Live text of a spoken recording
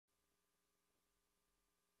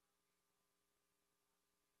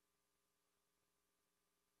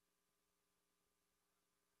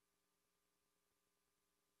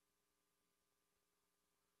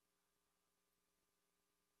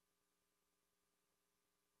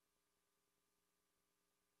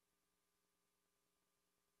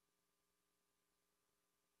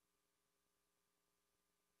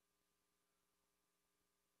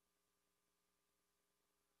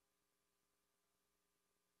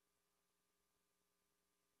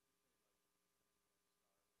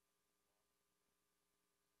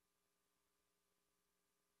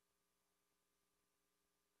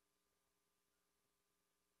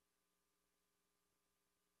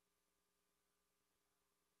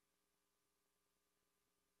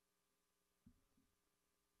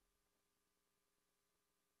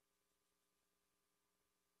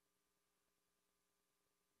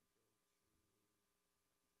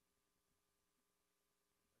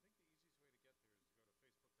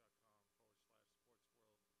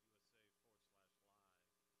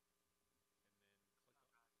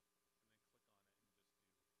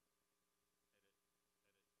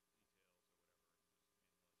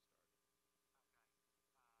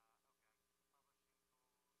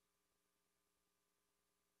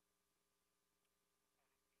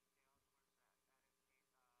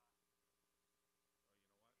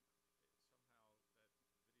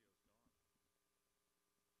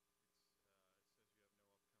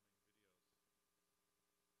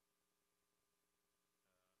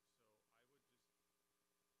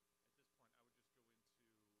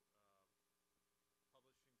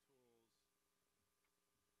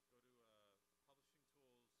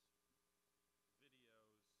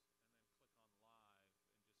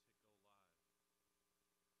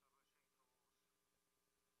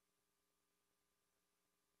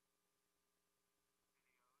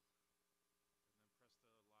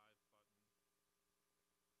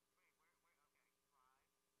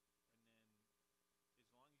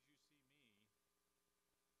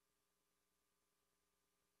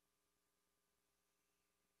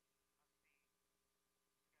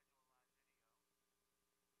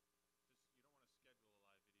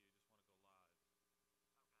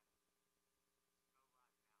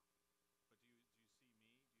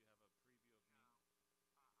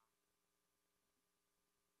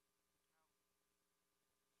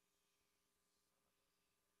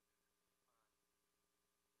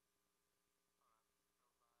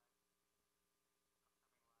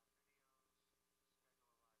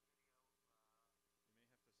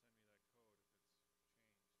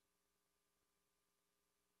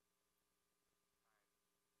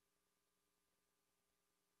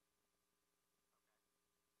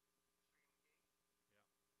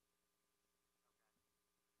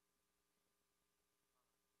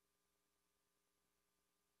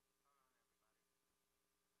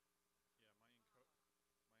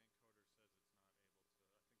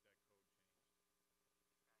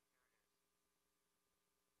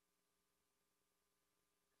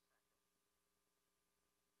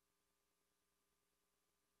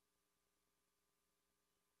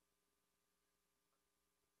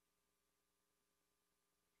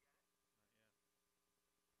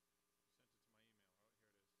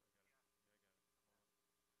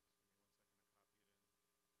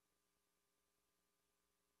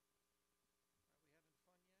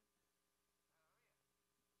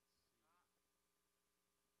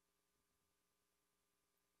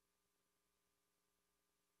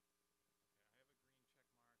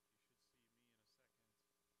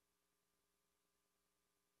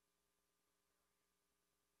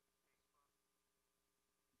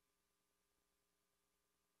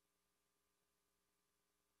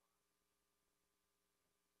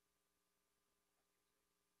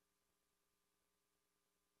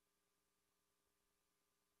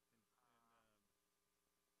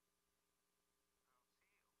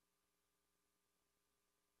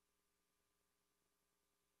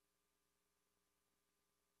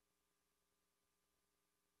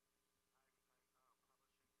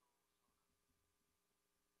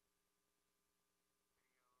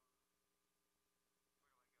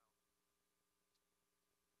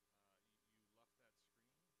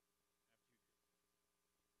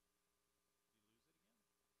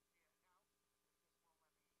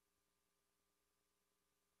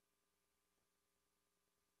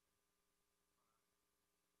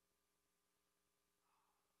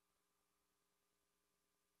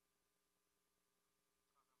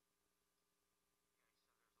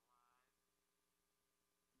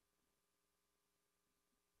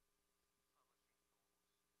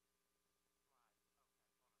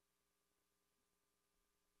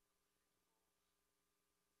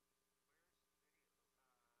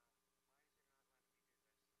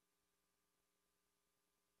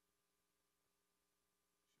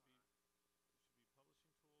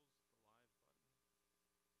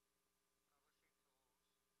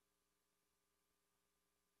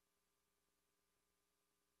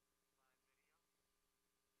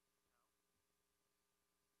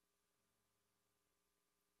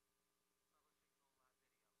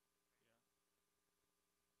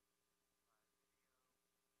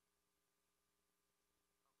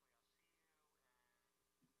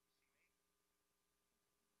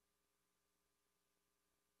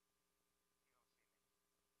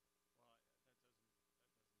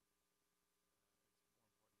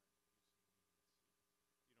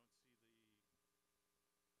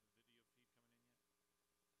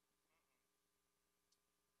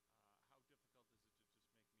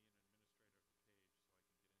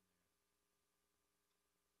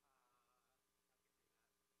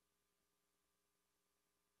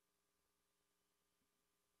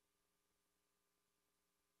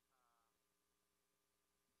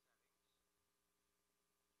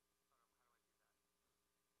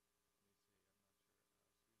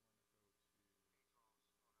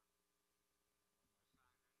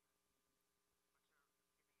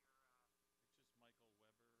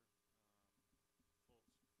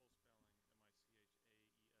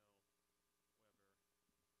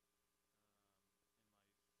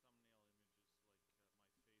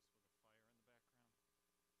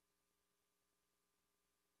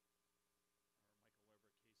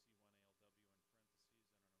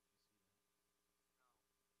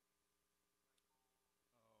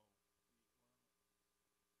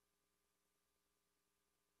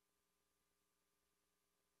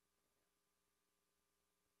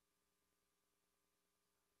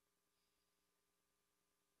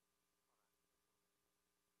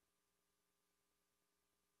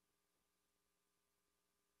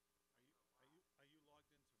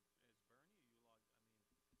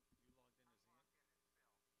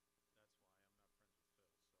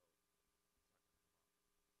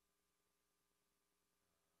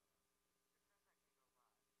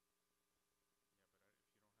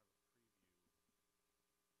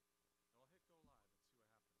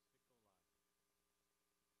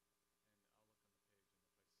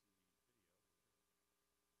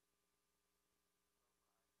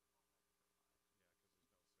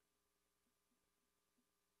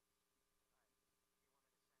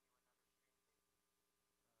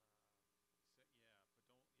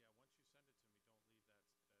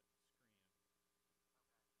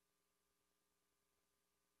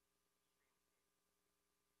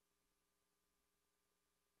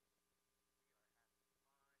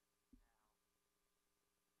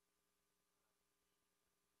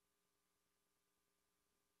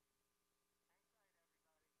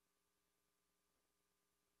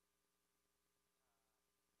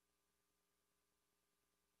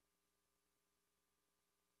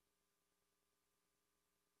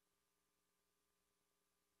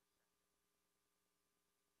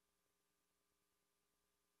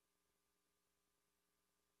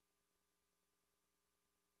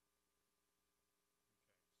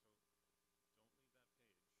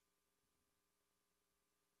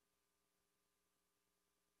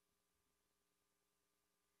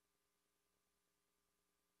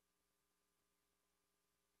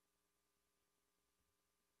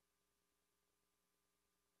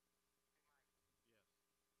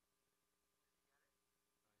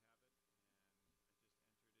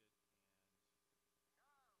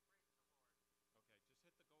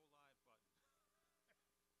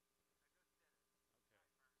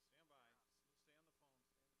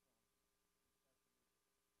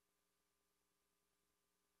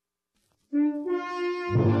This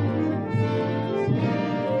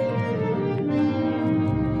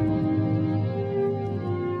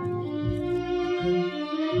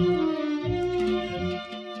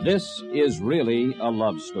is really a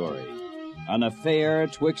love story, an affair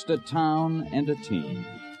twixt a town and a team.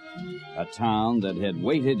 A town that had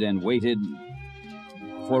waited and waited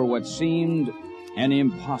for what seemed an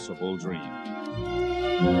impossible dream.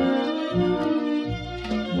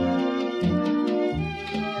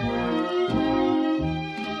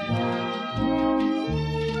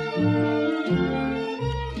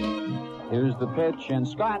 Here's the pitch, and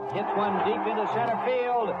Scott hits one deep into center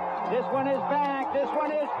field. This one is back. This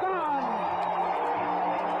one is gone.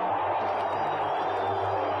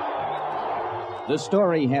 The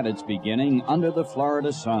story had its beginning under the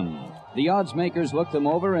Florida sun. The odds makers looked them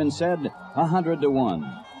over and said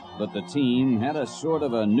 100-1. But the team had a sort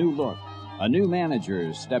of a new look, a new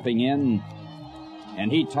manager stepping in,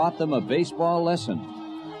 and he taught them a baseball lesson.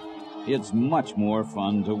 It's much more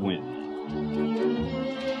fun to win.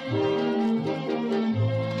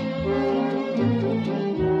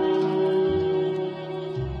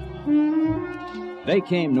 They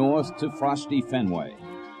came north to frosty Fenway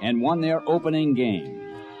and won their opening game,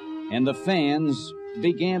 and the fans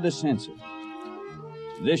began to sense it.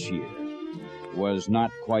 This year was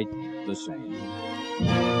not quite the same.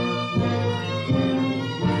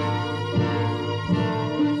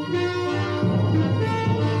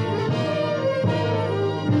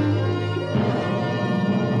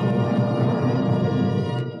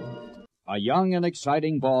 A young and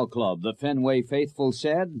exciting ball club, the Fenway faithful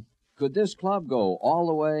said. Could this club go all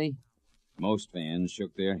the way? Most fans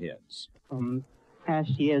shook their heads.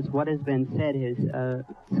 Past years, what has been said is,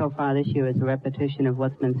 so far this year, is a repetition of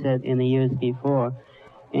what's been said in the years before.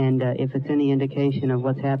 And if it's any indication of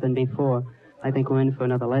what's happened before, I think we're in for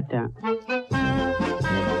another letdown.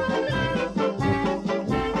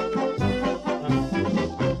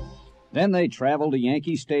 Then they traveled to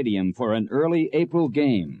Yankee Stadium for an early April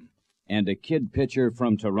game, and a kid pitcher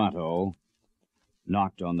from Toronto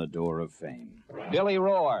knocked on the door of fame. Billy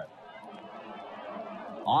Rohr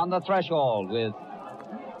on the threshold with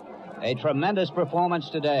a tremendous performance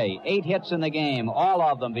today. 8 hits in the game. All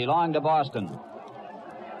of them belong to Boston.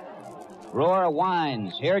 Rohr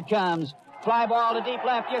winds. Here it comes. Fly ball to deep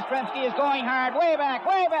left. Yastrzemski is going hard. Way back,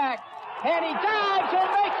 way back. And he dives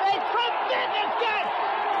and makes a tremendous catch.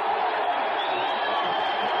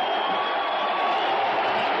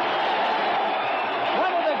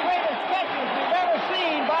 One of the greatest catches we've ever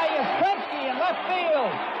seen by Yastrzemski in left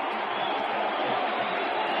field.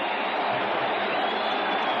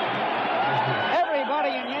 Everybody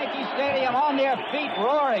in Yankee Stadium on their feet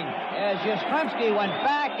roaring as Yastrzemski went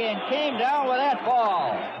back and came down with that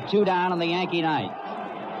ball. 2 down in the Yankee ninth.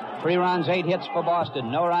 3 runs, 8 hits for Boston.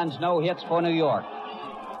 No runs, no hits for New York.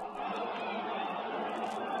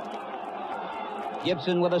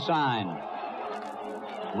 Gibson with a sign.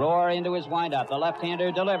 Rohr into his windup. The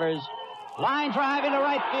left-hander delivers. Line drive into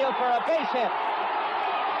right field for a base hit.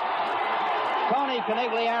 Tony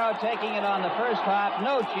Conigliaro taking it on the first hop.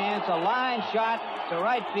 No chance. A line shot to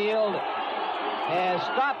right field has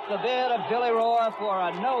stopped the bid of Billy Rohr for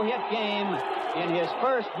a no-hit game in his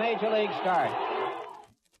first Major League start.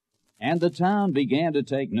 And the town began to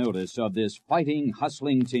take notice of this fighting,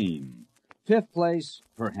 hustling team. 5th place,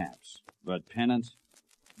 perhaps, but pennant,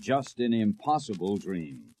 just an impossible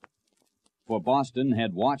dream. For Boston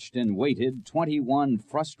had watched and waited 21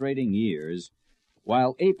 frustrating years,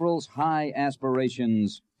 while April's high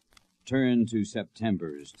aspirations turned to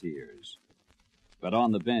September's tears. But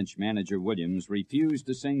on the bench, manager Williams refused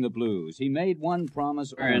to sing the blues. He made one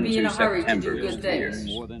promise earned to September's tears.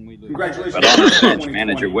 Congratulations. But on the bench,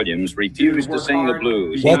 manager Williams refused to sing the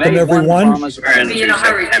blues. Welcome, everyone. Be in a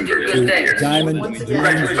hurry to do good things. Diamond Dreams, the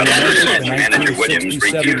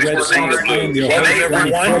 1967 Red Sox game.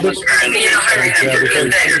 Corbett. Be in a hurry to do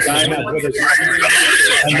good things. Diamond with a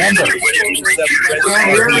number.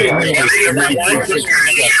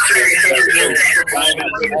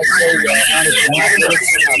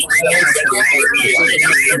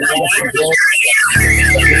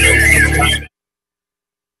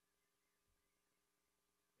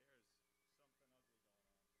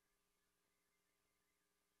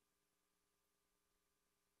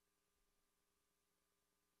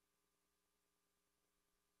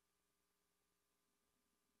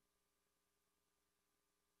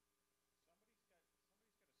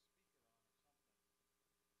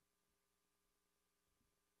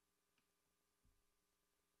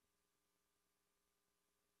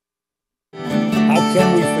 How can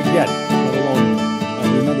we forget, let alone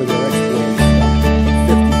remember their exploits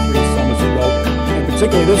 53 summers ago, and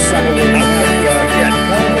particularly this summer?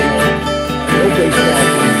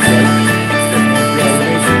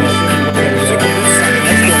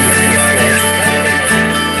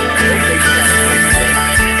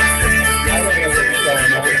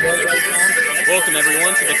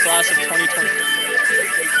 class of 2020.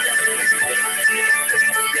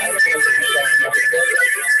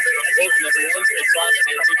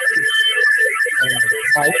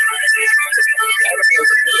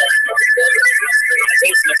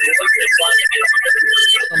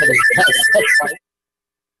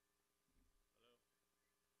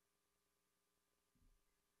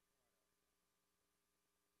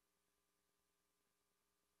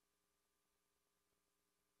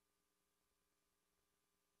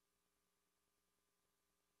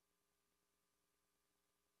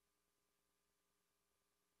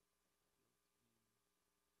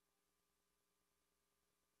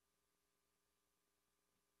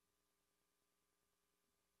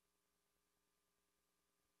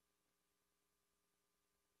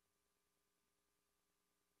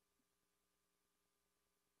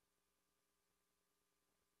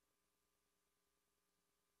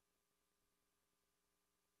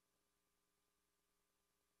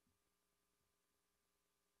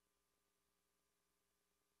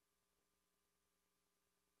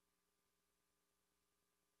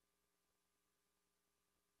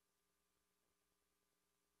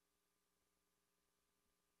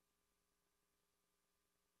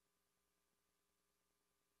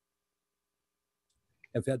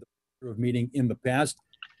 Have had the pleasure of meeting in the past.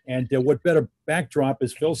 And what better backdrop,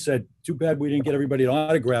 as Phil said, too bad we didn't get everybody to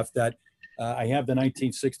autograph that. I have the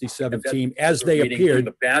 1967 team as they appeared in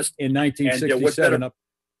the past in 1967.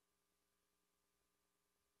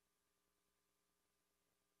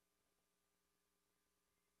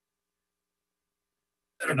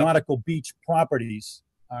 Nautical Beach Properties,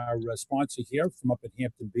 our sponsor here from up at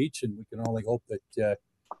Hampton Beach, and we can only hope that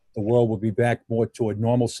the world will be back more toward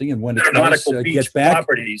normalcy. And when it does get back,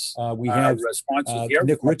 we have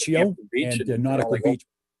Nick Riccio and Nautical Beach.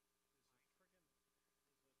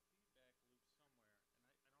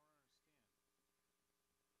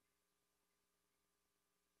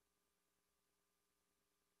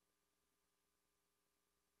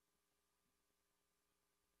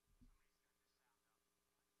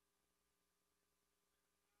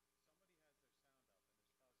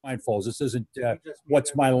 Mindfuls. This isn't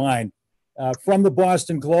what's my line. From the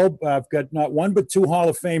Boston Globe, I've got not one but two Hall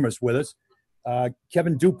of Famers with us.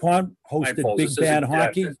 Kevin Dupont hosted Big Bad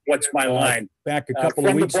Hockey. What's my line? Back a couple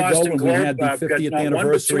of weeks ago when we had the 50th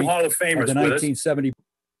anniversary of the 1970.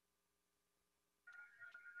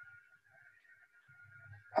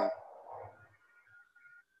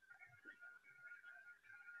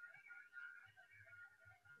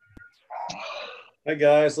 Hi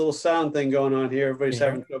guys, little sound thing going on here. Everybody's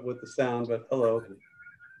having trouble with the sound, but hello.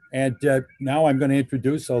 And now I'm going to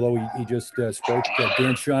introduce, although he just spoke,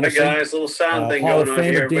 Dan Shaughnessy. Hi guys, little sound thing Hall going of on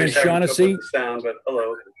here. Famer Dan Shaughnessy. The sound, but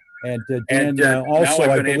hello. And Dan also,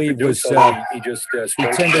 I believe, was he just the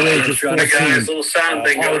tender age of 14. Hi guys, little sound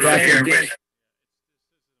thing going on here.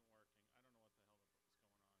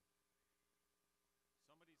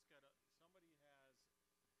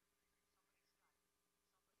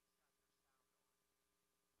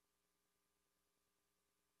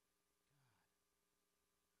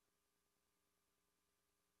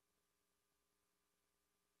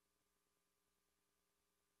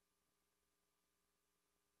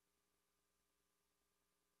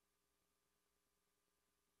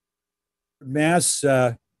 Mass,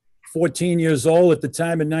 14 years old at the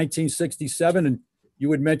time in 1967, and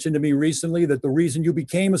you had mentioned to me recently that the reason you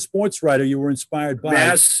became a sports writer, you were inspired by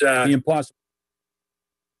the impossible.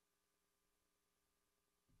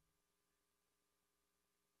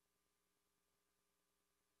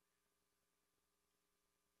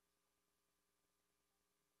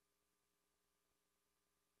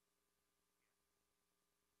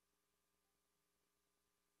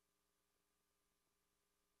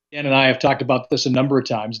 Dan and I have talked about this a number of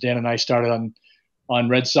times. Dan and I started on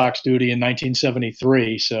Red Sox duty in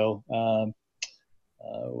 1973, so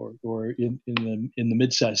or in the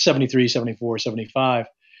mid 73, 74, 75,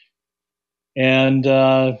 and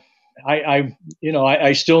I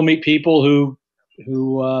still meet people who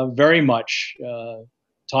very much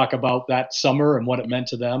talk about that summer and what it meant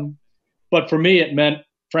to them. But for me, it meant,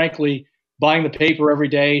 frankly, buying the paper every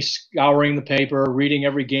day, scouring the paper, reading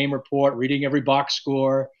every game report, reading every box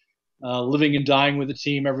score. Living and dying with the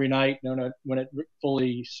team every night, when it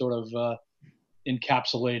fully sort of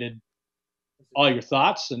encapsulated all your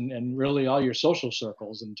thoughts and really all your social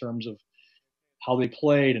circles in terms of how they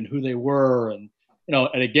played and who they were. And,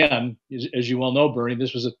 and again, as you well know, Bernie,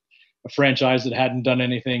 this was a franchise that hadn't done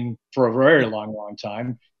anything for a very long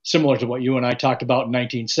time, similar to what you and I talked about in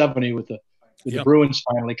 1970 with the Bruins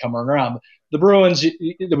finally coming around. The Bruins,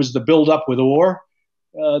 there was the build-up with Orr.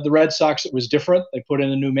 The Red Sox, it was different. They put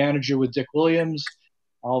in a new manager with Dick Williams.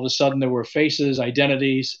 all of a sudden there were faces,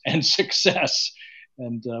 identities, and success.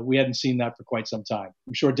 And we hadn't seen that for quite some time.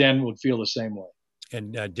 I'm sure Dan would feel the same way.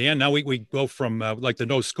 And Dan, now we go from, like the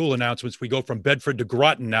no school announcements, we go from Bedford to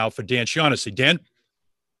Groton now for Dan Shaughnessy. Dan?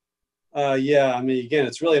 Yeah, I mean, again,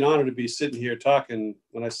 it's really an honor to be sitting here talking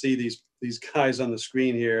when I see these guys on the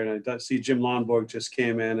screen here, and I see Jim Lonborg just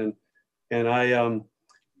came in, and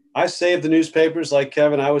I saved the newspapers like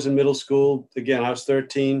Kevin. I was in middle school. Again, I was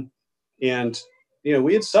 13, and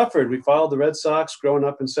we had suffered. We followed the Red Sox growing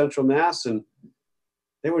up in Central Mass, and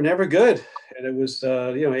they were never good. And it was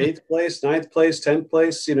 8th place, 9th place, 10th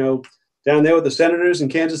place, down there with the Senators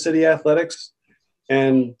and Kansas City Athletics,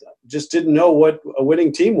 and just didn't know what a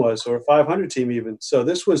winning team was, or a 500 team even. So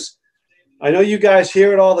this was, I know you guys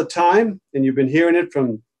hear it all the time, and you've been hearing it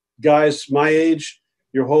from guys my age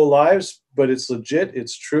your whole lives, but it's legit.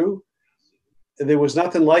 It's true. There was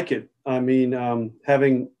nothing like it. I mean,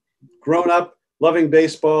 having grown up loving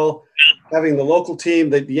baseball, having the local team,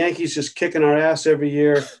 the Yankees just kicking our ass every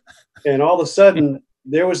year, and all of a sudden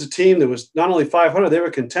there was a team that was not only 500, they were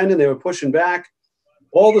contending, they were pushing back,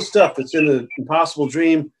 all the stuff that's in the impossible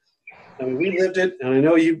dream. I mean, we lived it, and I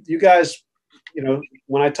know you guys,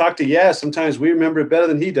 when I talk to Yaz, sometimes we remember it better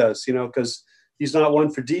than he does, because he's not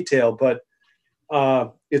one for detail, but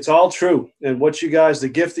it's all true. And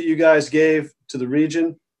the gift that you guys gave to the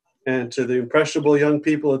region and to the impressionable young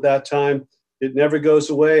people at that time, it never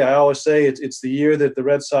goes away. I always say it's the year that the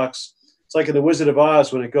Red Sox, it's like in The Wizard of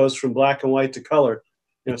Oz when it goes from black and white to color.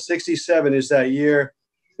 67 is that year,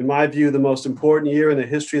 in my view, the most important year in the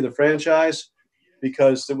history of the franchise,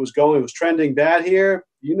 because it was trending bad here,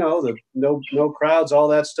 the no crowds, all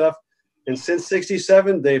that stuff. And since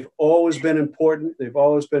 67, they've always been important. They've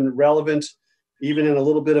always been relevant. Even in a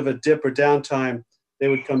little bit of a dip or downtime, they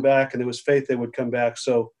would come back, and there was faith they would come back.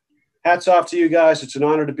 So hats off to you guys. It's an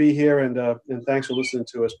honor to be here, and thanks for listening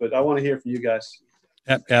to us. But I want to hear from you guys.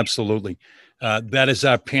 Absolutely. That is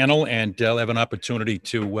our panel, and I'll have an opportunity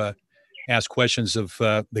to ask questions of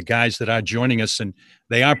the guys that are joining us, and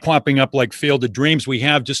they are popping up like Field of Dreams. We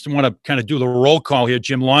have, just want to kind of do the roll call here.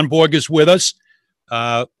 Jim Lonborg is with us.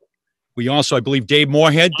 We also, I believe, Dave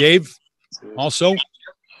Moorhead. Dave also.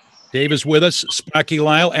 Dave is with us. Sparky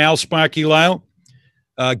Lyle, Al Sparky Lyle.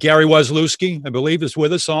 Gary Wozlewski, I believe, is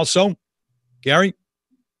with us also. Gary?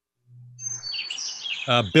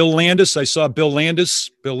 Bill Landis. I saw Bill Landis.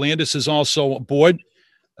 Bill Landis is also aboard.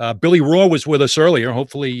 Billy Rohr was with us earlier.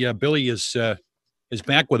 Hopefully Billy is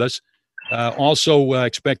back with us. Also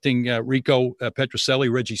expecting Rico Petroselli,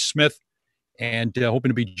 Reggie Smith, and hoping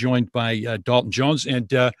to be joined by Dalton Jones.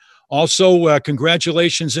 And also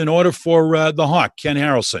congratulations in order for the Hawk, Ken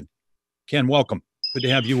Harrelson. Ken, welcome. Good to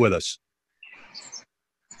have you with us.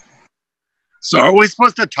 So are we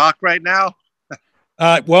supposed to talk right now?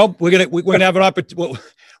 Well, we're gonna have an opportunity.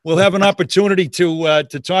 We'll have an opportunity to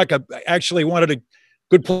talk. I actually wanted a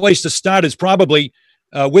good place to start is probably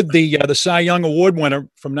with the Cy Young Award winner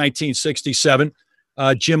from 1967,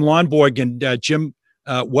 Jim Lonborg. And Jim,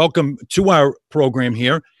 welcome to our program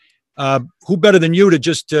here. Who better than you to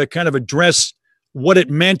just kind of address what it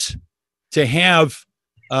meant to have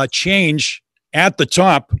change at the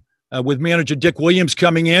top with manager Dick Williams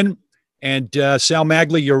coming in, and Sal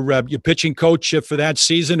Maglie, your pitching coach for that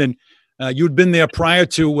season, and you'd been there prior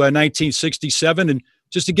to 1967, and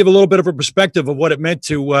just to give a little bit of a perspective of what it meant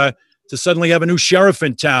to suddenly have a new sheriff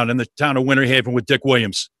in the town of Winter Haven with Dick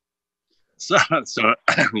Williams.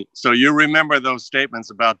 So you remember those statements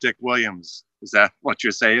about Dick Williams? Is that what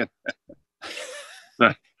you're saying?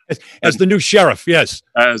 As the new sheriff, yes.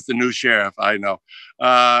 As the new sheriff, I know.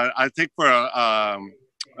 I think for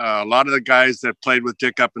a lot of the guys that played with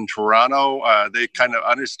Dick up in Toronto, they kind of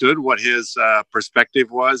understood what his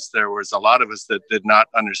perspective was. There was a lot of us that did not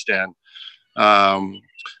understand.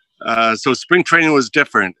 So spring training was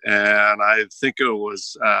different, and I think it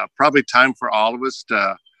was probably time for all of us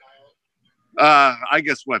to, I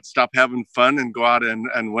guess, stop having fun and go out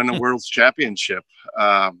and win a World's Championship.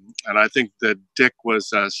 And I think that Dick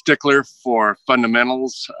was a stickler for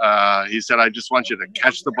fundamentals. He said, I just want you to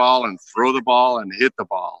catch the ball and throw the ball and hit the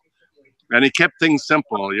ball. And he kept things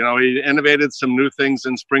simple. You know, he innovated some new things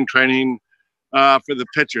in spring training for the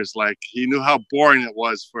pitchers. Like, he knew how boring it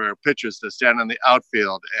was for pitchers to stand in the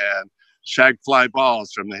outfield and shag fly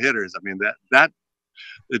balls from the hitters. I mean, that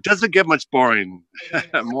it doesn't get much boring,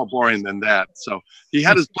 more boring than that. So he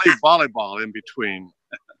had us play volleyball in between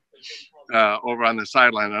over on the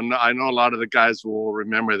sideline. And I know a lot of the guys will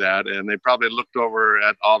remember that, and they probably looked over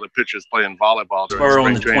at all the pitchers playing volleyball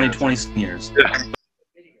during spring training. 2020 seniors.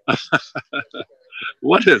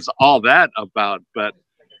 What is all that about? But,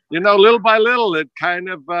 you know, little by little, it kind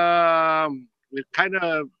of it kind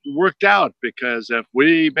of worked out, because if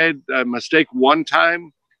we made a mistake one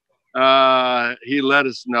time, he let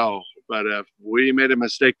us know. But if we made a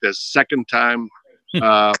mistake the second time,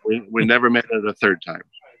 we never made it a third time.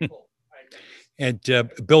 And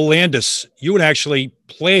Bill Landis, you had actually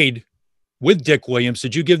played with Dick Williams.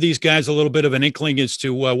 Did you give these guys a little bit of an inkling as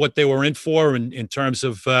to what they were in for in terms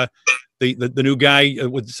of the new guy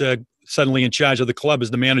was suddenly in charge of the club as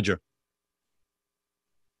the manager?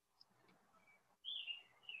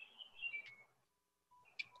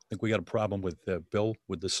 I think we got a problem with Bill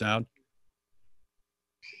with the sound.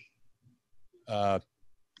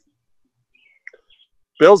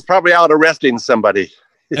 Bill's probably out arresting somebody.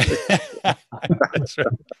 That's right.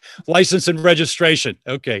 License and registration.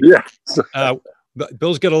 Okay. Yeah.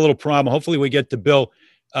 Bill's got a little problem. Hopefully we get to Bill.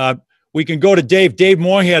 We can go to Dave. Dave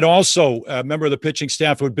Moorhead, also a member of the pitching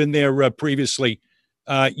staff who had been there previously.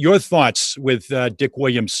 Your thoughts with Dick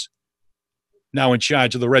Williams, now in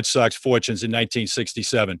charge of the Red Sox fortunes in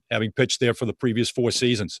 1967, having pitched there for the previous 4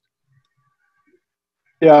 seasons.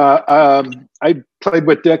 Yeah, I played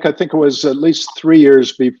with Dick. I think it was at least 3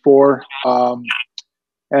 years before.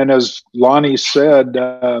 And as Lonnie said,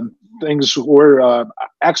 things were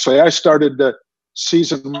actually, I started the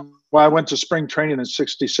season. Well, I went to spring training in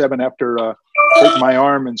 '67 after hurt my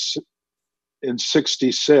arm in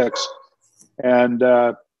 '66, and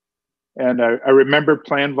I remember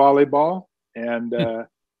playing volleyball, and I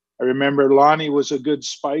remember Lonnie was a good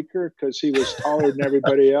spiker because he was taller than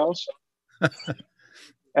everybody else.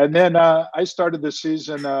 And then I started the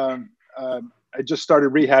season. I just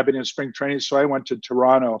started rehabbing in spring training, so I went to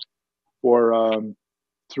Toronto for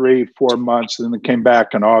 3-4 months, and then came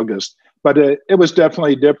back in August. But it was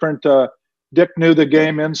definitely different. Dick knew the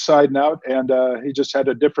game inside and out, and he just had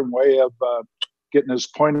a different way of getting his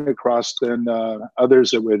point across than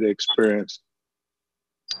others that would experience.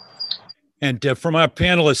 And from our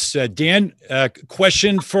panelists, Dan,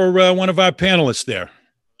 question for one of our panelists there.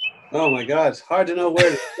 Oh my God, it's hard to know where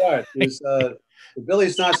to start.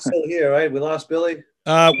 Billy's not still here, right? We lost Billy.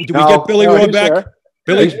 Did we get Billy Roar back? There.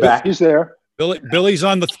 Billy's back. He's there. Billy is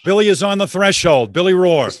on the threshold. Billy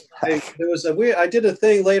Roar. Hey, there was I did a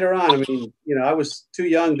thing later on. I mean, I was too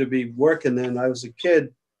young to be working then. I was a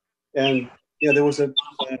kid, and there was were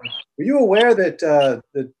you aware that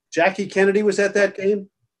Jackie Kennedy was at that game?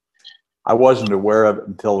 I wasn't aware of it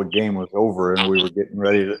until the game was over and we were getting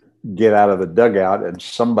ready to get out of the dugout, and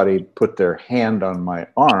somebody put their hand on my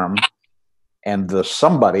arm, and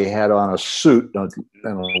somebody had on a suit and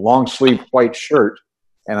a long sleeve white shirt,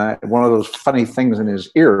 and one of those funny things in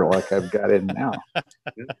his ear like I've got in now.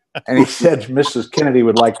 And he said, "Mrs. Kennedy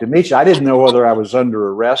would like to meet you." I didn't know whether I was under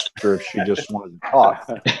arrest or if she just wanted to talk.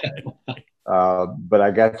 But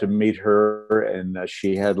I got to meet her, and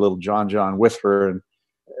she had little John with her, and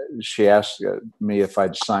she asked me if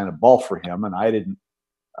I'd sign a ball for him, and I didn't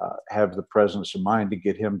have the presence of mind to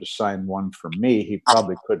get him to sign one for me. He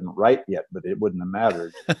probably couldn't write yet, but it wouldn't have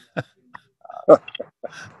mattered.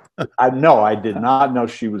 I did not know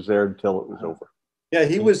she was there until it was over. Yeah,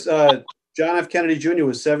 he was, John F. Kennedy Jr.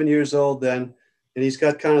 was 7 years old then, and he's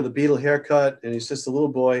got kind of the Beatle haircut, and he's just a little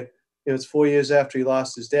boy. It's 4 years after he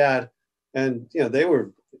lost his dad. And, they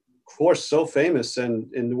were, of course, so famous, and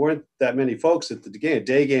there weren't that many folks at the game.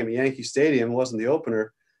 Day game at Yankee Stadium wasn't the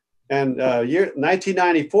opener. And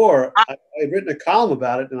 1994, I had written a column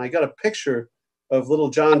about it, and I got a picture of little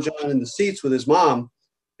John in the seats with his mom.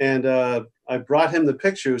 And I brought him the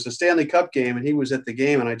picture. It was a Stanley Cup game, and he was at the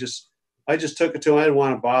game. And I just took it to him. I didn't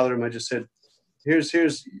want to bother him. I just said, here's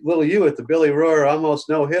little you at the Billy Roar almost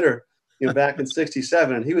no hitter, back in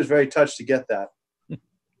 '67. And he was very touched to get that.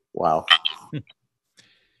 Wow.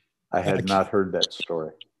 I had not heard that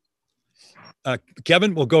story.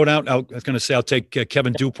 Kevin, we'll go down. I was going to say I'll take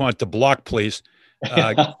Kevin Dupont to block, please.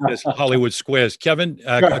 This Hollywood Squares. Kevin,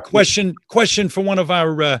 a question for one of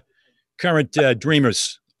our current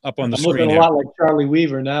dreamers up on the screen. Looking a lot like Charlie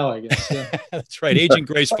Weaver now, I guess. Yeah. That's right, aging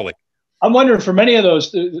gracefully. I'm wondering, for many of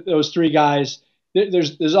those three guys,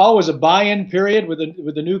 there's always a buy-in period with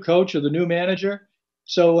the new coach or the new manager.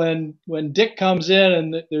 So when Dick comes in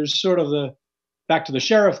and there's sort of the back to the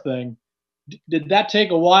sheriff thing, did that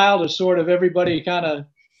take a while to sort of everybody kind of,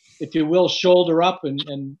 if you will, shoulder up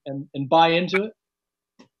and buy into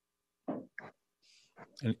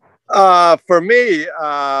it? For me,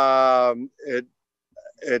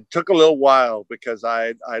 it took a little while because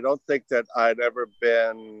I don't think that I'd ever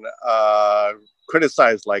been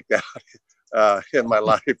criticized like that in my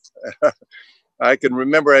life. I can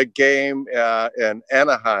remember a game in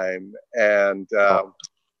Anaheim, and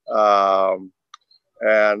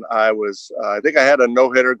And I think I had a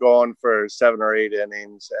no-hitter going for 7 or 8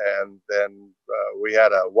 innings, and then we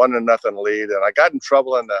had a 1-0 lead, and I got in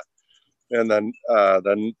trouble in the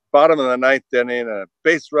bottom of the 9th inning. A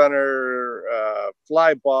base runner,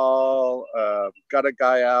 fly ball, got a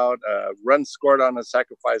guy out, run scored on a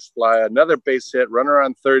sacrifice fly, another base hit, runner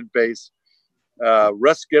on third base.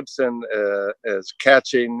 Russ Gibson is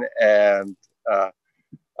catching, and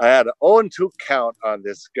I had an 0-2 count on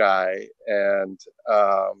this guy, and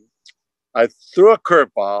I threw a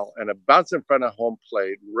curveball, and it bounced in front of home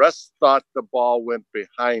plate. Russ thought the ball went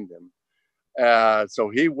behind him, so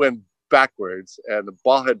he went backwards, and the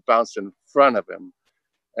ball had bounced in front of him.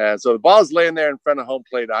 And so the ball's laying there in front of home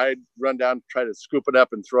plate. I run down, try to scoop it up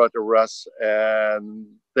and throw it to Russ, and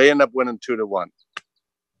they end up winning 2-1.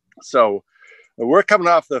 So we're coming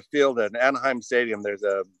off the field at Anaheim Stadium. There's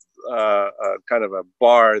a kind of a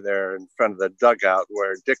bar there in front of the dugout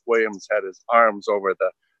where Dick Williams had his arms over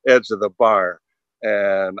the edge of the bar,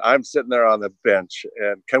 and I'm sitting there on the bench.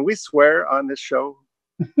 And can we swear on this show?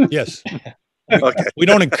 Yes. Okay. We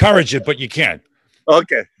don't encourage it, but you can.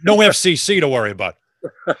 Okay. No FCC to worry about.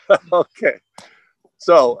 Okay.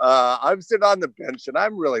 So I'm sitting on the bench, and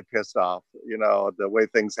I'm really pissed off, the way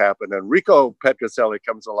things happen. And Rico Petrocelli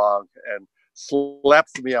comes along and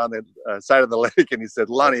slaps me on the side of the leg, and he said,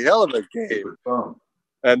 "Lonnie, hell of a game."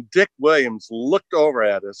 And Dick Williams looked over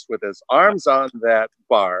at us with his arms on that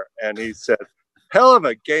bar, and he said, "Hell of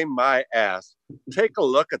a game, my ass. Take a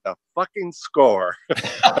look at the fucking score."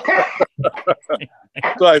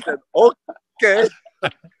 So I said, "Okay."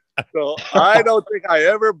 So I don't think I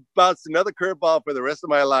ever bounced another curveball for the rest of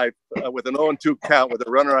my life with an 0-2 count with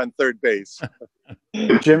a runner on third base.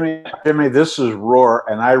 Jimmy, this is Roar,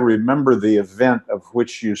 and I remember the event of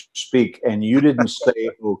which you speak, and you didn't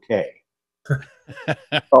say okay.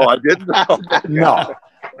 Oh, I didn't?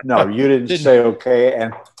 No, you didn't say okay,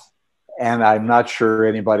 and I'm not sure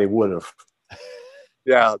anybody would have.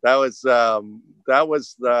 Yeah, that was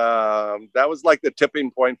like the tipping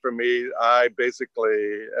point for me. I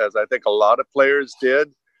basically, as I think a lot of players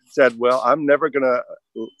did, said, "Well, I'm never gonna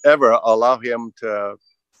ever allow him to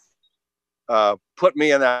put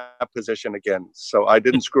me in that position again." So I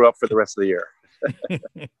didn't screw up for the rest of the year.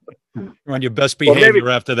 You're on your best behavior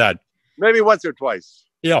after that. Maybe once or twice.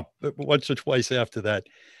 Yeah, once or twice after that.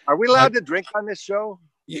 Are we allowed to drink on this show?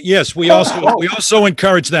 Yes, we also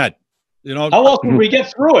encourage that. How else would we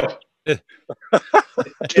get through it?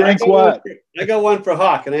 Drink what? I got one for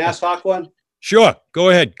Hawk. Can I ask Hawk one? Sure. Go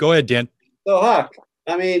ahead, Dan. So Hawk,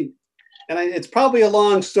 it's probably a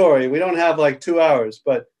long story. We don't have like 2 hours,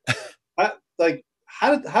 but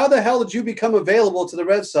how the hell did you become available to the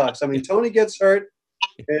Red Sox? I mean, Tony gets hurt,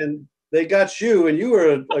 and they got you, and you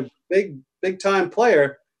were a big time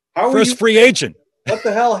player. How were First free agent? What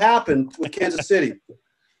the hell happened with Kansas City?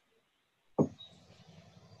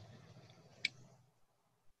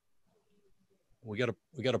 We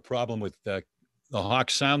got a problem with the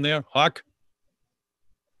Hawk sound there. Hawk?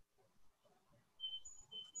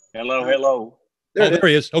 Hello. There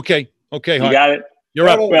he is. Okay, Hawk. You got it? You're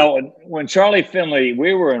up. Well, when Charlie Finley,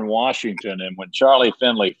 we were in Washington, and when Charlie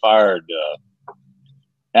Finley fired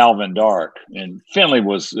Alvin Dark, and Finley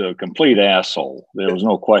was a complete asshole. There was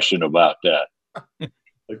no question about that.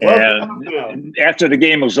 And after the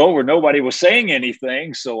game was over, nobody was saying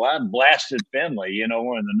anything, so I blasted Finley, and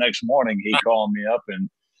the next morning he called me up and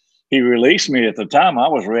he released me. At the time, I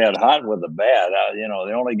was red hot with the bat.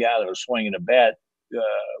 The only guy that was swinging a bat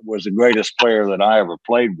was the greatest player that I ever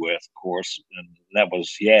played with, of course, and that was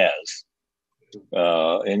Yaz.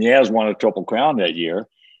 And Yaz won a Triple Crown that year.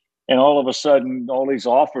 And all of a sudden, all these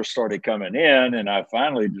offers started coming in, and I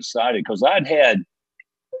finally decided, because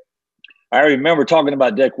I remember talking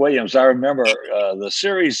about Dick Williams. I remember the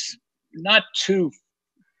series not too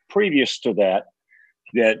previous to that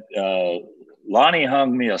Lonnie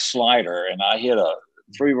hung me a slider, and I hit a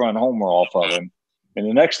 3-run homer off of him. And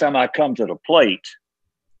the next time I come to the plate,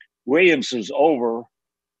 Williams is over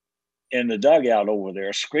in the dugout over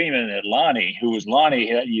there screaming at Lonnie, who was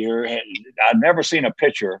Lonnie that year. I'd never seen a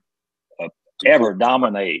pitcher ever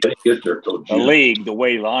dominate a league the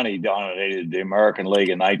way Lonnie dominated the American League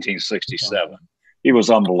in 1967. He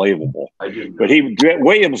was unbelievable. But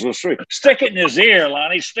Williams was stick it in his ear,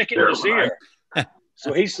 Lonnie, stick it in his ear.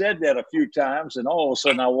 So he said that a few times, and all of a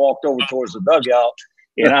sudden I walked over towards the dugout,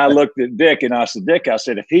 and I looked at Dick, and I said, "Dick," I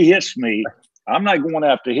said, "if he hits me, I'm not going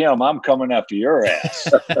after him. I'm coming after your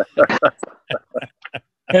ass."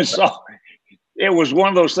 And so it was one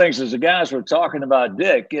of those things, as the guys were talking about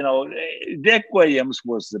Dick, Dick Williams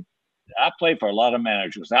was I played for a lot of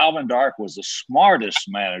managers. Alvin Dark was the smartest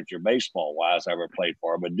manager baseball-wise I ever played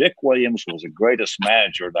for, but Dick Williams was the greatest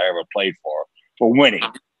manager that I ever played for winning.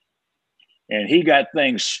 And he got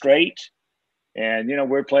things straight. And, you know,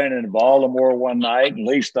 we're playing in Baltimore one night, and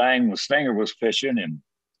Lee Stinger was pitching,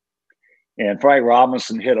 and Frank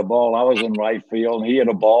Robinson hit a ball. I was in right field, and he hit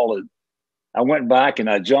a ball. And I went back, and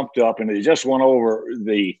I jumped up, and it just went over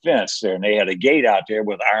the fence there, and they had a gate out there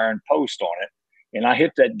with iron post on it. And I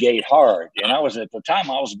hit that gate hard. And at the time,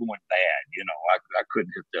 I was going bad. You know, I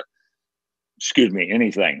couldn't hit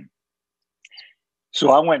anything.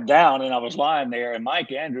 So I went down, and I was lying there, and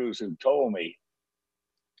Mike Andrews had told me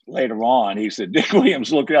later on, he said, Dick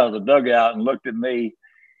Williams looked out of the dugout and looked at me,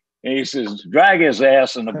 and he says, drag his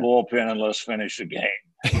ass in the bullpen and let's finish the game.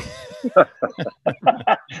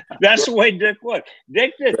 That's the way Dick was.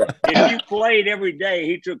 Dick did. If you played every day,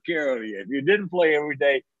 he took care of you. If you didn't play every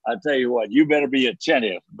day, I tell you what, you better be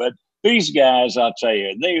attentive. But these guys, I'll tell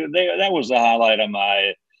you, that was the highlight of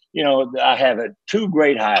my, you know, I have two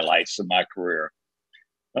great highlights of my career.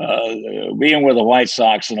 Being with the White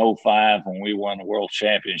Sox in 2005 when we won the World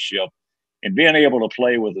Championship, and being able to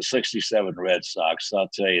play with the '67 Red Sox, I'll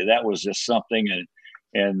tell you, that was just something.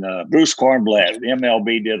 And Bruce Kornblatt,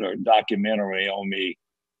 MLB, did a documentary on me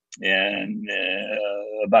and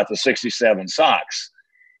about the '67 Sox.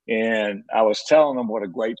 And I was telling them what a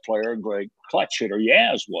great player, great clutch hitter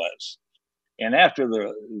Yaz was. And after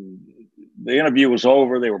the interview was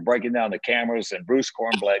over, they were breaking down the cameras, and Bruce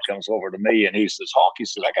Kornblatt comes over to me, and he says, Hawk, he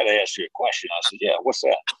said, I got to ask you a question. I said, yeah, what's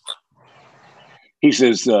that? He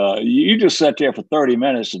says, you just sat there for 30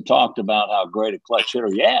 minutes and talked about how great a clutch hitter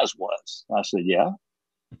Yaz was. I said, yeah.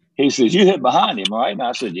 He says, you hit behind him, right? And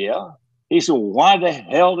I said, yeah. He said, well, why the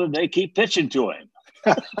hell did they keep pitching to him?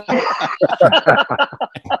 I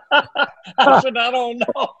said, I don't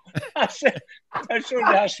know. I said, that shows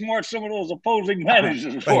how smart some of those opposing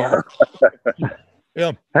managers were.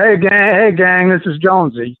 Yeah. Hey gang, this is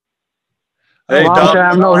Jonesy. Hey, long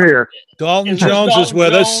time no here. Dalton Jones is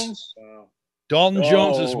with us. Dalton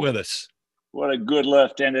Jones is with us. What a good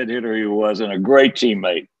left-handed hitter he was, and a great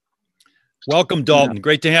teammate. Welcome, Dalton. Yeah.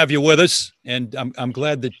 Great to have you with us. And I'm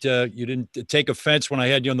glad that you didn't take offense when I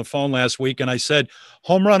had you on the phone last week and I said,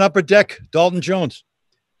 home run upper deck, Dalton Jones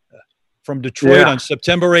from Detroit on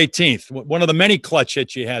September 18th. One of the many clutch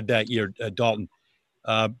hits you had that year, Dalton.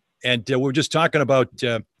 And we were just talking about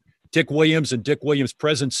Dick Williams and Dick Williams'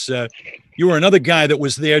 presence. You were another guy that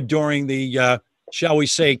was there during the, shall we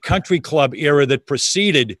say, country club era that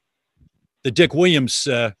preceded the Dick Williams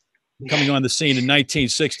coming on the scene in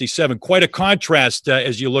 1967. Quite a contrast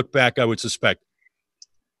as you look back, I would suspect.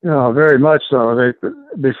 No, very much so.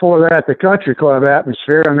 Before that, the country club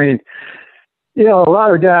atmosphere, I mean, you know, a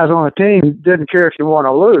lot of guys on the team didn't care if you won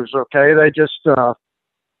or lose, okay? They just,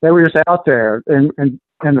 they were just out there. And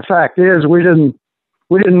the fact is, we didn't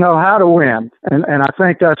know how to win. And I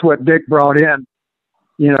think that's what Dick brought in.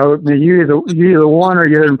 You know, you either won or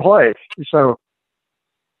you didn't play. So,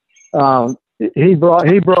 he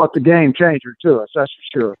brought the game changer to us. That's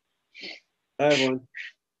for sure. I have one.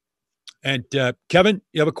 And Kevin,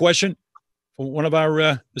 you have a question for one of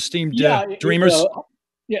our esteemed dreamers?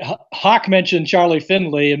 Hawk mentioned Charlie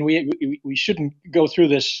Finley, and we shouldn't go through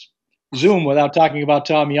this Zoom without talking about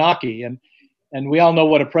Tom Yawkey. And we all know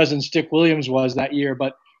what a presence Dick Williams was that year.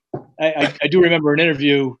 But I do remember an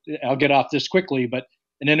interview. I'll get off this quickly, but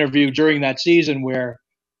an interview during that season where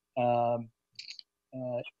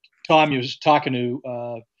Tom was talking to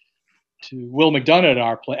Will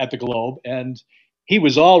McDonough at the Globe, and he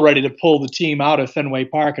was all ready to pull the team out of Fenway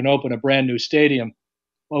Park and open a brand new stadium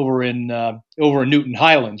over in Newton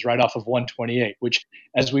Highlands, right off of 128, which,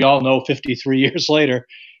 as we all know, 53 years later,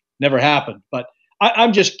 never happened. But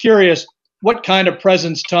I'm just curious what kind of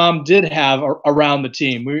presence Tom did have around the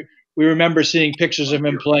team. We remember seeing pictures of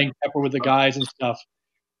him playing pepper with the guys and stuff.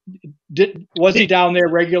 Was he down there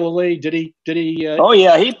regularly? Did he? Oh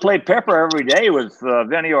yeah, he played pepper every day with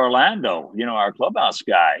Vinny Orlando. You know, our clubhouse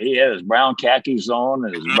guy. He had his brown khakis on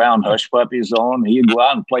and his brown hush puppies on. He'd go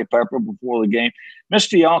out and play pepper before the game.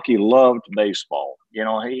 Mr. Yawkey loved baseball. You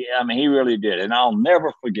know, he really did. And I'll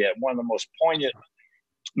never forget one of the most poignant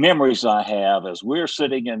memories I have is we're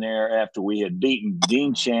sitting in there after we had beaten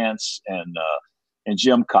Dean Chance and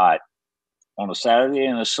Jim Cott on a Saturday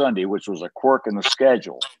and a Sunday, which was a quirk in the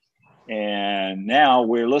schedule. And now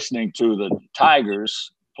we're listening to the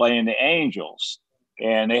Tigers playing the Angels.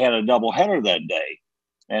 And they had a doubleheader that day.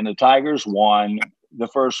 And the Tigers won the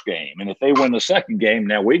first game. And if they win the second game,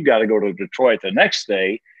 now we've got to go to Detroit the next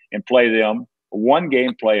day and play them a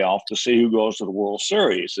one-game playoff to see who goes to the World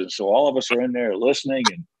Series. And so all of us are in there listening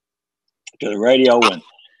and to the radio. And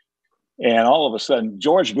And all of a sudden,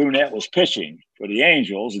 George Brunette was pitching for the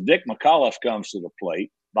Angels. Dick McAuliffe comes to the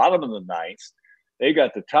plate, bottom of the ninth. They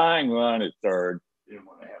got the tying run at third.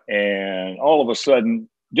 And all of a sudden,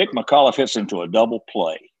 Dick McAuliffe hits into a double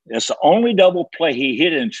play. It's the only double play he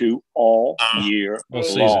hit into all year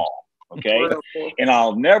long. Okay? And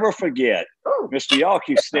I'll never forget, Mr.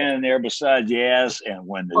 Yawkey standing there beside Yaz, and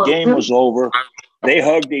when the game was over, they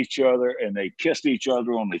hugged each other and they kissed each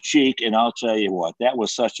other on the cheek. And I'll tell you what, that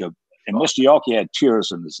was such a – and Mr. Yawkey had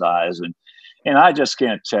tears in his eyes. And I just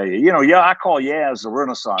can't tell you. You know, yeah, I call Yaz the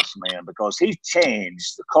Renaissance man because he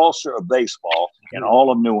changed the culture of baseball in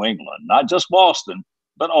all of New England. Not just Boston,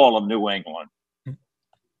 but all of New England.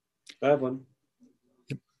 Bad one.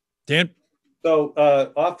 Dan? So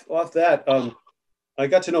off that, I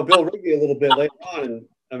got to know Bill Wrigley a little bit later on. And,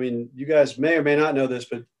 I mean, you guys may or may not know this,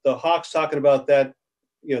 but the Hawks talking about that,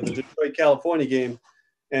 you know, the Detroit, California game.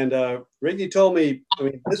 And Wrigley told me, I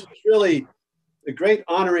mean, this was really a great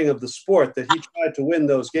honoring of the sport that he tried to win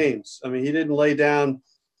those games. I mean, he didn't lay down,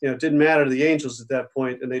 you know, it didn't matter to the Angels at that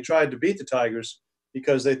point, and they tried to beat the Tigers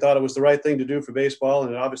because they thought it was the right thing to do for baseball,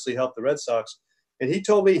 and it obviously helped the Red Sox. And he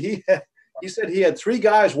told me he said he had 3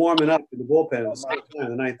 guys warming up in the bullpen at the same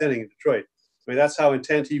time in the 9th inning in Detroit. I mean, that's how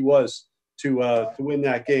intent he was to win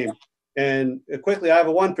that game. And quickly, I have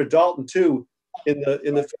a one for Dalton too. In the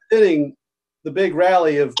 5th inning, the big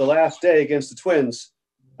rally of the last day against the Twins.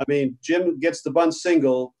 I mean, Jim gets the bunt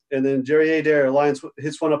single, and then Jerry Adair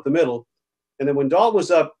hits one up the middle. And then when Dalton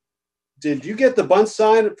was up, did you get the bunt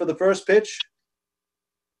sign for the first pitch?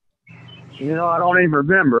 You know, I don't even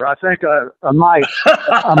remember. I think I might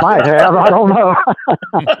have. I don't know.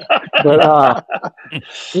 But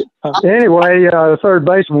anyway, the third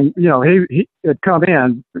baseman, you know, he had come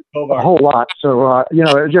in a whole lot. So, you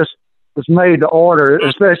know, it just was made to order,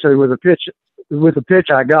 especially with the pitch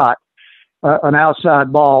I got, an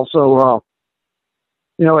outside ball. So,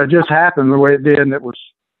 you know, it just happened the way it did, and it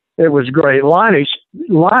was great. Lonnie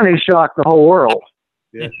shocked the whole world.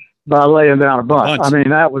 Yeah. By laying down a bunt. I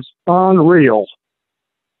mean, that was unreal.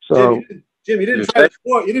 So, Jim, you didn't try to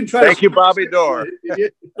score. You didn't try. Thank you, Bobby Dorr.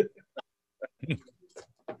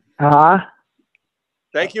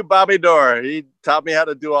 Thank you, Bobby Dorr. He taught me how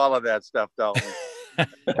to do all of that stuff, Dalton.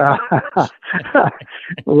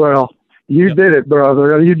 Well, you did it,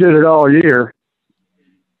 brother. You did it all year.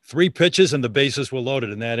 3 pitches and the bases were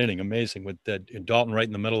loaded in that inning. Amazing, with Dalton right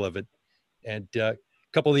in the middle of it. And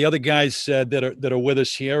couple of the other guys that are with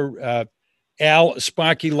us here, Al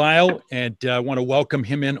Sparky Lyle, and I want to welcome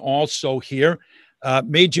him in also here.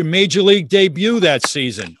 Made your major league debut that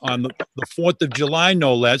season on the 4th of July,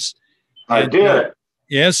 no less. I did.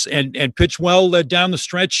 Yes, and pitched well down the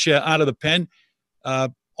stretch out of the pen.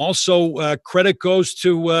 Also, credit goes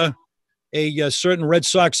to a certain Red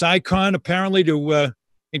Sox icon, apparently, to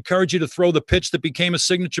encourage you to throw the pitch that became a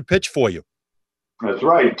signature pitch for you. That's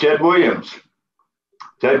right, Ted Williams.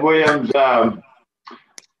 Ted Williams,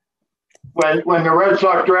 when the Red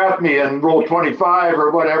Sox drafted me in Rule 25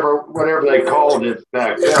 or whatever they called it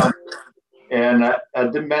back then, and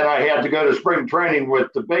that meant I had to go to spring training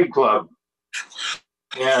with the big club.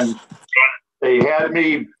 And they had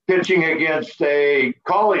me pitching against a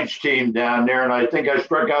college team down there, and I think I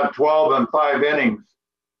struck out 12 in 5 innings.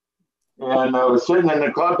 And I was sitting in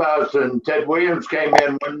the clubhouse, and Ted Williams came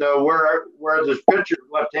in when where this pitcher,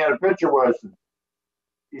 left-handed pitcher, was.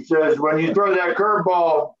 He says, when you throw that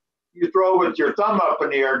curveball, you throw with your thumb up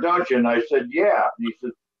in the air, don't you? And I said, yeah. And he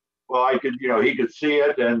said, well, I could, you know, he could see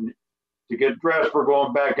it. And to get dressed, we're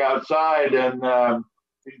going back outside. And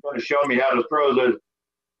he's going to show me how to throw the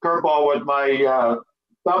curveball with my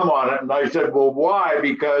thumb on it. And I said, well, why?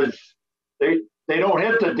 Because they don't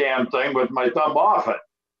hit the damn thing with my thumb off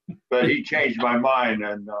it. But he changed my mind.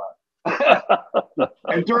 And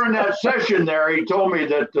and during that session there, he told me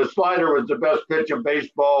that the slider was the best pitch in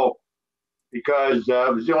baseball because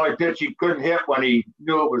it was the only pitch he couldn't hit when he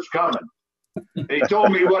knew it was coming. And he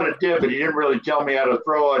told me what it did, but he didn't really tell me how to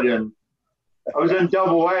throw it. And I was in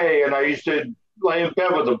Double-A, and I used to lay in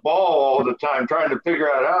bed with the ball all the time trying to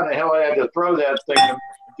figure out how the hell I had to throw that thing and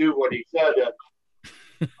do what he said.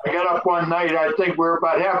 I got up one night, I think we were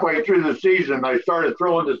about halfway through the season. I started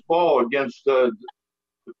throwing this ball against the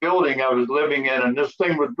building I was living in, and this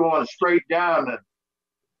thing was going straight down. And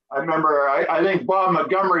I remember, I think Bob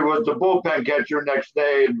Montgomery was the bullpen catcher next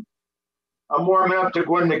day, and I'm warming up to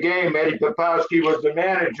win the game. Eddie Popowski was the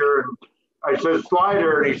manager, and I said,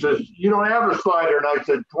 slider, and he says, you don't have a slider. And I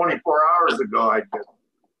said, 24 hours ago I did.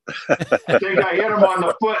 I think I hit him on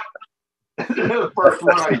the foot the first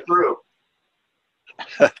one I threw.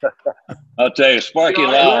 I'll tell you, Sparky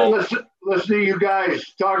Lyle. Listen to you guys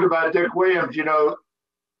talk about Dick Williams. You know,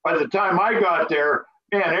 by the time I got there,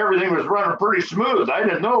 man, everything was running pretty smooth. I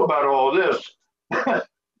didn't know about all this.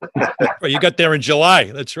 Well, you got there in July.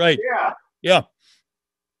 That's right. Yeah. Yeah.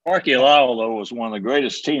 Sparky Lowell, though, was one of the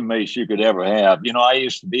greatest teammates you could ever have. You know, I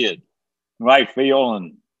used to be at right field,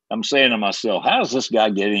 and I'm saying to myself, how does this guy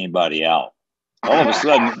get anybody out? All of a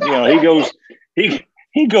sudden, you know,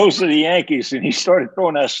 he goes to the Yankees, and he started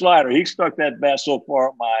throwing that slider. He stuck that bat so far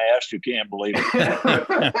up my ass, you can't believe it.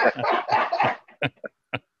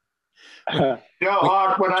 You know,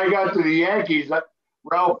 Hawk, when I got to the Yankees,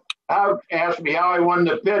 Ralph asked me how I wanted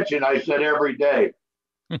to pitch, and I said every day.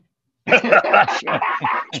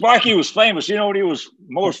 Sparky was famous. You know what he was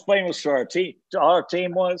most famous to our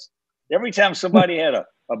team was? Every time somebody had a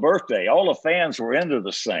birthday, all the fans were into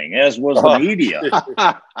this thing, as was the media.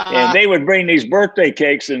 And they would bring these birthday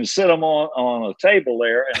cakes and sit them on a table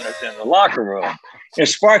there in the locker room. And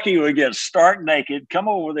Sparky would get stark naked, come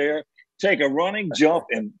over there, take a running jump,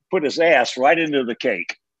 and put his ass right into the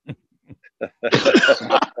cake.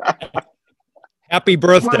 Happy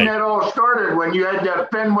birthday. When it all started, when you had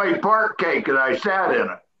that Fenway Park cake and I sat in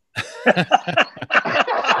it.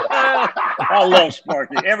 I love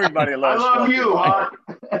Sparky. Everybody loves Sparky. I love you, Hawk.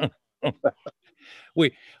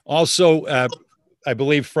 We also, I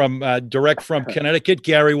believe, direct from Connecticut,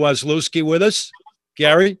 Gary Wazlewski with us.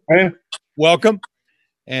 Gary, welcome.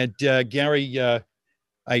 And Gary, I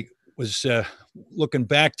was looking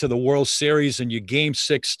back to the World Series and your Game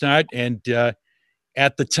 6 start, and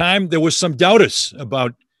at the time, there was some doubters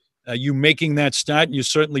about you making that start, and you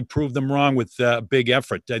certainly proved them wrong with a big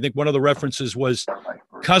effort. I think one of the references was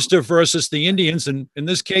Custer versus the Indians, and in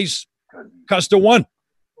this case, Custer won.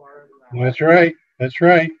 That's right. That's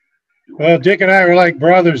right. Well, Dick and I were like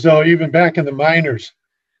brothers, though, even back in the minors.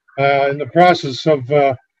 In the process of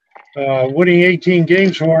winning 18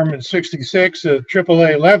 games for him in '66 at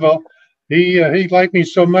AAA level, he liked me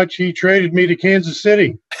so much he traded me to Kansas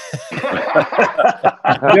City.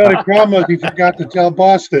 The only problem was he forgot to tell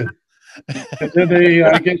Boston. And then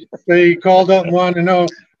I guess they called up and wanted to know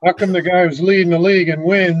how come the guy who's leading the league in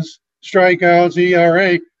wins, strikeouts,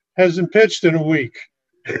 ERA, hasn't pitched in a week.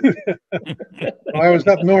 I was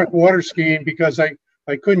up north water skiing because I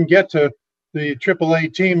couldn't get to the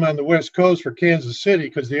AAA team on the West Coast for Kansas City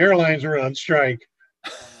because the airlines were on strike.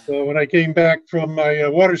 So when I came back from my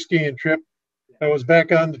water skiing trip, I was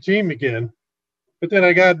back on the team again. But then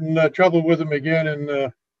I got in trouble with him again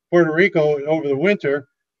in Puerto Rico over the winter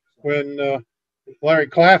when Larry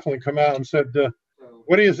Claflin come out and said,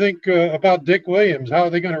 what do you think about Dick Williams? How are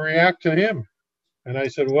they going to react to him? And I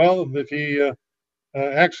said, well, if he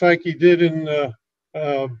acts like he did in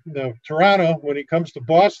Toronto when he comes to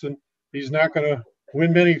Boston, he's not going to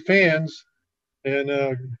win many fans. And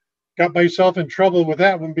got myself in trouble with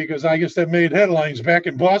that one because I guess that made headlines back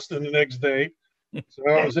in Boston the next day. So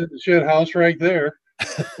I was in the shit house right there.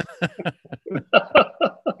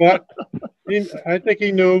 But I think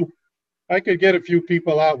he knew I could get a few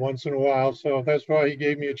people out once in a while. So that's why he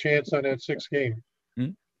gave me a chance on that 6th game.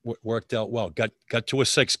 Worked out well. Got to a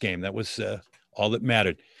 6th game. That was all that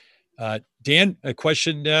mattered. Dan, a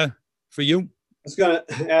question for you? I was going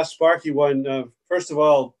to ask Sparky one. First of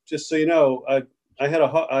all, just so you know, I had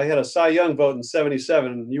a Cy Young vote in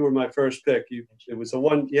 '77, and you were my first pick. It was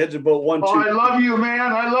you had to vote 1-2. Oh, I love you,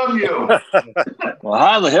 man. I love you. Well,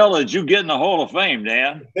 how the hell did you get in the Hall of Fame,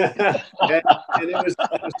 Dan? and it was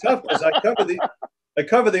tough because I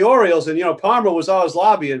covered the Orioles, and Palmer was always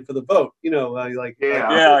lobbying for the vote. Yeah. I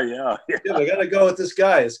got to go with this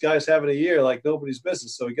guy. This guy's having a year like nobody's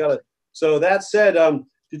business. So we got to. So that said,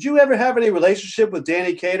 did you ever have any relationship with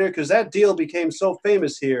Danny Cater? Because that deal became so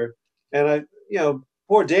famous here, and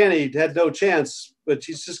poor Danny had no chance. But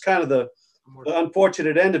he's just kind of the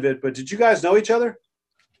unfortunate end of it. But did you guys know each other?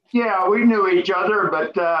 Yeah, we knew each other.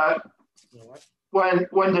 But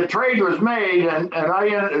when the trade was made, and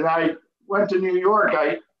I went to New York,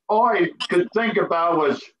 all I could think about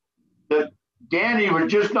was that Danny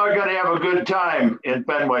was just not going to have a good time in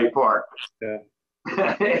Fenway Park. Yeah.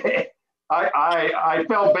 I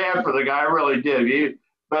felt bad for the guy, I really did.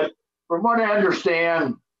 But from what I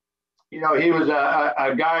understand, he was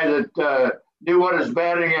a guy that knew what his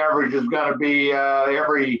batting average was going to be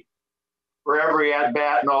for every at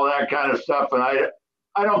bat and all that kind of stuff. And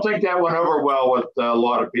I don't think that went over well with a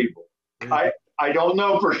lot of people. I don't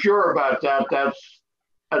know for sure about that.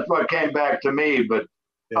 That's what came back to me. But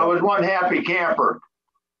yeah. I was one happy camper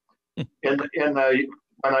when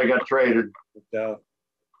I got traded. Yeah.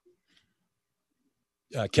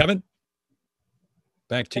 Kevin,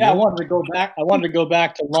 back to you. I wanted to go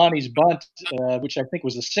back to Lonnie's bunt, which I think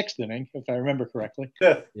was the 6th inning, if I remember correctly.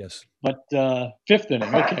 Yes. But 5th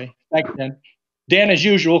inning. Okay. Thanks, Ken. Dan, as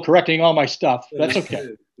usual, correcting all my stuff. That's okay.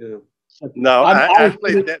 Yeah. No,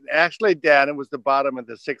 actually, Dan, it was the bottom of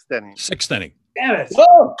the 6th inning. 6th inning. Damn it.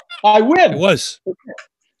 Oh, I win. It was.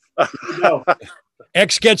 No.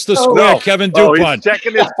 X gets the square. Kevin Dupont. Oh, he's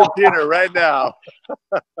checking his computer right now.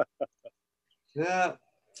 Yeah, I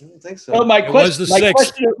don't think so. Well, my question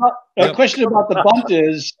about the bunt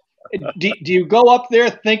is, do you go up there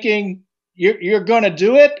thinking you're going to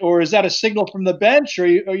do it, or is that a signal from the bench, or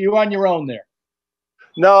are you on your own there?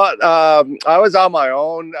 No, I was on my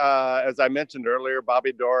own. As I mentioned earlier,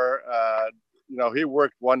 Bobby Dorr, he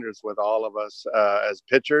worked wonders with all of us as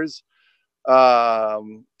pitchers.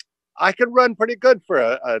 I could run pretty good for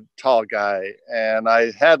a tall guy, and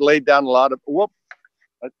I had laid down a lot of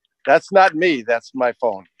that's not me. That's my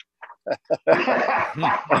phone. It's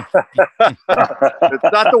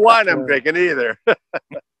not the wine I'm drinking either.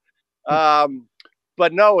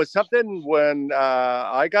 But no, it's something when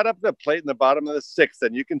I got up the plate in the bottom of the 6th,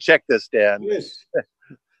 and you can check this, Dan. Yes.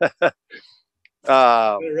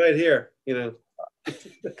 Right here,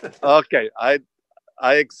 Okay, I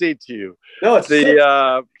accede to you. No, it's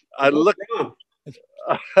I looked.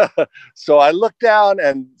 So I looked down,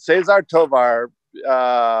 and Cesar Tovar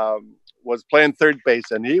was playing third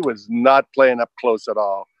base, and he was not playing up close at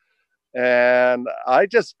all. And I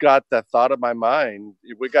just got the thought of my mind,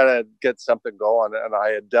 we got to get something going. And I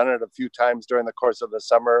had done it a few times during the course of the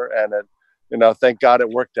summer, and it, thank God it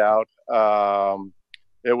worked out.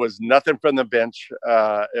 It was nothing from the bench.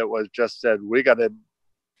 It was just said, we got to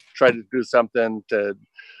try to do something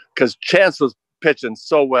because Chance was pitching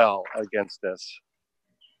so well against us.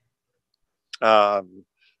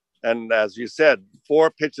 And as you said,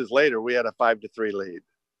 4 pitches later, we had a 5-3 lead.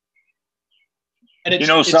 And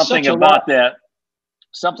something about that,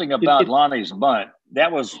 something about Lonnie's bunt,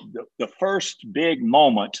 that was the first big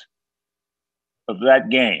moment of that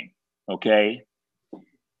game, okay?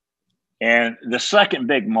 And the second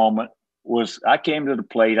big moment was I came to the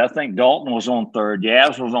plate. I think Dalton was on third.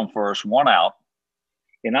 Yaz was on first, 1 out.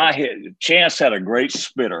 And Chance had a great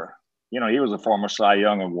spitter. He was a former Cy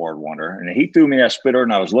Young Award winner. And he threw me that spitter,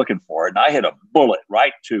 and I was looking for it. And I hit a bullet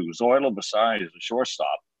right to Zoilo Basai as a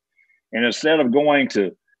shortstop. And instead of going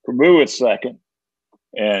to Prabhu at second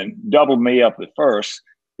and doubled me up at first,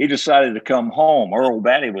 he decided to come home. Earl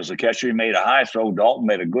Batty was the catcher. He made a high throw. Dalton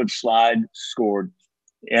made a good slide, scored.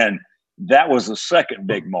 And that was the second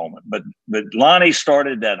big moment. But Lonnie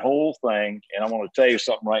started that whole thing. And I want to tell you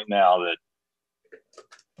something right now that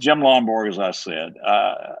Jim Lonborg, as I said,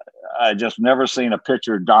 I just never seen a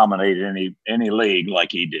pitcher dominate any league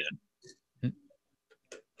like he did.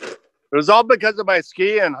 It was all because of my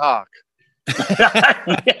skiing, Hawk.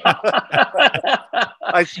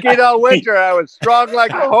 I skied all winter. I was strong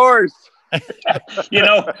like a horse.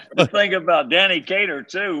 The thing about Danny Cater,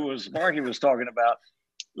 too, was Sparky was talking about,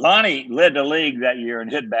 Lonnie led the league that year in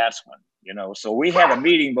hit batsmen, so we had a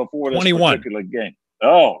meeting before this 21. Particular game.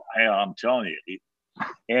 Oh, I'm telling you.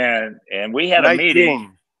 And we had a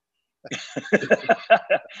meeting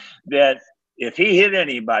that if he hit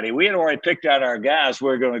anybody, we had already picked out our guys we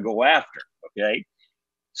were going to go after, okay?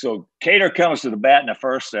 So Cater comes to the bat in the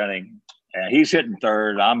first inning, and he's hitting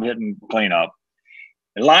third. I'm hitting cleanup.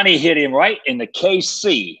 And Lonnie hit him right in the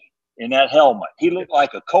KC in that helmet. He looked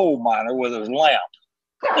like a coal miner with his lamp.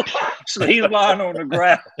 So he's lying on the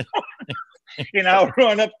ground. And I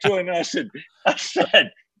run up to him, and I said,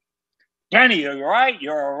 Danny, you're right?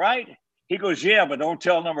 You're all right? He goes, yeah, but don't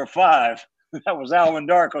tell number 5. That was Alvin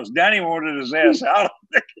Darkos. Danny wanted his ass out of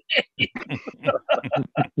the game.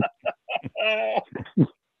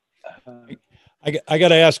 I got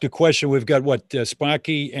to ask a question. We've got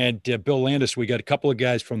Sparky and Bill Landis. We got a couple of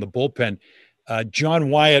guys from the bullpen. John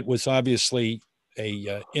Wyatt was obviously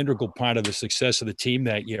a integral part of the success of the team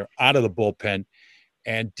that year out of the bullpen.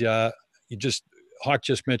 And Hawk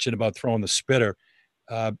just mentioned about throwing the spitter.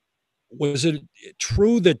 Was it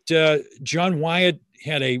true that John Wyatt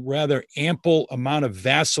had a rather ample amount of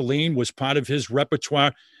Vaseline, was part of his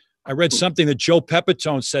repertoire? I read something that Joe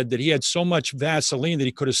Pepitone said that he had so much Vaseline that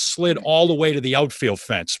he could have slid all the way to the outfield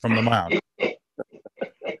fence from the mound.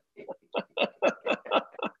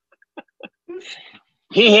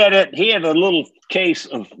 He had a little case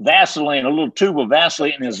of Vaseline, a little tube of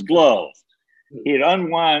Vaseline in his glove. He'd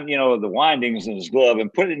unwind, the windings in his glove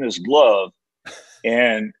and put it in his glove.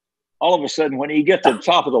 And all of a sudden, when he get to the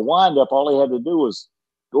top of the windup, all he had to do was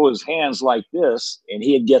go his hands like this, and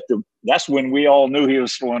he'd get that's when we all knew he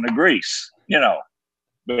was throwing the grease,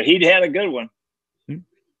 But he'd had a good one.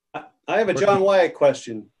 I have a John Wyatt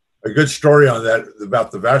question. A good story on that about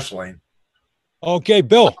the Vaseline. Okay,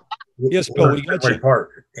 Bill. Yes, Bill. We're at Fenway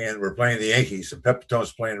Park, and we're playing the Yankees, and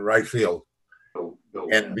Pepitone's playing right field.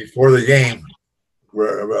 And before the game,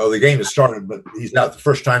 the game has started, but he's out the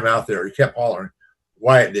first time out there. He kept hollering.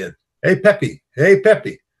 Wyatt did. Hey, Pepe. Hey,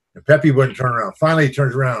 Pepe. And Pepe wouldn't turn around. Finally, he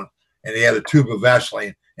turns around, and he had a tube of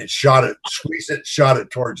Vaseline and shot it, squeezed it, shot it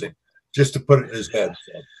towards him just to put it in his head.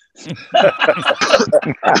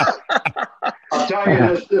 I'll tell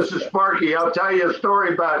you this is Sparky. I'll tell you a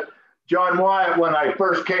story about John Wyatt when I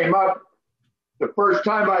first came up. The first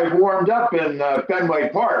time I warmed up in Fenway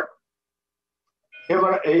Park, him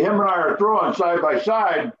and I are throwing side by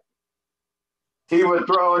side. He would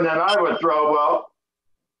throw and then I would throw. Well,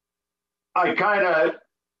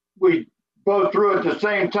 we both threw at the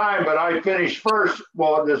same time, but I finished first.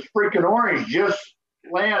 Well, this freaking orange just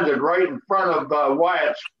landed right in front of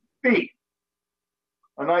Wyatt's feet.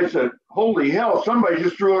 And I said, holy hell, somebody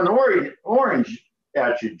just threw an orange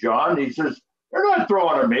at you, John. He says, they're not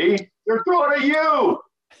throwing at me. They're throwing at you.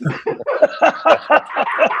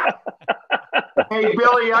 Hey,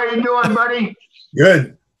 Billy, how you doing, buddy?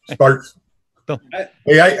 Good, Sparks.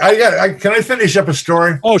 Hey, can I finish up a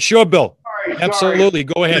story? Oh, sure, Bill. Sorry. Absolutely.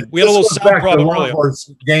 Go ahead. We had a little sound problem earlier.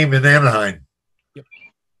 Game in Anaheim. Yep.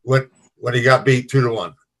 When he got beat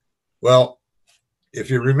 2-1. Well, if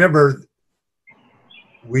you remember,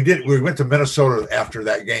 we went to Minnesota after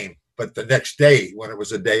that game, but the next day when it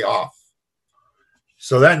was a day off.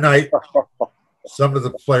 So that night, some of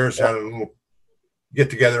the players had a little get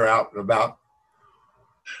together out and about.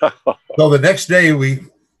 So the next day we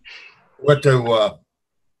went to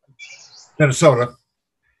Minnesota,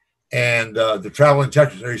 and the traveling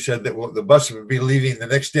secretary said that the bus would be leaving the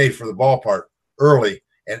next day for the ballpark early,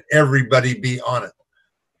 and everybody be on it.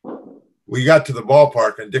 We got to the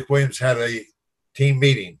ballpark, and Dick Williams had a team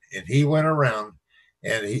meeting, and he went around,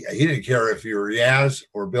 and he didn't care if you were Yaz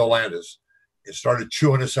or Bill Landis, and started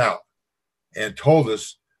chewing us out and told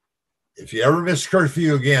us, if you ever miss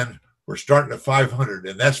curfew again, we're starting at 500,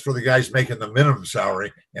 and that's for the guys making the minimum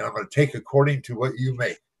salary, and I'm going to take according to what you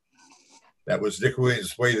make. That was Dick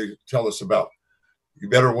Williams' way to tell us about, you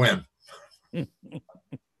better win.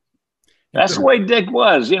 That's the way Dick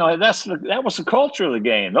was. You know, that was the culture of the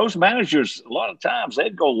game. Those managers, a lot of times,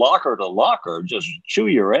 they'd go locker to locker, just chew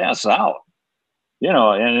your ass out. You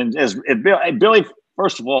know, and Billy,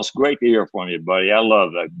 first of all, it's great to hear from you, buddy. I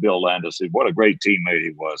love that Bill Landis. What a great teammate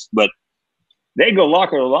he was. But they'd go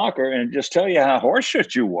locker to locker and just tell you how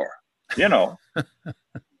horseshit you were. You know,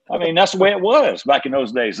 I mean, that's the way it was back in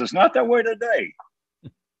those days. It's not that way today.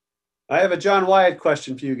 I have a John Wyatt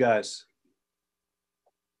question for you guys.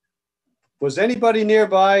 Was anybody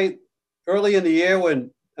nearby early in the year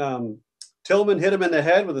when Tillman hit him in the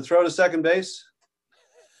head with a throw to second base?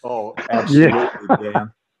 Oh, absolutely,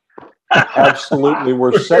 Dan. Absolutely. We're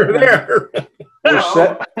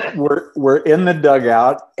in the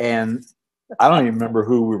dugout, and I don't even remember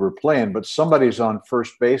who we were playing, but somebody's on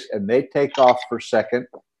first base, and they take off for second.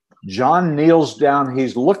 John kneels down.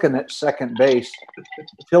 He's looking at second base.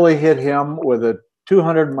 Tilly hit him with a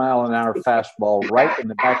 200-mile-an-hour fastball right in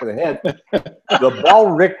the back of the head.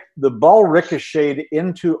 The ball ricocheted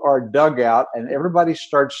into our dugout, and everybody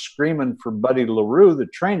starts screaming for Buddy LaRue, the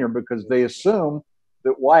trainer, because they assume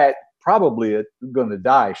that Wyatt probably is going to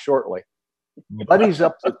die shortly. Buddy's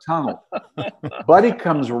up the tunnel. Buddy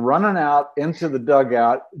comes running out into the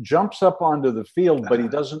dugout, jumps up onto the field, but he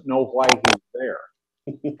doesn't know why he's there,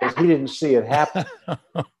 because he didn't see it happen.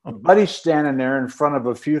 Buddy's standing there in front of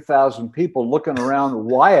a few thousand people looking around.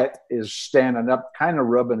 Wyatt is standing up, kind of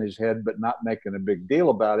rubbing his head, but not making a big deal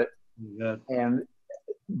about it. Yeah.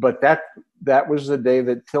 But that was the day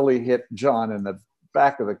that Tilly hit John in the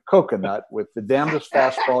back of the coconut with the damnedest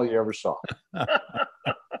fastball you ever saw.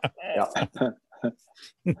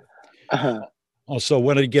 Also,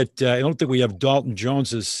 wanted to get, I don't think we have Dalton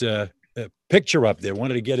Jones's picture up there.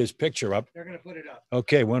 Wanted to get his picture up. They're going to put it up.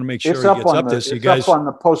 Okay, want to make sure It's he up gets on up the, there. So you it's guys, up on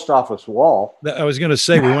the post office wall. I was going to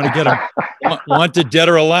say, we want to get him wanted, dead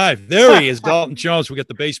or alive. There he is, Dalton Jones. We got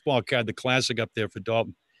the baseball card, the classic up there for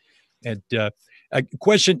Dalton. And a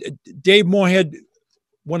question, Dave Moorhead,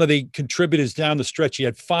 one of the contributors down the stretch, he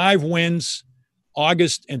had 5 wins,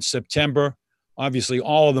 August and September. Obviously,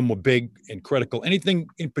 all of them were big and critical. Anything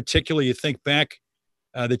in particular you think back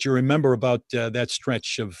that you remember about that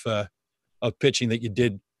stretch of pitching that you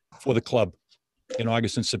did for the club in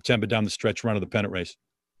August and September down the stretch run of the pennant race?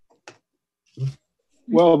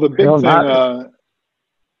 Well, the big thing.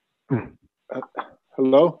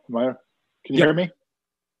 Hello, can you hear me?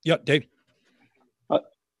 Yeah, Dave.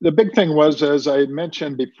 The big thing was, as I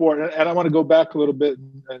mentioned before, and I want to go back a little bit.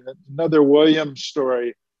 Another Williams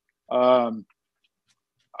story.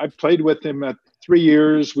 I played with him at 3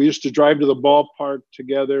 years. We used to drive to the ballpark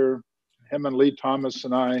together, him and Lee Thomas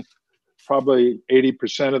and I. probably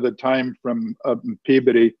 80% of the time from up in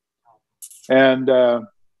Peabody. And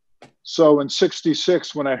so in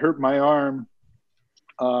 '66, when I hurt my arm,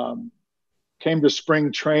 came to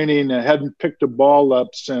spring training and hadn't picked a ball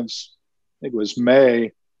up since I think it was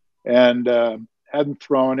May, and hadn't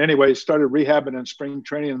thrown. Anyway, started rehabbing in spring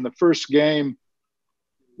training. And the first game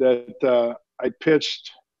that I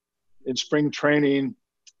pitched in spring training,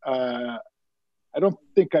 I don't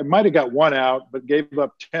think I might have got one out, but gave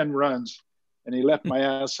up 10 runs, and he left my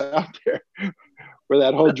ass out there for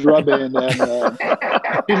that whole drubbing. And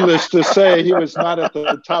needless to say, he was not at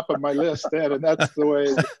the top of my list then, and that's the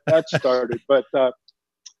way that started. But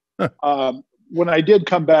when I did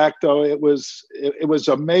come back, though, it was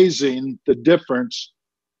amazing the difference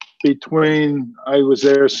between I was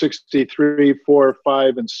there 63, 4,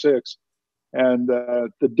 5, and 6, and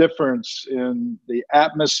the difference in the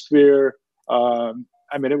atmosphere. I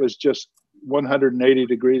mean, it was just 180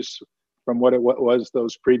 degrees from what it was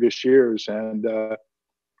those previous years, and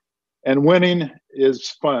winning is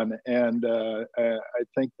fun, and I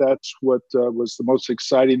think that's what was the most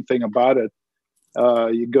exciting thing about it.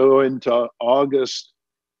 You go into August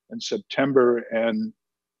and September and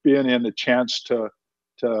being in the chance to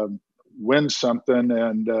win something,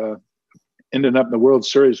 and ending up in the World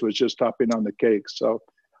Series was just topping on the cake. So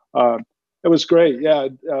it was great. Yeah,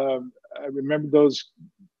 I remember those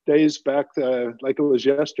days back like it was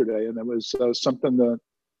yesterday, and it was something that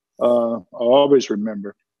I'll always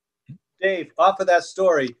remember. Dave, off of that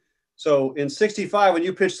story, so in '65 when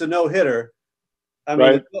you pitched the no-hitter, I mean,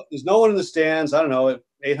 Right. There's no one in the stands. I don't know,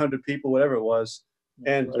 800 people, whatever it was,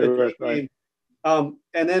 and Right. and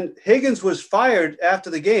then Higgins was fired after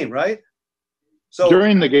the game, right? So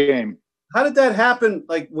During the game. how did that happen?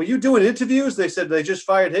 Like, were you doing interviews? They said they just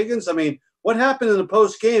fired Higgins. I mean, what happened in the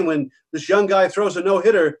post game when this young guy throws a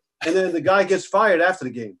no-hitter and then the guy gets fired after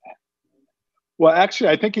the game? Well, actually,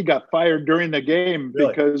 I think he got fired during the game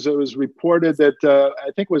because it was reported that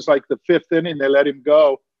I think it was like the 5th inning they let him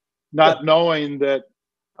go, not knowing that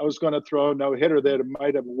I was going to throw a no-hitter, that it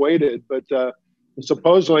might have waited. But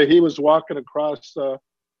supposedly he was walking across the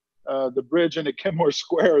bridge into Kenmore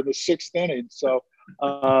Square in the 6th inning. So,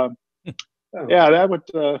 yeah, that would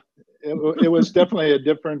it was definitely a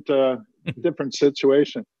different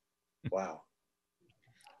situation. Wow.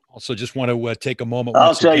 Also, just want to take a moment. I'll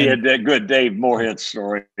once tell again. you a good Dave Moorhead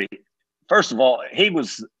story. First of all, he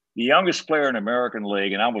was the youngest player in the American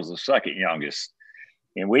League, and I was the second youngest.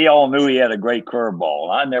 And we all knew he had a great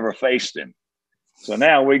curveball. I never faced him. So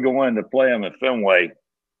now we go in to play him at Fenway,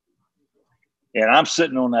 and I'm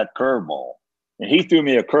sitting on that curveball. And he threw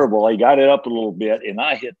me a curveball. He got it up a little bit, and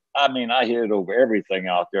I hit it over everything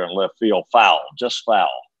out there in left field, foul, just foul.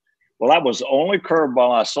 Well, that was the only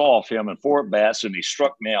curveball I saw of him in 4 at-bats, and he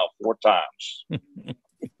struck me out 4 times.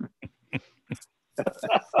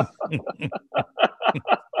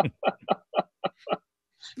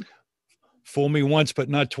 Fool me once, but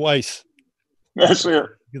not twice. That's it.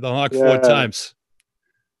 The Hawk 4 times.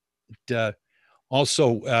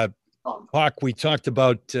 Also, Hawk, we talked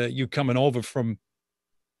about you coming over from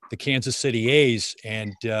the Kansas City A's,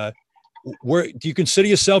 and do you consider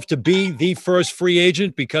yourself to be the first free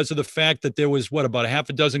agent because of the fact that there was, about a half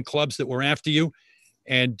a dozen clubs that were after you,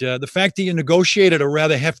 and the fact that you negotiated a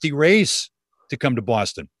rather hefty raise to come to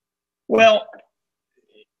Boston? Well,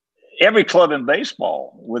 every club in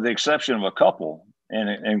baseball, with the exception of a couple,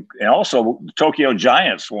 and also the Tokyo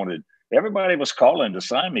Giants everybody was calling to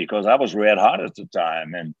sign me because I was red hot at the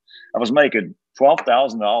time, and I was making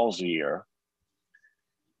 $12,000 a year.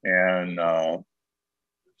 And to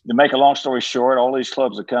make a long story short, all these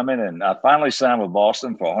clubs are coming, and I finally signed with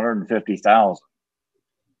Boston for $150,000.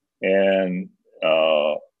 And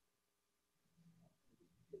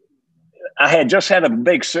I had just had a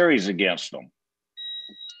big series against them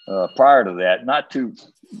prior to that, and I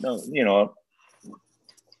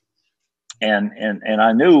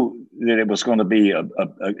knew that it was going to be and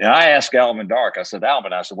I asked Alvin Dark, I said,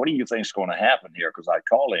 Alvin, what do you think is going to happen here? Because I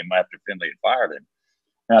called him after Finley had fired him.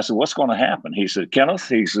 And I said, what's going to happen? He said, Kenneth,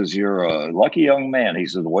 he says, you're a lucky young man. He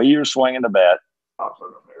said, the way you're swinging the bat,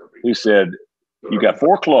 he said, you got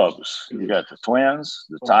 4 clubs. You got the Twins,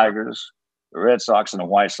 the Tigers, the Red Sox, and the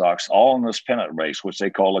White Sox, all in this pennant race, which they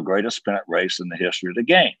call the greatest pennant race in the history of the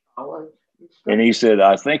game. And he said,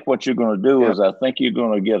 I think what you're going to do is I think you're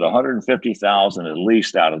going to get $150,000 at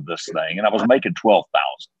least out of this thing. And I was making $12,000.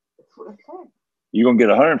 You're going to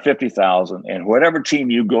get $150,000, and whatever team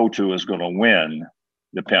you go to is going to win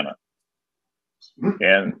the pennant.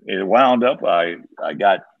 And it wound up, I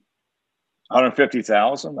got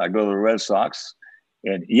 $150,000. I go to the Red Sox.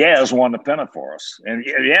 And Yaz won the pennant for us. And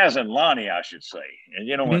Yaz and Lonnie, I should say. And,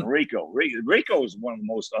 and Rico is one of the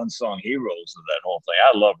most unsung heroes of that whole thing.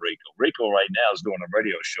 I love Rico. Rico right now is doing a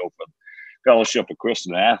radio show for Fellowship of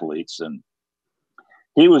Christian Athletes. And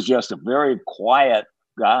he was just a very quiet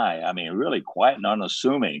guy. I mean, really quiet and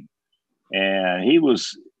unassuming. And he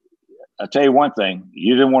was, I'll tell you one thing,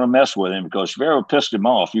 you didn't want to mess with him because if you ever pissed him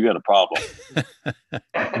off, you got a problem.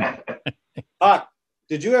 Hawk,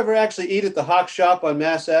 did you ever actually eat at the Hawk shop on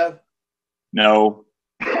Mass Ave? No.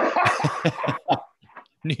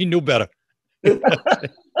 He knew better. It's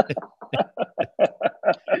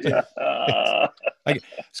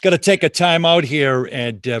got to take a time out here,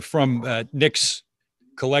 and from Nick's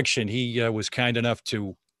collection, he was kind enough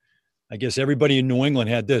to, I guess everybody in New England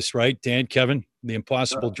had this, right? Dan, Kevin, The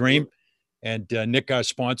Impossible Dream. And Nick, our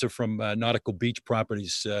sponsor from Nautical Beach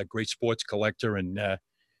Properties, great sports collector, and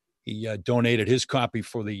he donated his copy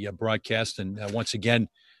for the broadcast. And once again,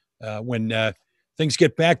 when things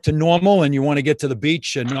get back to normal and you want to get to the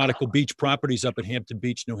beach, Nautical Beach Properties up at Hampton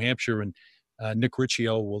Beach, New Hampshire, and Nick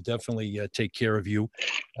Riccio will definitely take care of you.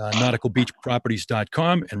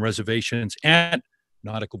 nauticalbeachproperties.com and reservations at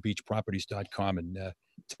nauticalbeachproperties.com, and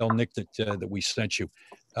tell Nick that we sent you.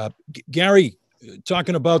 Gary,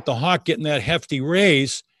 talking about the Hawk getting that hefty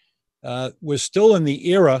raise, we're still in the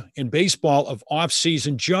era in baseball of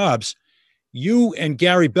off-season jobs. You and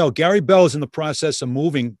Gary Bell is in the process of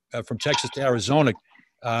moving from Texas to Arizona,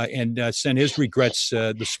 and sent his regrets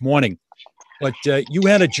this morning. But you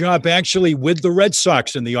had a job actually with the Red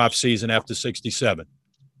Sox in the offseason after 67.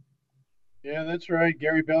 Yeah, that's right.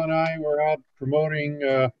 Gary Bell and I were out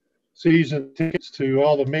promoting season tickets to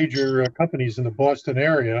all the major companies in the Boston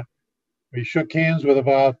area. We shook hands with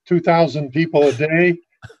about 2,000 people a day,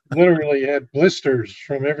 literally had blisters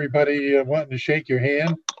from everybody wanting to shake your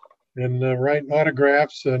hand and writing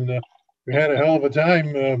autographs. And we had a hell of a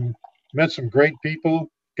time, met some great people,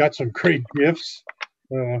 got some great gifts,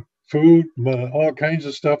 food, all kinds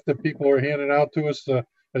of stuff that people were handing out to us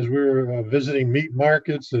as we were visiting meat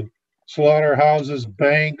markets and slaughterhouses,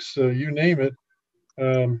 banks, you name it.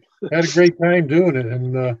 Had a great time doing it.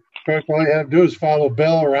 And all you have to do is follow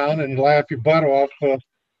Bell around and laugh your butt off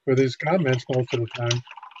with his comments most of the time.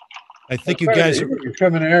 I think you guys are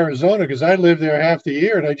coming to Arizona because I lived there half the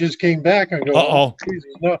year and I just came back and go, oh,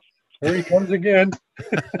 Jesus, no, here he comes again.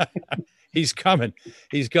 He's coming.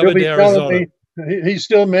 He's coming to Arizona. He's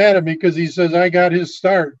still mad at me because he says I got his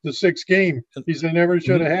start, the 6th game. He said never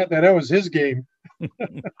should have had that. That was his game.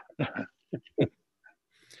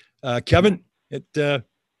 Kevin,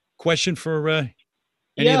 question for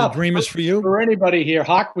any of the Dreamers for you? For anybody here,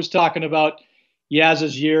 Hawk was talking about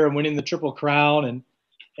Yaz's year and winning the Triple Crown,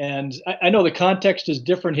 and I know the context is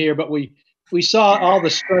different here, but we saw all the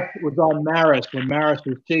stuff that was on Maris when Maris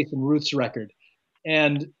was chasing Ruth's record,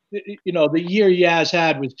 and the year Yaz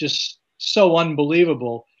had was just so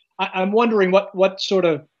unbelievable. I'm wondering what sort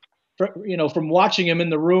of, from watching him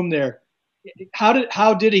in the room there, how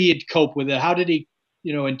did he cope with it? How did he,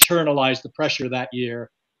 internalize the pressure that year?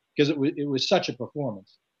 Because it was such a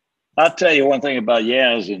performance. I'll tell you one thing about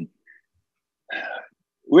Yaz, and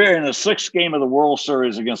we're in the 6th game of the World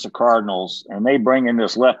Series against the Cardinals, and they bring in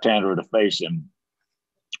this left-hander to face him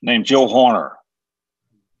named Joe Horner.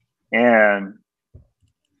 And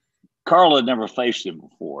Carl had never faced him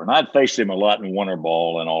before, and I'd faced him a lot in winter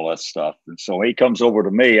ball and all that stuff. And so he comes over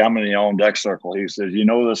to me. I'm in the on-deck circle. He says, "You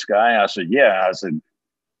know this guy?" I said, "Yeah." I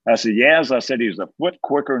said, "Yes." I said, "He was a foot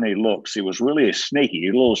quicker than he looks. He was really sneaky.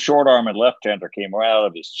 A little short-armed left-hander came right out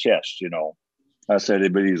of his chest, I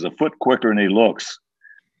said, "But he's a foot quicker than he looks."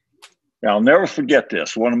 Now, I'll never forget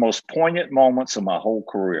this. One of the most poignant moments of my whole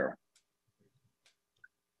career.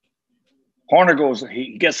 Horner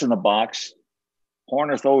he gets in the box.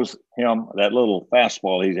 Horner throws him that little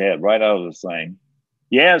fastball he had right out of the thing.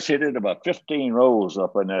 Yaz hit it about 15 rows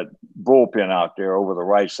up in that bullpen out there over the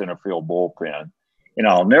right center field bullpen. And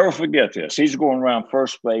I'll never forget this. He's going around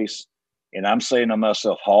first base, and I'm saying to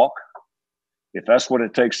myself, "Hawk, if that's what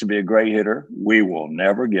it takes to be a great hitter, we will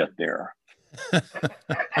never get there."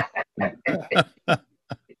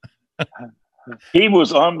 He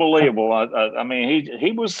was unbelievable. I mean,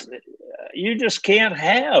 he was. You just can't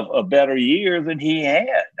have a better year than he had.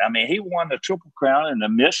 I mean, he won the Triple Crown in the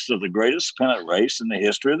midst of the greatest pennant race in the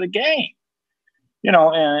history of the game.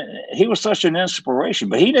 And he was such an inspiration.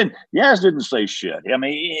 But Yaz didn't say shit. I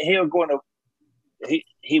mean,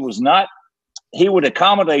 he was not. He would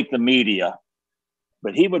accommodate the media,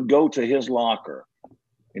 but he would go to his locker.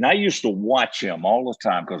 And I used to watch him all the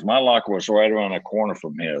time because my locker was right around the corner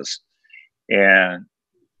from his. And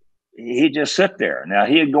he'd just sit there. Now,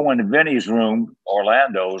 he'd go into Vinny's room,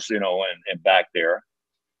 Orlando's, and back there.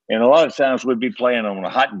 And a lot of times we'd be playing on a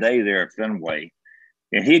hot day there at Fenway.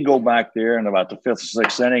 And he'd go back there in about the 5th or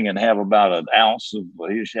 6th inning and have about an ounce of,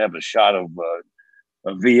 he used to have a shot of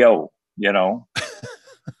VO, you know.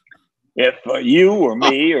 If you or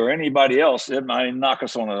me or anybody else, it might knock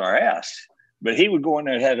us on our ass. But he would go in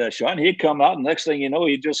there and have that shot, and he'd come out, and next thing you know,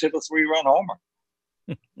 he'd just hit a 3-run homer.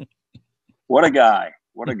 What a guy.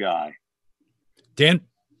 What a guy. Dan?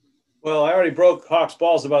 Well, I already broke Hawk's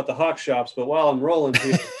balls about the Hawk shops, but while I'm rolling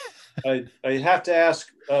here, I have to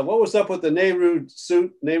ask, what was up with the Nehru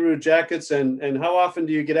suit, Nehru jackets, and how often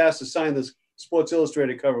do you get asked to sign this Sports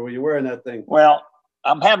Illustrated cover when you're wearing that thing? Well,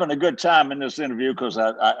 I'm having a good time in this interview because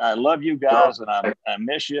I love you guys and I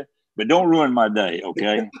miss you, but don't ruin my day,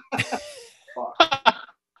 okay?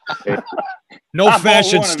 No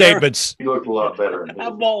fashion statements. You look a lot better. I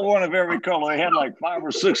bought one of every color. They had like 5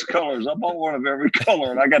 or 6 colors. I bought one of every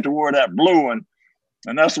color, and I got to wear that blue one,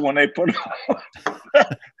 and that's the one they put on.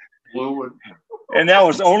 Blue one. And that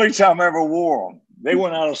was the only time I ever wore them. They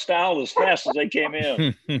went out of style as fast as they came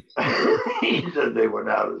in. He said they went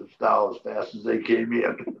out of style as fast as they came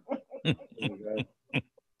in.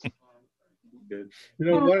 You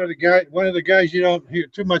know, one of the guys you don't hear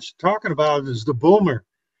too much talking about is the Boomer.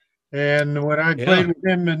 And when I played with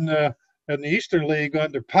him in the Eastern League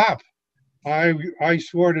under Pop, I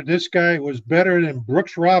swore that this guy was better than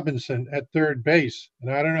Brooks Robinson at third base.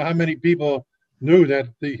 And I don't know how many people knew that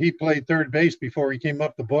he played third base before he came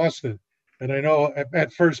up to Boston. And I know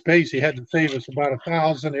at first base, he had to save us about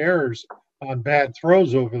 1,000 errors on bad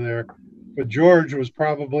throws over there. But George was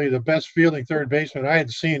probably the best fielding third baseman I had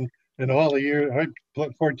seen in all the years.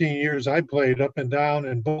 14 years I played up and down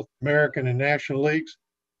in both American and National Leagues.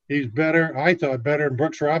 He's better, I thought, better than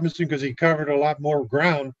Brooks Robinson because he covered a lot more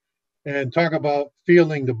ground. And talk about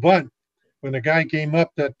fielding the bunt. When the guy came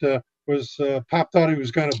up that Pop thought he was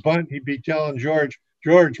going to bunt, he'd be telling George,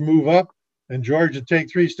 move up. And George would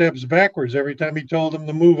take 3 steps backwards every time he told him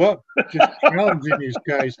to move up. Just challenging these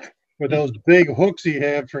guys with those big hooks he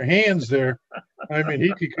had for hands there. I mean,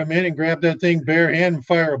 he could come in and grab that thing bare hand and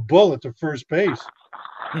fire a bullet to first base.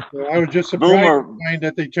 So I was just surprised to find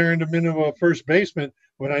that they turned him into a first baseman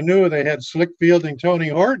when I knew they had slick fielding Tony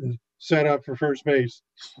Horton set up for first base.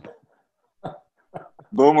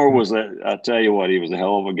 Boomer was I tell you what, he was a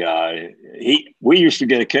hell of a guy. We used to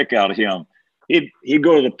get a kick out of him. He'd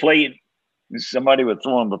go to the plate, and somebody would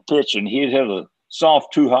throw him a pitch, and he'd hit a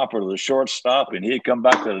soft 2-hopper to the shortstop, and he'd come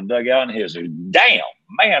back to the dugout, and he'd say, "Damn,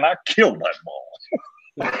 man, I killed that ball."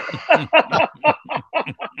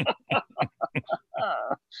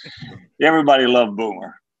 Everybody loved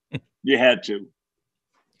Boomer. You had to.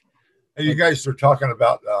 Hey, you guys are talking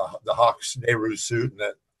about the Hawks Nehru suit and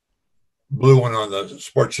that blue one on the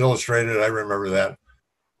Sports Illustrated. I remember that.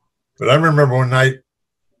 But I remember one night,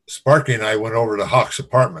 Sparky and I went over to Hawk's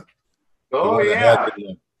apartment. Oh, yeah. Had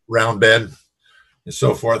the round bed and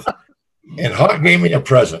so forth. And Hawk gave me a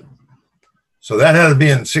present. So that had to be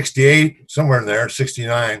in 68, somewhere in there,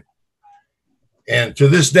 69. And to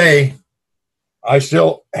this day, I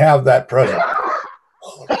still have that present.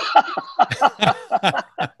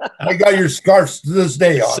 I got your scarves to this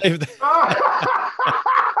day on.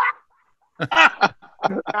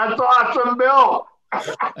 That's awesome, Bill.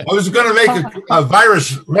 I was going to make a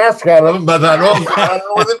virus mascot of him, but I don't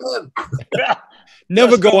know what it meant.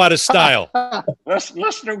 Never go out of style. Let's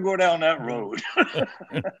not go down that road.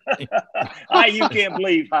 You can't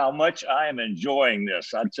believe how much I am enjoying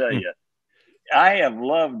this. I tell you, I have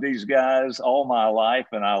loved these guys all my life,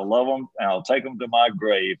 and I'll love them, and I'll take them to my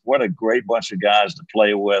grave. What a great bunch of guys to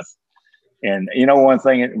play with. And you know, one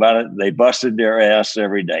thing about it, they busted their ass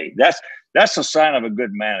every day. That's a sign of a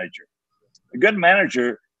good manager. A good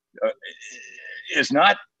manager is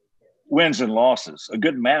not wins and losses. A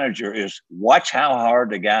good manager is watch how hard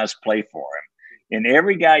the guys play for him. And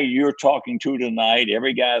every guy you're talking to tonight,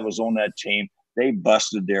 every guy that was on that team, they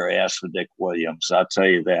busted their ass for Dick Williams. I'll tell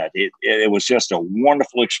you that. It was just a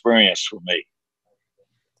wonderful experience for me.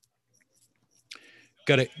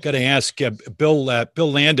 Got to ask Bill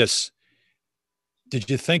Landis. Did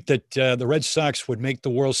you think that the Red Sox would make the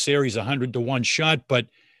World Series 100-1 shot? But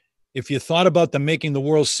if you thought about them making the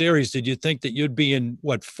World Series, did you think that you'd be in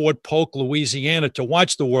Fort Polk, Louisiana, to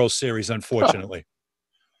watch the World Series? Unfortunately,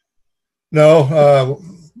 no.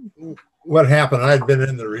 What happened? I had been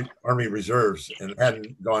in the Army Reserves and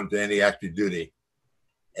hadn't gone to any active duty.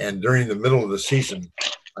 And during the middle of the season,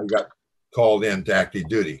 I got called in to active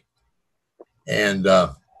duty. And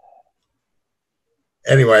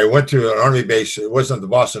anyway, I went to an Army base. It wasn't the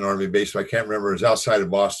Boston Army base, but I can't remember. It was outside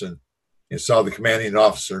of Boston, and saw the commanding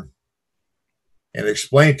officer and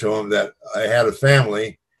explained to him that I had a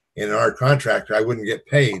family in our contract, I wouldn't get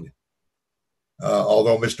paid.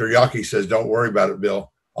 Although Mr. Yockey says, don't worry about it,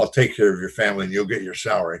 Bill. I'll take care of your family and you'll get your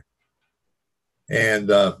salary. And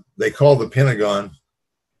they called the Pentagon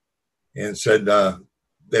and said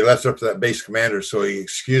they left it up to that base commander, so he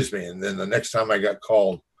excused me. And then the next time I got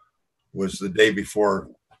called was the day before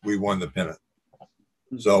we won the pennant.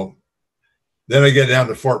 So then I get down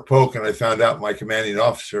to Fort Polk, and I found out my commanding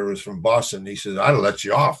officer was from Boston. He said, I'd have let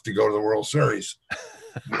you off to go to the World Series.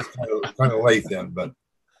 It's kind of late then, but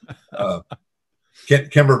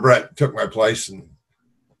Kimber Brett took my place, and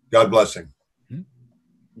God bless him.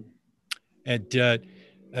 And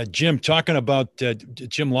Jim, talking about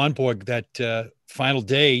Jim Lonborg, that final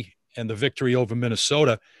day and the victory over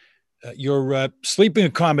Minnesota, your sleeping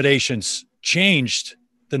accommodations changed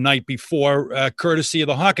the night before, courtesy of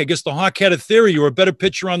the Hawk. I guess the Hawk had a theory you were a better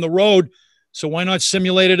pitcher on the road, so why not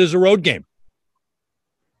simulate it as a road game?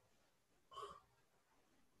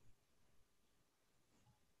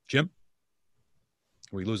 Jim?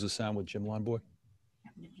 Can we lose the sound with Jim Lonborg?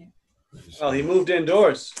 Well, he moved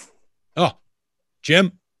indoors. Oh,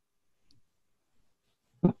 Jim?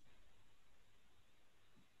 Well,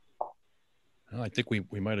 I think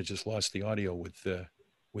we might have just lost the audio with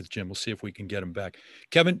Jim. We'll see if we can get him back.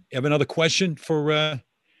 Kevin, you have another question for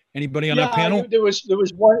anybody on our panel? There was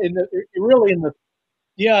one in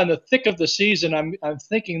the thick of the season. I'm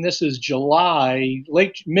thinking this is July,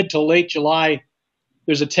 mid to late July.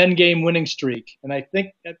 There's a 10-game winning streak, and I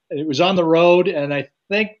think it was on the road, and I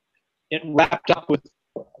think it wrapped up with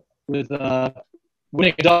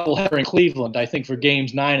winning a doubleheader in Cleveland, I think, for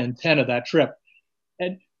games 9 and 10 of that trip.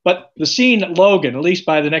 But the scene at Logan, at least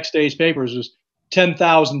by the next day's papers, was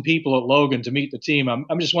 10,000 people at Logan to meet the team.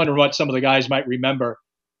 I'm just wondering what some of the guys might remember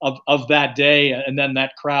of that day and then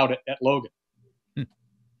that crowd at Logan.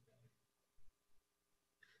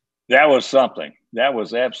 That was something. That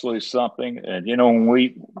was absolutely something. And, you know,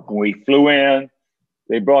 when we flew in,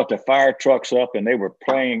 they brought the fire trucks up and they were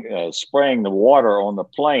spraying the water on the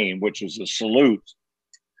plane, which was a salute.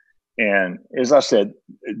 And as I said,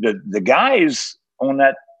 the guys on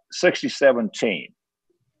that 67 team,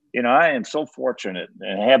 you know, I am so fortunate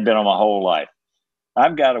and have been on my whole life.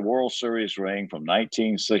 I've got a World Series ring from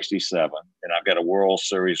 1967, and I've got a World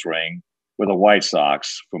Series ring with the White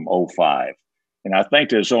Sox from 05. And I think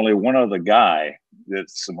there's only one other guy that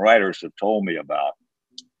some writers have told me about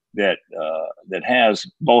that has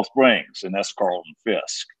both rings, and that's Carlton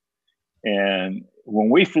Fisk. And when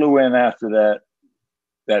we flew in after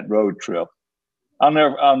that road trip, I'll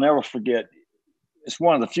never forget. It's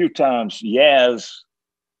one of the few times Yaz,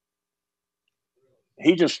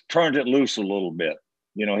 he just turned it loose a little bit.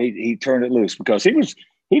 You know, he turned it loose because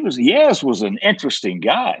Yaz was an interesting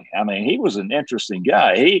guy. I mean, he was an interesting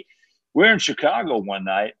guy. We're in Chicago one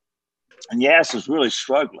night, and Yaz is really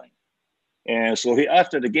struggling. And so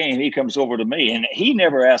after the game, he comes over to me, and he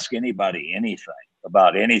never asked anybody anything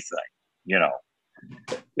about anything, you know.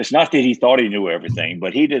 It's not that he thought he knew everything,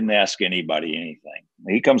 but he didn't ask anybody anything.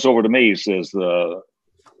 He comes over to me, he says,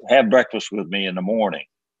 have breakfast with me in the morning.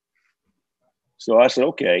 So I said,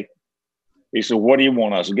 okay. He said, what do you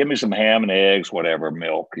want? I said, give me some ham and eggs, whatever,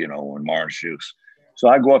 milk, you know, and orange juice. So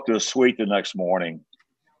I go up to the suite the next morning,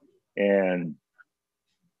 and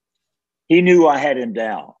he knew I had him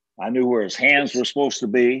down. I knew where his hands were supposed to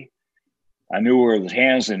be. I knew where his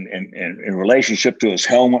hands in relationship to his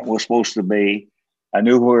helmet was supposed to be. I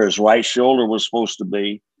knew where his right shoulder was supposed to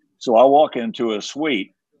be. So I walk into a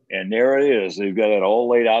suite, and there it is. They've got it all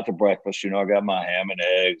laid out to breakfast. You know, I got my ham and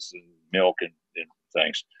eggs and milk and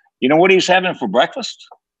things. You know what he's having for breakfast?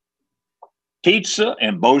 Pizza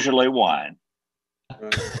and Beaujolais wine.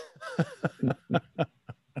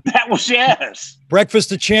 That was Yaz.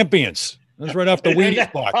 Breakfast of champions. That's right off the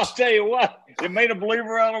Wheaties box. I'll tell you what, it made a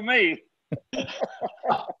believer out of me.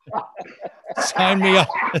 Sign me up.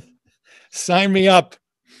 Sign me up.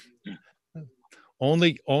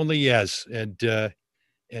 Only yes. And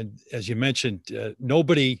as you mentioned,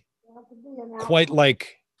 nobody quite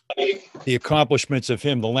like the accomplishments of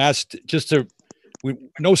him. The last,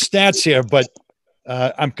 no stats here, but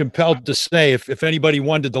I'm compelled to say, if anybody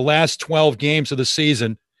wondered, the last 12 games of the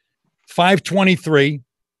season, 523,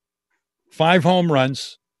 5 home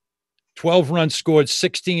runs, 12 runs scored,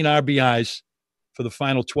 16 RBIs for the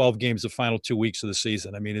final 12 games, the final 2 weeks of the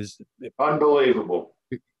season. I mean, it's unbelievable.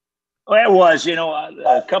 Well, it was, you know,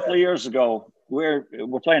 a couple of years ago, we're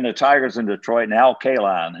playing the Tigers in Detroit, and Al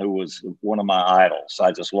Kaline, who was one of my idols.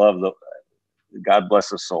 I just love God bless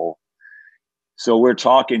his soul. So we're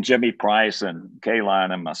talking, Jimmy Price and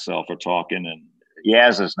Kaline and myself are talking, and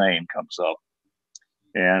Yaz's name comes up.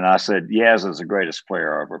 And I said, Yaz is the greatest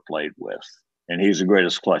player I ever played with. and he's the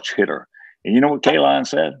greatest clutch hitter. And you know what Kaline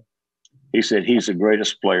said? He said, he's the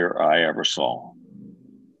greatest player I ever saw.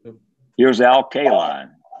 Here's Al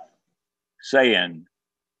Kaline saying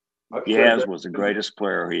Yaz was the greatest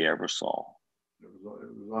player he ever saw. It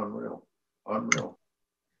was unreal. Unreal.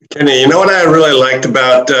 Kenny, you know what I really liked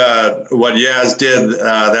about what Yaz did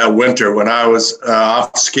that winter when I was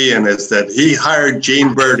off skiing is that he hired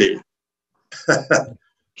Gene Birdie.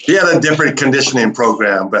 He had a different conditioning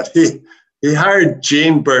program, but he hired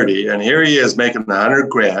Gene Birdie, and here he is making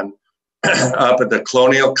 $100,000 up at the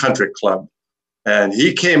Colonial Country Club. And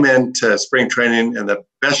he came into spring training in the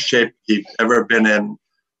best shape he'd ever been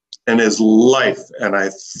in his life. And I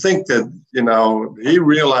think that, you know, he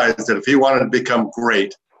realized that if he wanted to become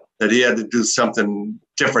great, that he had to do something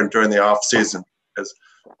different during the off season. Because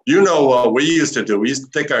you know what we used to do. We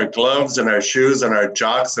used to take our gloves and our shoes and our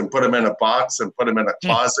jocks and put them in a box and put them in a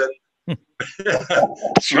closet.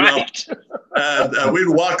 That's right. And we'd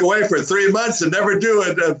walk away for 3 months and never do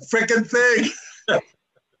a freaking thing.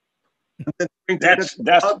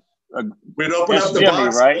 We'd open up the Jimmy,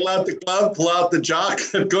 box, right? pull out the glove, pull out the jock,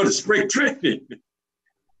 and go to spring training.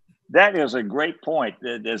 That is a great point.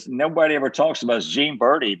 Nobody ever talks about Gene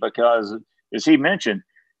Birdie because, as he mentioned,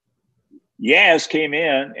 Yaz came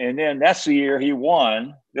in, and then that's the year he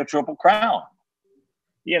won the Triple Crown.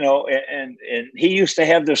 You know, and he used to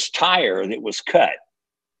have this tire that was cut,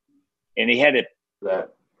 and he had it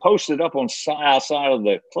posted up on outside of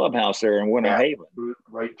the clubhouse there in Winter Haven.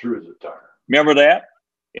 Right through the tire. Remember that?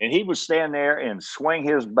 And he would stand there and swing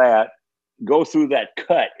his bat, go through that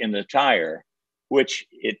cut in the tire, which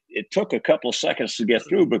it took a couple of seconds to get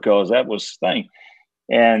through because that was the thing.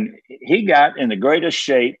 And he got in the greatest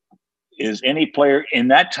shape as any player in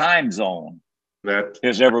that time zone that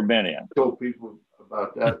has ever been in. Told people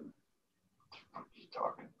about that. What are you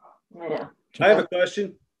talking about? Yeah. I have a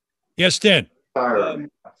question. Yes, Dan.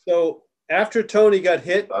 So after Tony got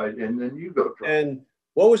hit, and then you go. And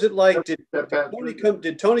what was it like?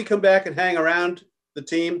 Did Tony come back and hang around the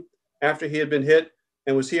team after he had been hit?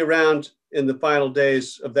 And was he around in the final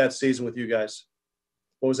days of that season with you guys?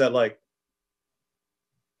 What was that like?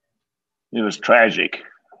 It was tragic.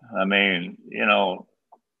 I mean, you know,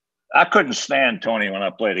 I couldn't stand Tony when I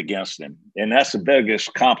played against him. And that's the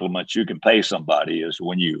biggest compliment you can pay somebody is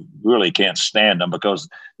when you really can't stand them, because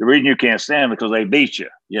the reason you can't stand them because they beat you,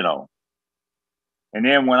 you know. And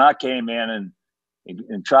then when I came in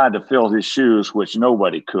and tried to fill his shoes, which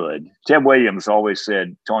nobody could, Ted Williams always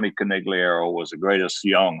said Tony Conigliaro was the greatest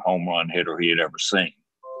young home run hitter he had ever seen.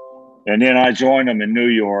 And then I joined him in New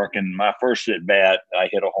York, and my first at bat, I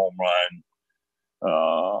hit a home run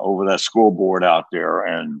over that scoreboard out there.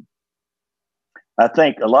 And I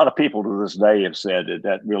think a lot of people to this day have said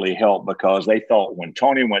that really helped because they thought when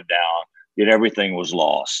Tony went down, that everything was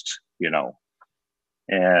lost, you know.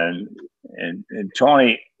 And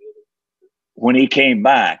Tony, when he came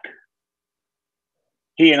back,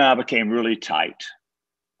 he and I became really tight.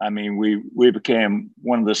 I mean, we became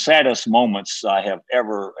one of the saddest moments I have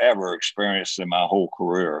ever experienced in my whole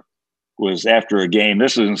career was after a game.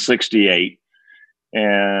 This was in '68.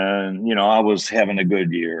 And, you know, I was having a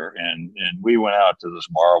good year, and we went out to this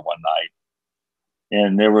bar one night,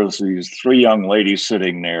 and there was these three young ladies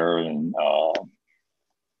sitting there, and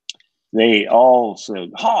they all said,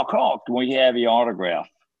 Hawk, can we have your autograph?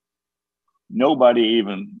 Nobody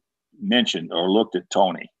even mentioned or looked at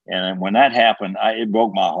Tony. And when that happened, it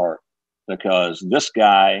broke my heart because this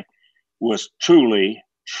guy was truly,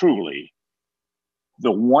 truly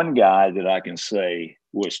the one guy that I can say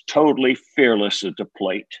was totally fearless at the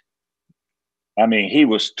plate. I mean, he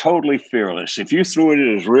was totally fearless. If you threw it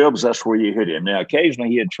at his ribs, that's where you hit him. Now, occasionally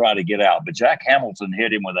he'd try to get out, but Jack Hamilton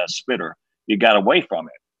hit him with that spitter. You got away from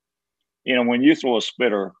it. You know, when you throw a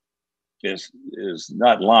spitter, is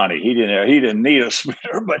not Lonnie. He didn't need a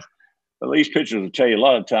spitter, but these pitchers will tell you a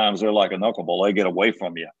lot of times they're like a knuckleball. They get away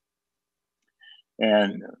from you.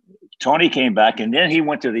 And Tony came back, and then he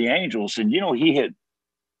went to the Angels, and, you know,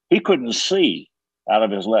 he couldn't see out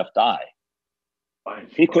of his left eye.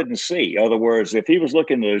 He couldn't see. In other words, if he was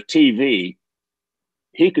looking at a TV,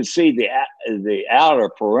 he could see the outer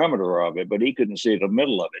perimeter of it, but he couldn't see the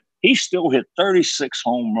middle of it. He still hit 36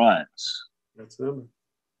 home runs. That's them.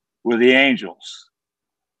 With the Angels.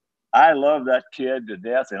 I love that kid to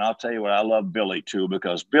death, and I'll tell you what, I love Billy too,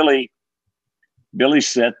 because Billy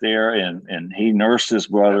sat there and he nursed his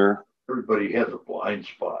brother. Everybody has a blind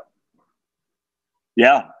spot.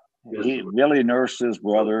 Yeah. Billy nursed his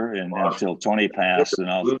brother until Tony passed,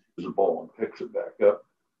 and I loses the ball and picks it back up.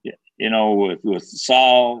 Yeah, you know, with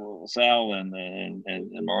Sal and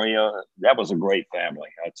Maria, that was a great family,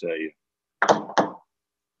 I tell you.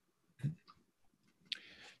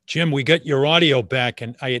 Jim, we got your audio back,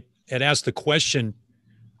 and I had asked the question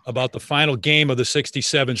about the final game of the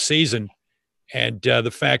 67 season and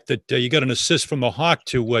the fact that you got an assist from the Hawk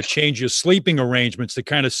to change your sleeping arrangements to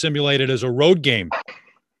kind of simulate it as a road game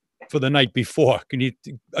for the night before. Can you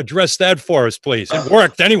address that for us, please? It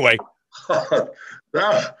worked anyway.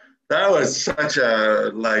 that was such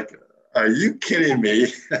a, like, are you kidding me?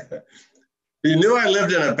 He knew I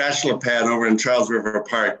lived in a bachelor pad over in Charles River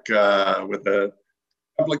Park with a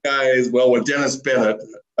couple of guys, well, with Dennis Bennett,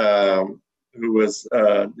 who was,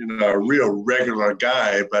 a real regular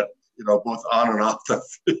guy, but, both on and off the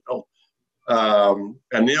field.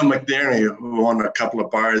 And Neil McNerney, who owned a couple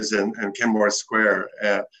of bars in Kenmore Square.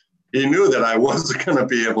 He knew that I wasn't going to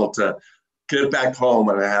be able to get back home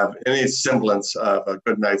and have any semblance of a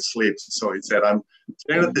good night's sleep. So he said, I'm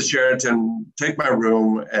staying at the Sheraton, take my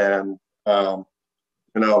room and,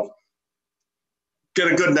 get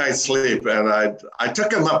a good night's sleep. And I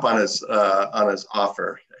took him up on his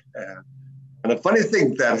offer. And the funny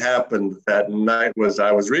thing that happened that night was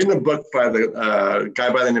I was reading a book by the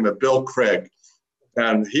guy by the name of Bill Craig,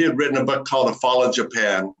 and he had written a book called The Fall of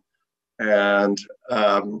Japan. And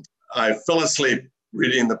I fell asleep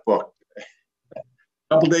reading the book. A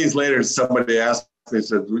couple days later, somebody asked me,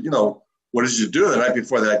 said, what did you do the night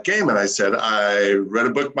before that game? And I said, I read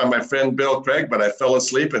a book by my friend Bill Craig, but I fell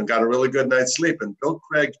asleep and got a really good night's sleep. And Bill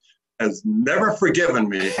Craig has never forgiven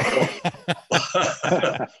me.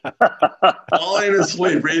 Falling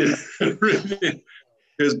asleep reading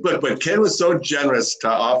his book. But Ken was so generous to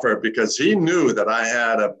offer because he knew that I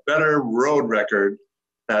had a better road record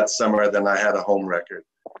that summer than I had a home record.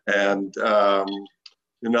 And,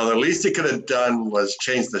 the least he could have done was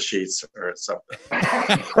change the sheets or something.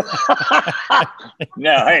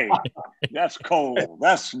 Now, hey, that's cold.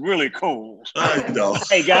 That's really cold. I know.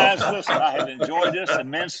 Hey, guys, listen, I have enjoyed this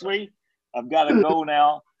immensely. I've got to go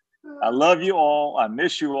now. I love you all. I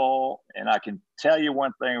miss you all. And I can tell you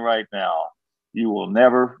one thing right now. You will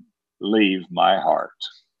never leave my heart.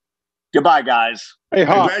 Goodbye, guys. Hey,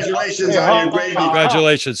 Hawk. Congratulations on your great.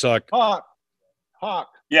 Congratulations, Hawk. Hawk.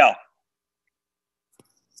 Yeah.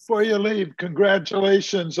 Before you leave,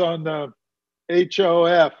 congratulations on the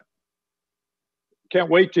HOF. Can't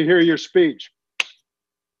wait to hear your speech.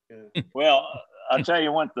 Well, I'll tell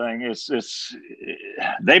you one thing. It's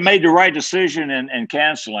they made the right decision in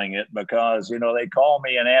canceling it because, they called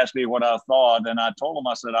me and asked me what I thought. And I told them,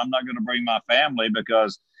 I said, I'm not going to bring my family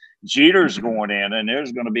because Jeter's going in and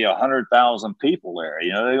there's going to be 100,000 people there.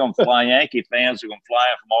 They're going to fly Yankee fans. They're going to fly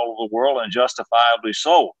in from all over the world, and justifiably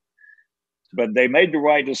so. But they made the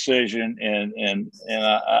right decision, and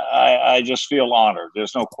I just feel honored.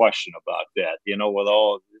 There's no question about that.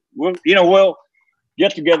 We'll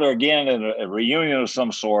get together again in a reunion of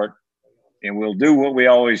some sort, and we'll do what we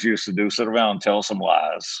always used to do: sit around and tell some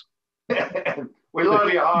lies. We love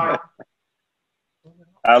you, Hart.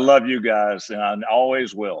 I love you guys, and I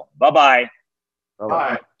always will. Bye-bye.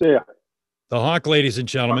 Bye. See ya. The Hawk, ladies and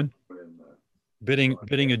gentlemen, bidding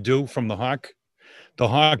adieu from the Hawk. The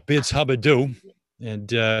Hawk bids Hub adieu,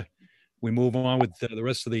 and we move on with the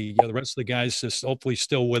rest of the guys. Hopefully,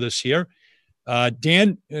 still with us here.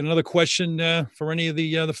 Dan, another question for any of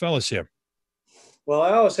the fellas here. Well,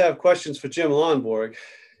 I always have questions for Jim Lonborg,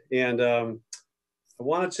 and I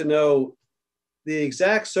wanted to know the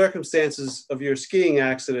exact circumstances of your skiing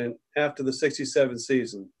accident after the 67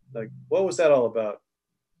 season. Like, what was that all about?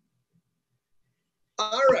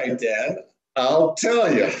 All right, Dan, I'll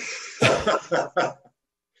tell you.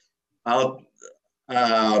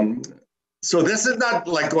 So this is not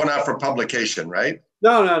like going out for publication, right?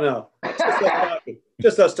 No.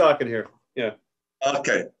 Just us talking here. Yeah.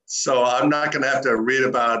 Okay. So I'm not going to have to read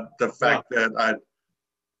about the fact that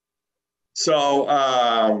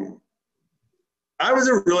I was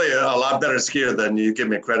really a lot better skier than you give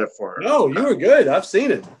me credit for. No, you were good. I've seen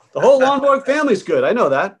it. The whole Lonborg family's good. I know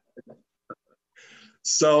that.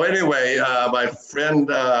 So anyway, my friend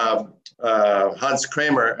Hans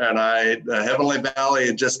Kramer and I, the Heavenly Valley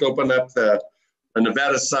had just opened up the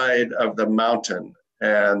Nevada side of the mountain.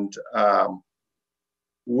 And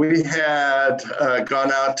we had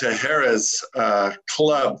gone out to Harrah's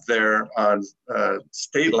club there on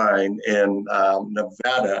State Line in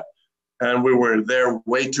Nevada. And we were there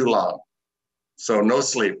way too long. So no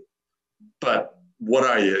sleep. But what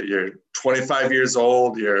are you? You're 25 years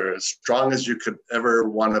old. You're as strong as you could ever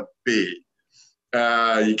want to be.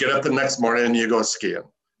 You get up the next morning and you go skiing.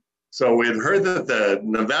 So we had heard that the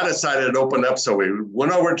Nevada side had opened up. So we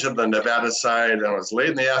went over to the Nevada side, and it was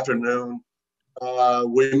late in the afternoon.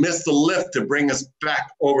 We missed the lift to bring us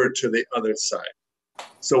back over to the other side.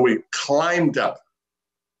 So we climbed up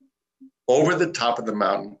over the top of the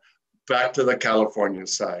mountain. back to the California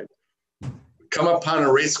side. Come upon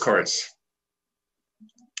a race course.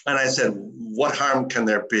 And I said, what harm can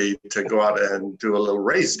there be to go out and do a little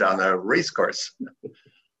race down a race course?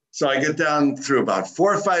 So I get down through about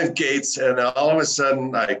 4 or 5 gates, and all of a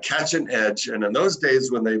sudden I catch an edge. And in those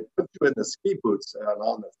days, when they put you in the ski boots and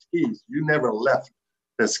on the skis, you never left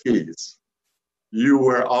the skis. You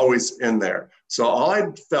were always in there. So all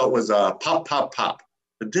I felt was a pop, pop, pop.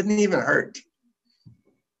 It didn't even hurt.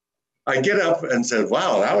 I get up and said,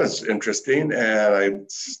 wow, that was interesting. And I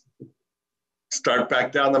start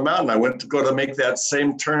back down the mountain. I went to go to make that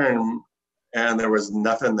same turn, and there was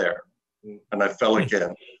nothing there. And I fell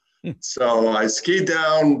again. So I skied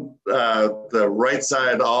down the right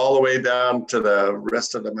side all the way down to the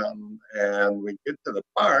rest of the mountain. And we get to the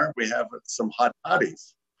bar, we have some hot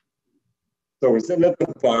toddies. So we're sitting at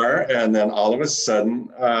the bar, and then all of a sudden,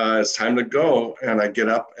 it's time to go. And I get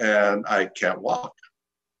up and I can't walk.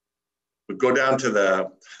 We go down to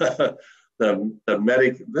the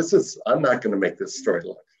medic. I'm not going to make this story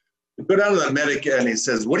long. We go down to the medic, and he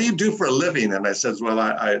says, what do you do for a living? And I says, well,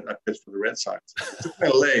 I pitch for the Red Sox. It took my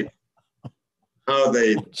leg. How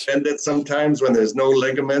they bend it sometimes when there's no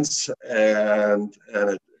ligaments, and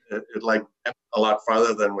it like a lot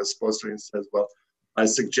farther than was supposed to. He says, well, I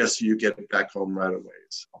suggest you get back home right away.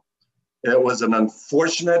 So it was an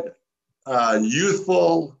unfortunate,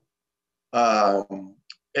 youthful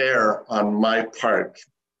error on my part,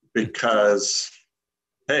 because,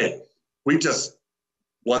 hey, we just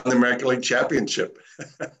won the American League Championship.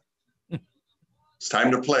 It's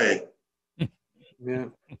time to play. Yeah,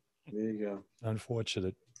 there you go.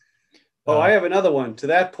 Unfortunate. Oh, I have another one. To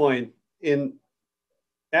that point,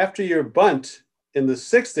 after your bunt in the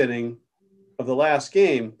 6th inning of the last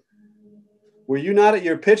game, were you not at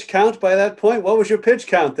your pitch count by that point? What was your pitch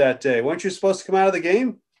count that day? Weren't you supposed to come out of the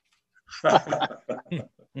game?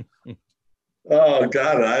 Oh,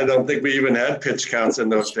 God, I don't think we even had pitch counts in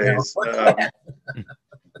those days.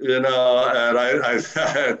 And I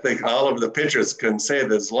think all of the pitchers can say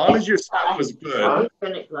that as long as your stuff was good.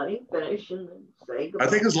 I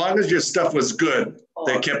think as long as your stuff was good,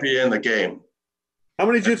 they kept you in the game. How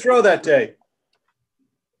many did you throw that day?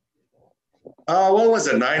 What was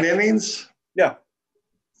it, 9 innings? Yeah.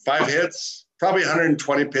 5 hits, probably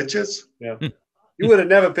 120 pitches. Yeah. You would have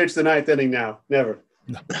never pitched the 9th inning now. Never.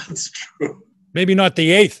 That's true. Maybe not the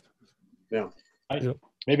 8th. Yeah.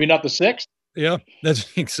 Maybe not the 6th. Yeah,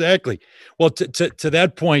 that's exactly. Well, to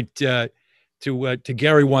that point, to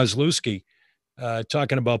Gary Wozlewski,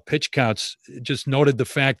 talking about pitch counts, just noted the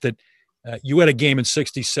fact that you had a game in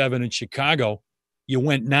 '67 in Chicago. You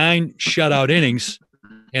went 9 shutout innings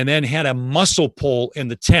and then had a muscle pull in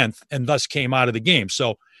the 10th and thus came out of the game.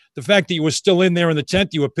 So the fact that you were still in there in the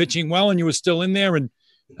 10th, you were pitching well and you were still in there, and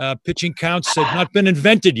pitching counts had not been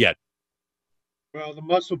invented yet. Well, the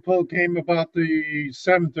muscle pull came about the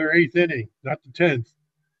 7th or 8th inning, not the 10th.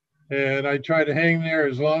 And I tried to hang there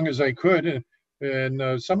as long as I could.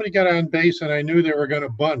 And somebody got on base, and I knew they were going to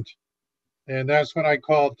bunt. And that's when I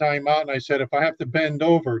called timeout, and I said, if I have to bend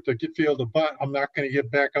over to field a bunt, I'm not going to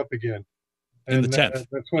get back up again. And in the 10th.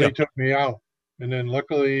 That's when he took me out. And then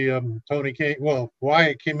luckily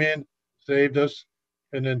Wyatt came in, saved us.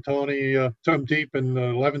 And then Tony took him deep in the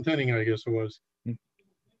 11th inning, I guess it was.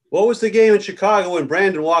 What was the game in Chicago when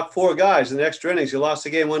Brandon walked 4 guys in the extra innings? You lost the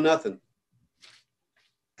game 1-0.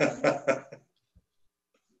 I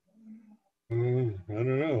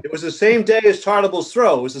don't know. It was the same day as Tartable's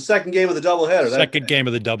throw. It was the second game of the doubleheader. Second game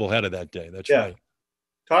of the doubleheader that day. That's right.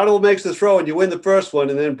 Tartable makes the throw, and you win the first one,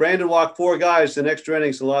 and then Brandon walked 4 guys in extra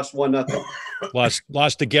innings and lost 1-0.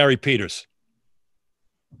 Lost to Gary Peters.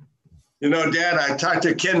 You know, Dan, I talked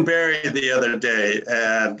to Ken Berry the other day,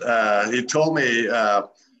 and he told me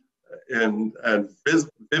in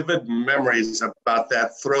vivid memories about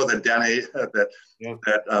that throw that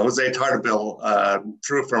Jose Tartabil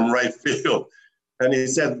threw from right field. And he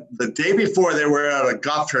said the day before they were at a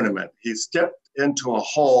golf tournament, he stepped into a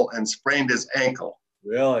hole and sprained his ankle.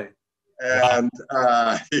 Really? And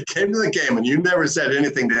he came to the game, and you never said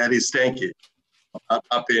anything to Eddie Stanky about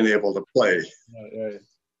not being able to play. Right.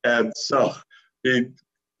 And so it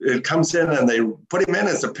comes in, and they put him in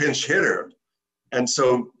as a pinch hitter. And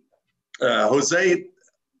so Jose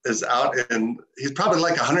is out, and he's probably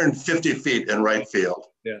like 150 feet in right field.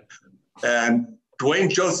 Yeah. And Dwayne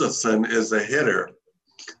Josephson is a hitter.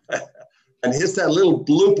 And he's that little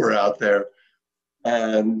blooper out there.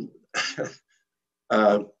 And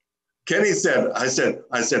Kenny said, I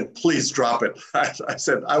said, please drop it. I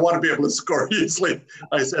said, I want to be able to score easily.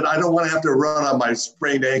 I said, I don't want to have to run on my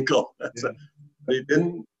sprained ankle. He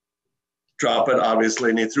didn't drop it,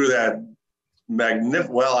 obviously, and he threw that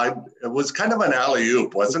magnificent. Well, it was kind of an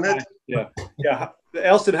alley-oop, wasn't it? Yeah.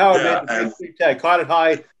 Elston Howard made the sweep tag, caught it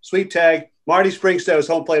high, sweep tag. Marty Springstead was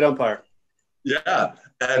home plate umpire. Yeah,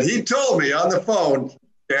 and he told me on the phone,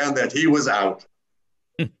 Dan, that he was out.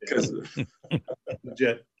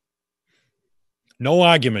 Legit. No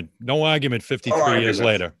argument. 53 years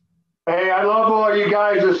later. Hey, I love all you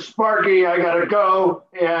guys. It's Sparky. I got to go.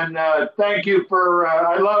 And thank you for,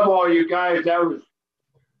 I love all you guys. That was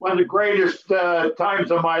one of the greatest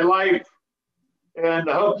times of my life. And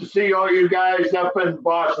I hope to see all you guys up in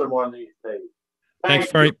Boston one of these days. Thank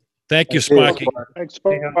you, Sparky. Thanks,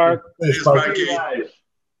 Sparky. Hey, Sparky.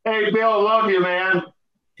 Hey, Bill, love you, man.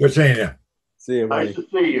 Good seeing you. See you, buddy. Nice to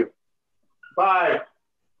see you. Bye.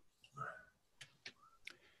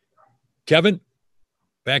 Kevin,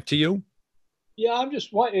 back to you. Yeah, I'm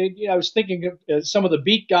just I was thinking of some of the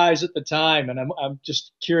beat guys at the time, and I'm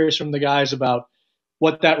just curious from the guys about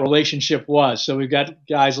what that relationship was. So we've got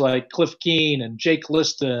guys like Cliff Keene and Jake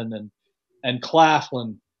Liston and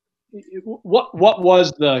Claflin. What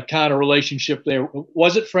was the kind of relationship there?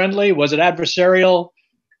 Was it friendly? Was it adversarial?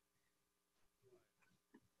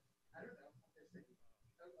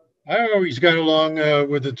 I always got along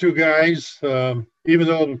with the two guys, even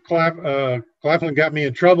though Claflin got me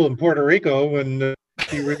in trouble in Puerto Rico when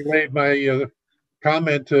he relayed my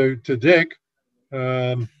comment to Dick.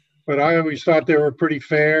 But I always thought they were pretty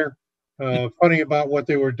fair, funny about what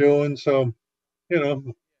they were doing. So,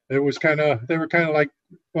 it was they were kind of like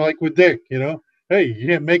with Dick, hey, you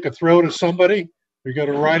didn't make a throw to somebody, you're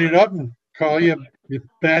going to write it up and call you a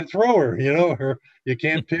bad thrower, or you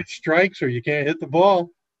can't pitch strikes or you can't hit the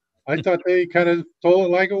ball. I thought they kind of told it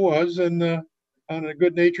like it was, and on a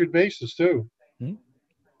good-natured basis too.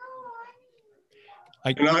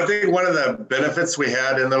 I think one of the benefits we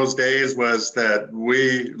had in those days was that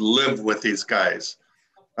we lived with these guys.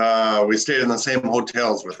 We stayed in the same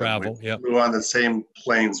hotels with them. We flew on the same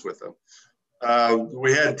planes with them.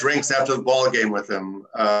 We had drinks after the ball game with them,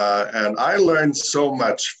 and I learned so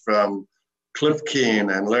much from Cliff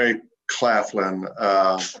Keene and Larry Claflin.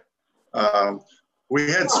 We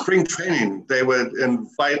had spring training. They would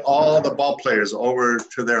invite all the ball players over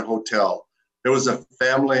to their hotel. It was a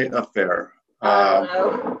family affair. They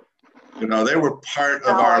were part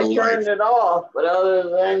of our life. I turned it off, but other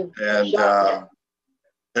than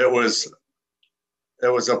it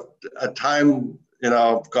was a time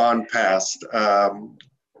gone past.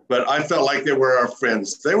 But I felt like they were our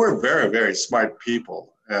friends. They were very, very smart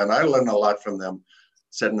people, and I learned a lot from them,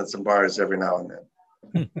 sitting at some bars every now and then.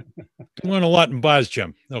 You learn a lot in bars,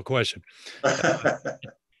 Jim. No question.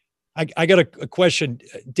 I got a question.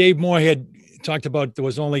 Dave Moorhead talked about there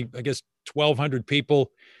was only, I guess, 1,200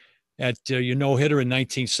 people at your no-hitter in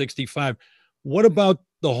 1965. What about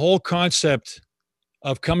the whole concept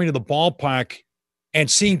of coming to the ballpark and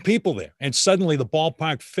seeing people there, and suddenly the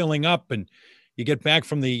ballpark filling up, and you get back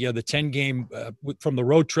from the 10-game from the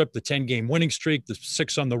road trip, the 10-game winning streak, the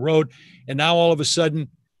 6 on the road, and now all of a sudden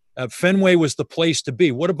Fenway was the place to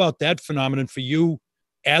be. What about that phenomenon for you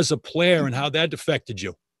as a player, and how that affected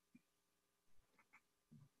you?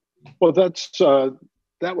 Well,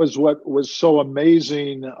 that was what was so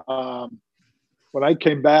amazing. When I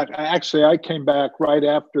came back, I came back right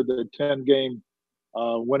after the 10-game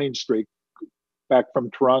winning streak back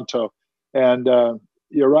from Toronto. And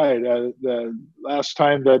you're right. The last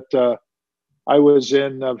time that I was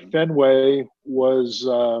in Fenway was,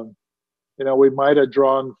 we might have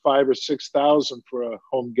drawn 5,000 or 6,000 for a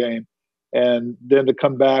home game. And then to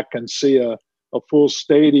come back and see a full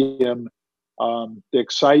stadium, the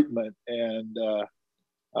excitement, and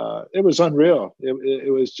it was unreal.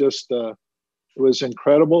 It was just, it was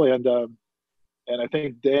incredible. And I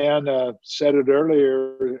think Dan said it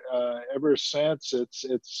earlier, ever since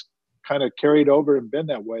it's kind of carried over and been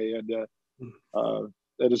that way. And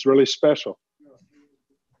that is really special.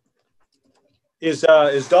 Is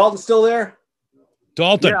Dalton still there?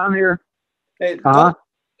 Dalton. Yeah, I'm here. Hey, Dalton,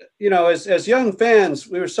 as young fans,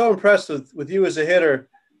 we were so impressed with you as a hitter,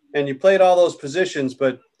 and you played all those positions,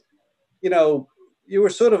 but you were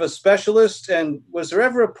sort of a specialist. And was there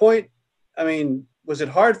ever a point, was it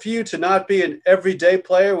hard for you to not be an everyday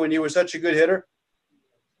player when you were such a good hitter?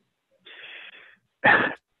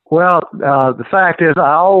 Well, the fact is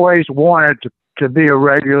I always wanted to be a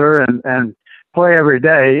regular and play every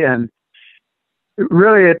day. And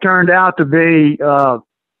really it turned out to be a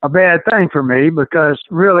bad thing for me, because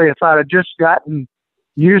really if I'd have just gotten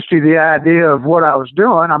used to the idea of what I was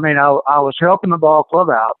doing, I was helping the ball club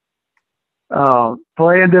out,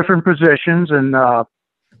 playing different positions, and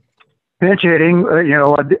pinch hitting,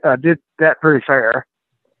 I did that pretty fair.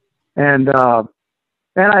 And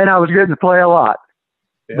and I was getting to play a lot.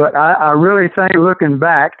 Yeah. But I really think, looking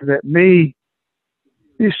back, that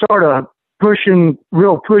you sort of pushing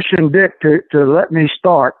Dick to let me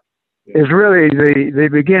start is really the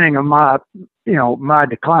beginning of my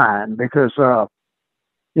decline, because I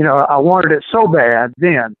wanted it so bad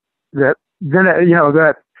then that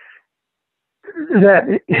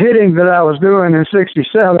hitting that I was doing in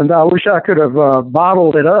 '67, I wish I could have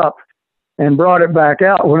bottled it up and brought it back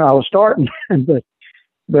out when I was starting,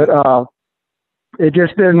 but it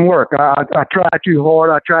just didn't work. I tried too hard.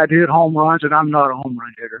 I tried to hit home runs, and I'm not a home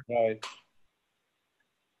run hitter. Right.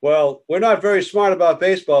 Well, we're not very smart about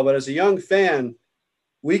baseball, but as a young fan,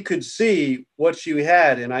 we could see what you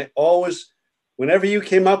had. And I always, whenever you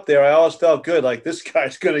came up there, I always felt good. Like, this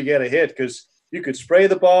guy's going to get a hit, because you could spray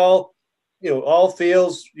the ball, all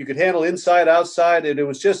fields. You could handle inside, outside. And it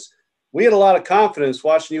was just, we had a lot of confidence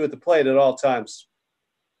watching you at the plate at all times.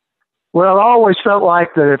 Well, I always felt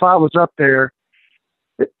like that if I was up there,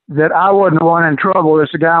 that I wasn't the one in trouble.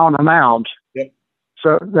 It's the guy on the mound. Yep.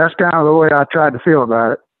 So that's kind of the way I tried to feel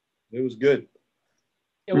about it. It was good.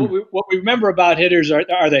 Yeah, what we remember about hitters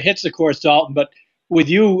are the hits, of course, Dalton, but with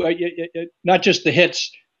you, not just the hits,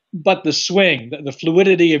 but the swing, the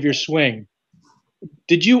fluidity of your swing.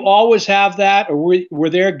 Did you always have that, or were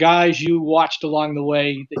there guys you watched along the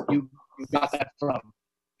way that you got that from?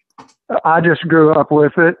 I just grew up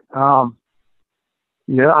with it. I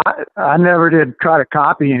never did try to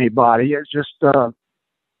copy anybody. It's just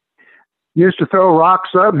used to throw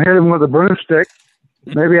rocks up and hit them with a broomstick.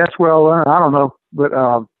 Maybe that's well learned. I don't know. But,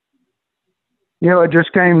 it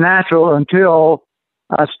just came natural until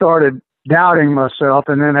I started doubting myself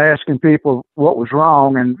and then asking people what was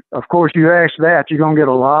wrong. And, of course, you ask that, you're going to get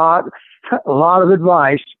a lot of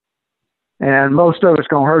advice, and most of it's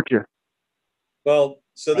going to hurt you. Well,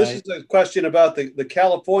 so this is a question about the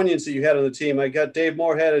Californians that you had on the team. I got Dave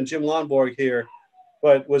Moorhead and Jim Lonborg here.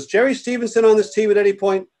 But was Jerry Stevenson on this team at any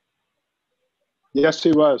point? Yes,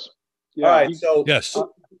 he was. Yeah, all right, so yes.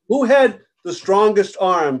 Who had the strongest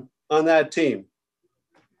arm on that team?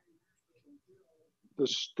 The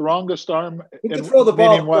strongest arm? Who could throw the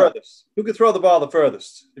ball the furthest? Who could throw the ball the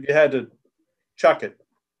furthest if you had to chuck it?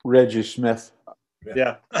 Reggie Smith.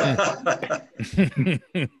 Yeah. I'd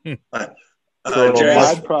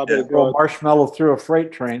probably throw marshmallow through a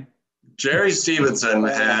freight train. Jerry Stevenson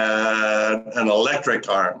had an electric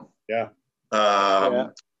arm. Yeah.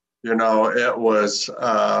 It was,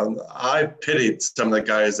 I pitied some of the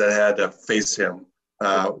guys that had to face him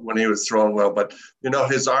when he was throwing well. But,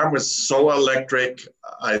 his arm was so electric,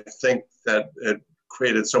 I think that it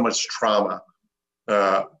created so much trauma,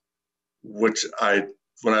 when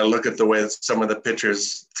I look at the way that some of the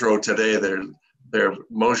pitchers throw today, their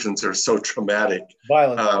motions are so traumatic.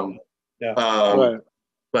 Violent. Right.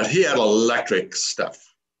 But he had electric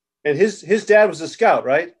stuff. And his dad was a scout,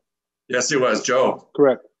 right? Yes, he was, Joe.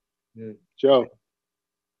 Correct. Yeah. Joe.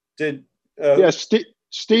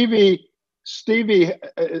 Stevie,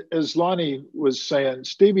 as Lonnie was saying,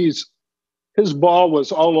 his ball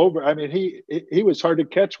was all over. I mean, he was hard to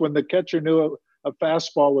catch when the catcher knew a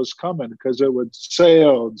fastball was coming, because it would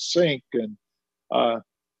sail and sink, and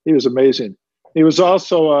he was amazing. He was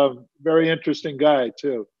also a very interesting guy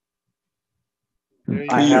too.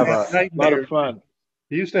 I have a lot of fun.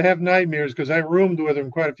 He used to have nightmares, because I roomed with him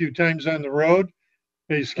quite a few times on the road.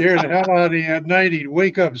 He scared the hell out of me at night. He'd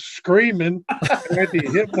wake up screaming, and I'd be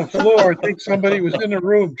hitting the floor. I think somebody was in the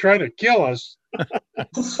room trying to kill us. And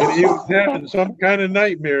he was having some kind of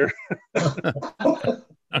nightmare.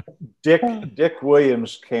 Dick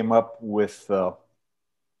Williams came up with a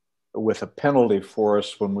penalty for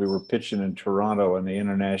us when we were pitching in Toronto in the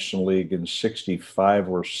International League in '65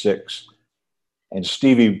 or '6, and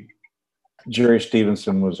Jerry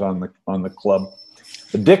Stevenson was on the club.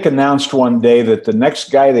 But Dick announced one day that the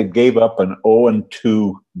next guy that gave up an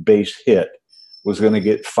 0-2 base hit was going to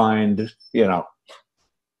get fined, $1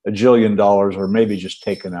 jillion, or maybe just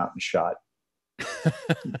taken out and shot.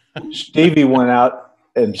 Stevie went out,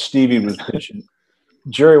 and Stevie was pitching.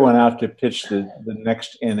 Jerry went out to pitch the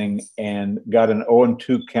next inning and got an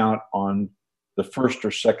 0-2 count on the first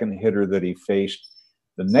or second hitter that he faced.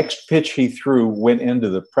 The next pitch he threw went into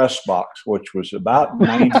the press box, which was about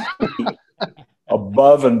 90 feet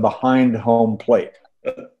above and behind home plate.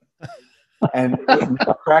 And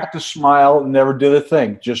cracked a smile, never did a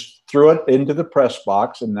thing, just threw it into the press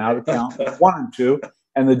box, and now the count was 1-2,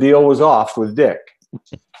 and the deal was off with Dick.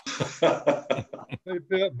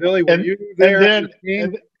 Hey, Billy, were you there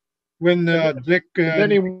when Dick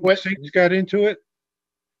Sinks got into it?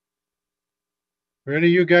 Were any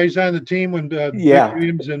of you guys on the team when Dick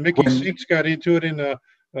Williams and Mickey Sinks got into it in the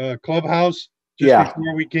clubhouse just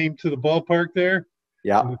before we came to the ballpark there.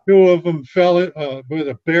 Yeah. And the two of them fell with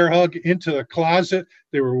a bear hug into the closet.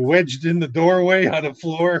 They were wedged in the doorway on the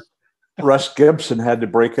floor. Russ Gibson had to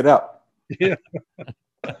break it up. Yeah.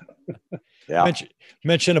 Yeah.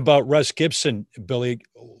 Mention about Russ Gibson, Billy.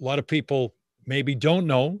 A lot of people maybe don't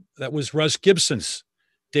know that was Russ Gibson's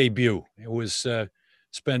debut. It was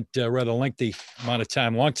spent a rather lengthy amount of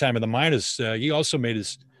time, long time in the minors. He also made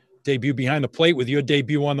his debut behind the plate with your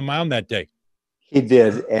debut on the mound that day. He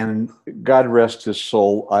did, and God rest his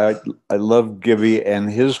soul. I love Gibby,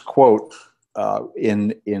 and his quote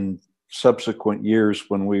in subsequent years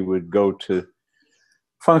when we would go to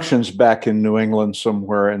functions back in New England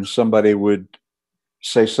somewhere, and somebody would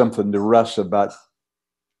say something to Russ about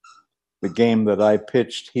the game that I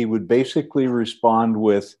pitched, he would basically respond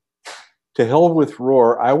with, "To hell with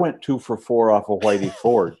Roar, I went 2 for 4 off of Whitey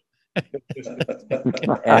Ford."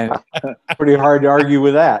 And pretty hard to argue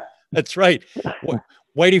with that. That's right.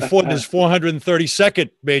 Whitey Ford in his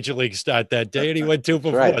 432nd Major League start that day, and he went 2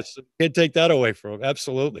 for 4. So can't take that away from him.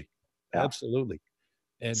 Absolutely. Yeah. Absolutely.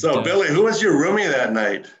 And, so, Billy, who was your roomie that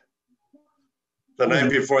night? The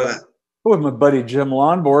night before that? With my buddy Jim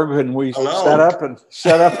Lonborg, and we set up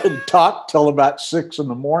and talked till about 6 in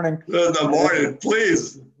the morning. In the morning,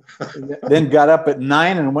 please. Then got up at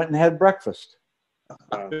 9 and went and had breakfast.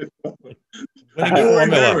 You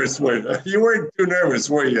weren't nervous, were you? You weren't too nervous,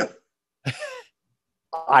 were you?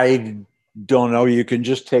 I don't know. You can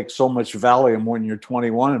just take so much Valium when you're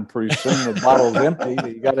 21, and pretty soon the bottle's empty.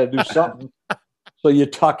 You got to do something. So you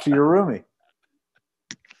talk to your roomie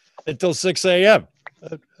until 6 a.m.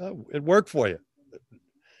 It worked for you.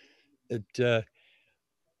 It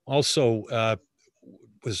also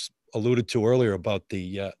was alluded to earlier about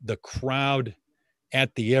the crowd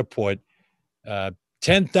at the airport.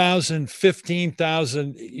 10,000,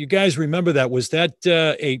 15,000. You guys remember that? Was that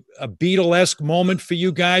a Beatle-esque moment for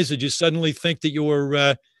you guys? Did you suddenly think that you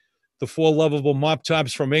were the 4 lovable mop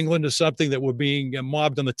tops from England or something that were being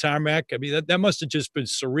mobbed on the tarmac? I mean, that must have just been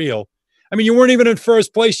surreal. I mean, you weren't even in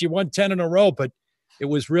first place. You won 10 in a row, but it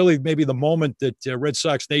was really maybe the moment that Red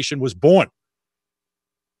Sox Nation was born.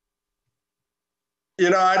 You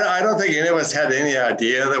know, I don't think any of us had any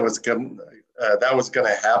idea that was going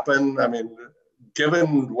to happen. I mean,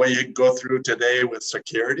 given what you go through today with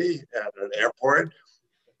security at an airport,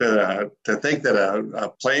 to think that a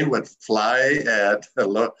plane would fly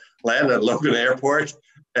land at Logan Airport,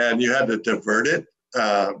 and you had to divert it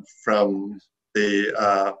from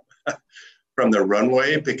the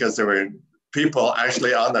runway because there were people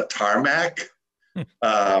actually on the tarmac.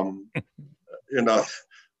 You know,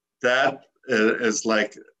 that is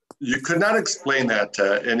like, you could not explain that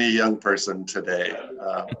to any young person today.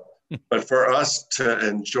 But for us to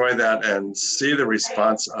enjoy that and see the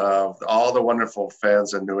response of all the wonderful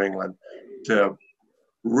fans in New England, to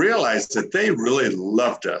realize that they really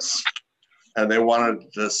loved us and they wanted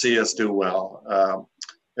to see us do well,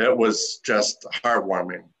 it was just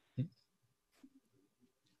heartwarming.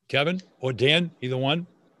 Kevin or Dan, either one?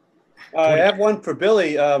 I have one for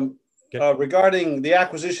Billy regarding the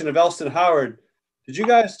acquisition of Elston Howard. Did you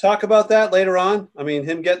guys talk about that later on? I mean,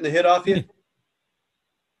 him getting the hit off you?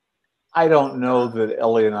 I don't know that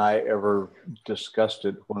Ellie and I ever discussed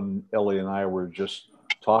it when Ellie and I were just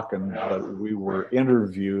talking, but we were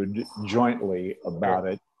interviewed jointly about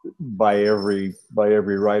it by every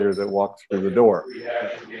writer that walked through the door.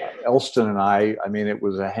 Elston and I mean, it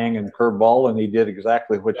was a hanging curveball, and he did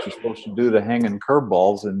exactly what you're supposed to do to hanging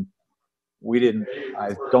curveballs, and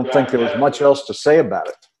I don't think there was much else to say about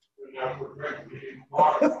it.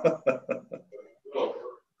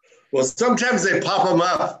 Well, sometimes they pop them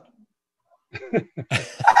up.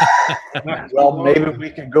 Well, maybe we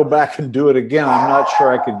could go back and do it again. I'm not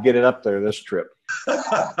sure I could get it up there this trip.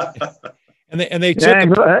 And they took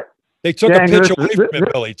a pitch away from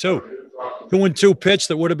it, Billy, too. 2-2 pitch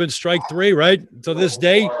that would have been strike 3, right? To this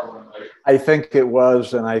day? I think it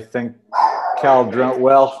was, and I think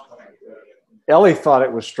Ellie thought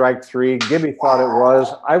it was strike 3. Gibby thought it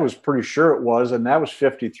was. I was pretty sure it was, and that was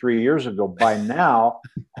 53 years ago. By now,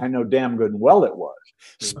 I know damn good and well it was.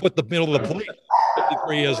 Split the middle of the plate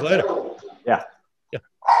 53 years later. Yeah.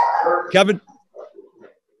 Kevin?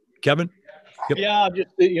 Yep. Yeah,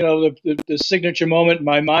 just the signature moment in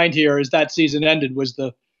my mind here as that season ended was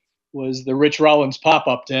the Rich Rollins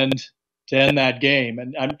pop-up to end that game.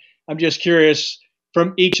 And I'm just curious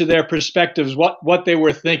from each of their perspectives what they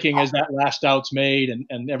were thinking as that last out's made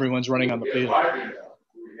and everyone's running on the field.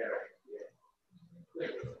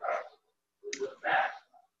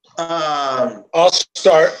 I'll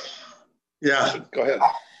start. Yeah. Go ahead.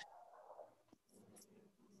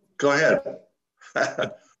 Go ahead.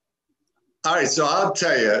 All right, so I'll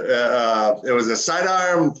tell you, it was a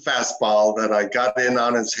sidearm fastball that I got in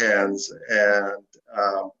on his hands, and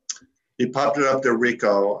he popped it up to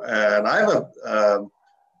Rico. And I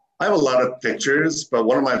have a lot of pictures, but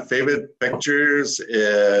one of my favorite pictures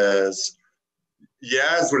is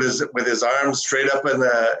Yaz with his arms straight up in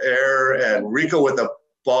the air, and Rico with a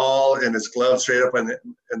ball in his glove straight up in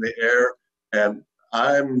the air, and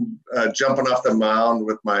I'm jumping off the mound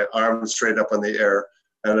with my arms straight up in the air.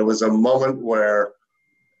 And it was a moment where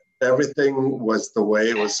everything was the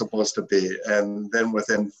way it was supposed to be. And then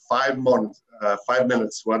within 5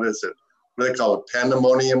 minutes, what is it? What do they call it?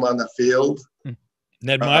 Pandemonium on the field.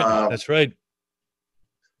 Ned Martin, that's right.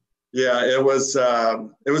 Yeah, it was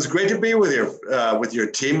great to be with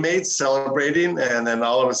your teammates celebrating, and then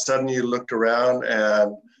all of a sudden you looked around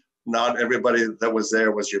and not everybody that was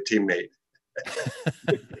there was your teammate.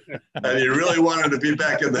 And you really wanted to be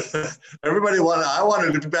back in the. I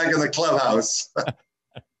wanted to be back in the clubhouse.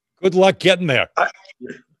 Good luck getting there.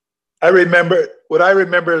 I remember what I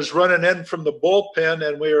remember is running in from the bullpen,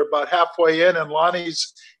 and we were about halfway in, and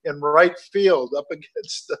Lonnie's in right field up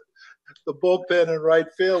against the bullpen in right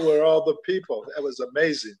field where all the people. That was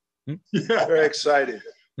amazing. Yeah. Very exciting.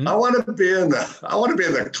 I want to be in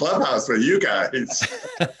the clubhouse with you guys.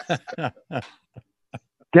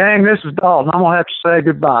 Gang, this is Dalton. I'm gonna have to say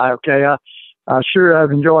goodbye. Okay, I sure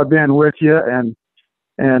have enjoyed being with you,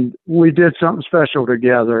 and we did something special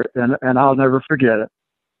together, and I'll never forget it.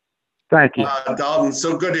 Thank you, Dalton.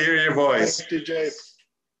 So good to hear your voice. Thanks, DJ.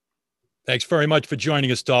 Thanks very much for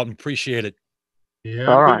joining us, Dalton. Appreciate it. Yeah,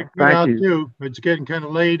 all I'm right. gonna get Thank out you. too. It's getting kind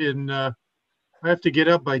of late, and I have to get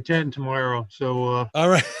up by 10 tomorrow. So, all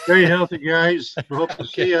right. Very healthy, guys. We hope to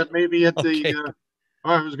see you maybe at Okay. the.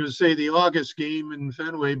 I was going to say the August game in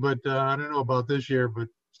Fenway, but I don't know about this year. But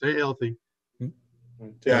stay healthy.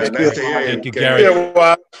 Yeah, nice to hear you. Thank you, Gary.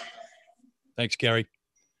 Yeah, Thanks, Gary.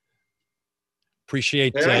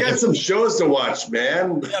 Appreciate Man, I got some shows to watch,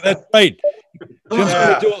 man. Yeah, that's right.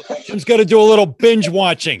 Jim's got to do a little binge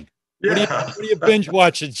watching. Yeah. What are you binge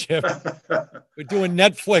watching, Jim? We're doing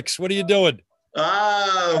Netflix. What are you doing?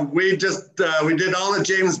 We did all the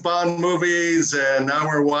James Bond movies, and now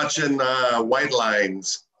we're watching White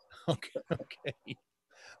Lines. Okay.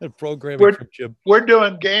 The programming from Jim. We're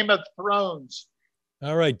doing Game of Thrones.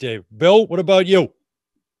 All right, Dave. Bill, what about you?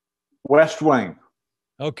 West Wing.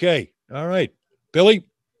 Okay. All right. Billy?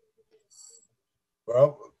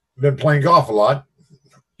 Well, been playing golf a lot.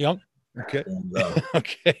 Yeah. Okay. And,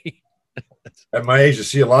 okay. At my age, I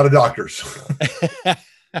see a lot of doctors.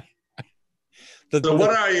 So what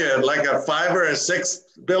are you, like a 5 or a 6,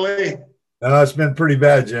 Billy? It's been pretty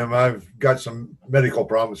bad, Jim. I've got some medical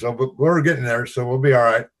problems, but we're getting there, so we'll be all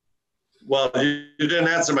right. Well, you didn't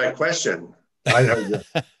answer my question. I know.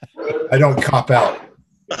 I don't cop out.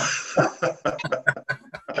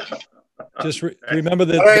 Just remember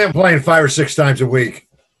that I am playing 5 or 6 times a week.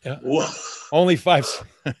 Yeah. Only 5.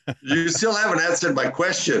 You still haven't answered my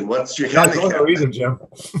question. What's your Not handicap? going either, Jim.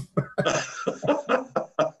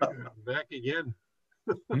 Back again.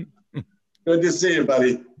 Good to see you,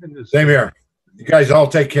 buddy. Same here. You guys all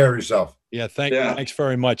take care of yourself. Yeah, thanks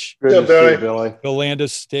very much. Good to see you, Billy. Bill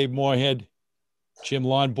Landis, Dave Moorhead, Jim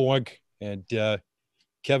Lonborg, and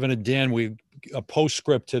Kevin and Dan. A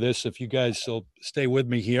postscript to this, if you guys will stay with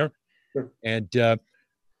me here. Sure. And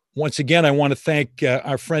once again, I want to thank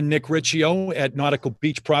our friend Nick Riccio at Nautical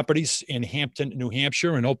Beach Properties in Hampton, New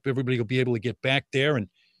Hampshire, and hope everybody will be able to get back there. And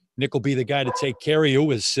Nick will be the guy to take care of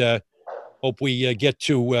you. Hope we get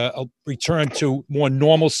to return to more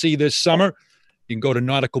normalcy this summer. You can go to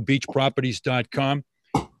nauticalbeachproperties.com.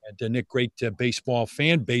 And Nick, great baseball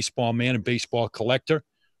fan, baseball man, and baseball collector.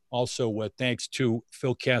 Also, thanks to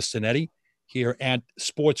Phil Castinetti here at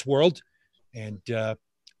Sports World and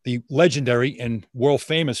the legendary and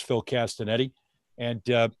world-famous Phil Castinetti. And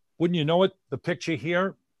wouldn't you know it, the picture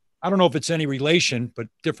here, I don't know if it's any relation, but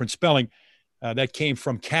different spelling, that came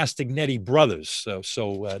from Castinetti Brothers.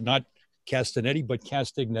 So not Castinetti, but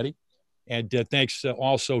Castinetti. And thanks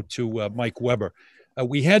also to Mike Weber.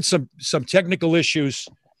 We had some technical issues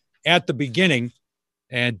at the beginning,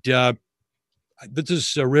 and this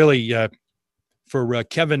is really for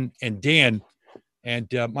Kevin and Dan. And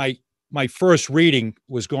my first reading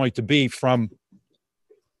was going to be from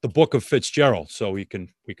the Book of Fitzgerald, so we can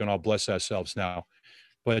all bless ourselves now.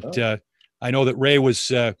 But I know that Ray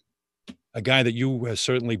was a guy that you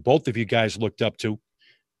certainly both of you guys looked up to.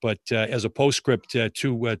 But as a postscript to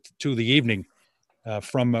the evening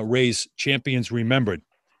from Ray's Champions Remembered,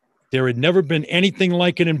 there had never been anything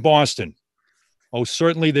like it in Boston. Oh,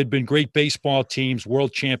 certainly there'd been great baseball teams,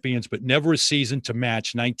 world champions, but never a season to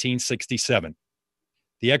match 1967.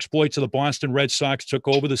 the exploits of the Boston Red Sox took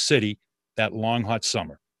over the city that long, hot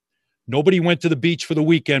summer. Nobody went to the beach for the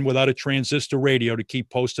weekend without a transistor radio to keep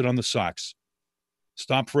posted on the Sox.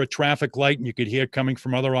 Stop for a traffic light, and you could hear coming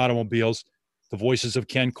from other automobiles the voices of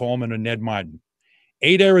Ken Coleman and Ned Martin.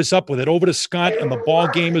 8 errors up with it over to Scott, and the ball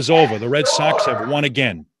game is over. The Red Sox have won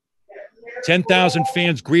again. 10,000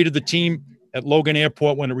 fans greeted the team at Logan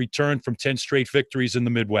Airport when it returned from 10 straight victories in the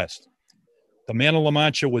Midwest. The Man of La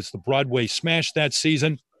Mancha was the Broadway smash that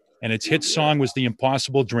season, and its hit song was The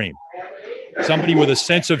Impossible Dream. Somebody with a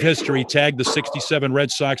sense of history tagged the 67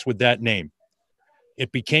 Red Sox with that name.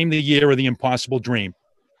 It became the year of the impossible dream,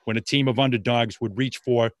 when a team of underdogs would reach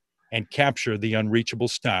for and capture the unreachable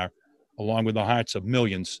star, along with the hearts of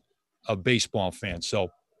millions of baseball fans. So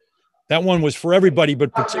that one was for everybody,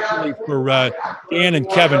 but particularly for Dan and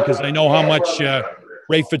Kevin, because I know how much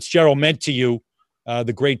Ray Fitzgerald meant to you,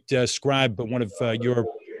 the great scribe, but one of your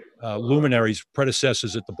luminaries,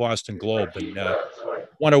 predecessors at the Boston Globe. And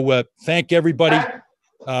want to thank everybody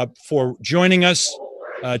for joining us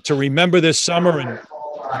to remember this summer. And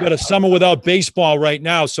we've got a summer without baseball right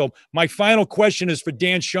now. So my final question is for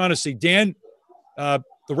Dan Shaughnessy. Dan, the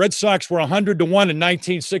Red Sox were 100-1 in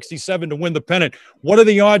 1967 to win the pennant. What are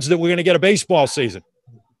the odds that we're going to get a baseball season?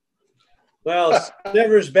 Well, it's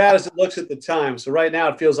never as bad as it looks at the time. So right now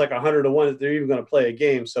it feels like 100-1 that they're even going to play a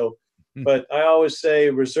game. So, but I always say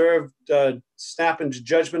reserve, snap into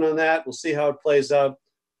judgment on that. We'll see how it plays out.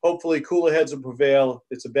 Hopefully cooler heads will prevail.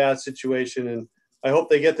 It's a bad situation, and I hope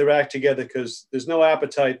they get their act together, because there's no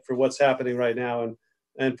appetite for what's happening right now,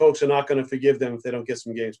 and folks are not going to forgive them if they don't get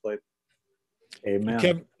some games played.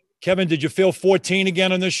 Amen. Kevin, did you feel 14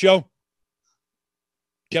 again on this show?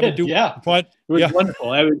 Kevin Dupont? It was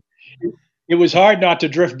wonderful. It was hard not to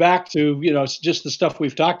drift back to, just the stuff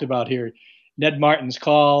we've talked about here. Ned Martin's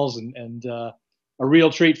calls and a real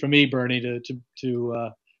treat for me, Bernie,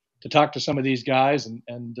 to talk to some of these guys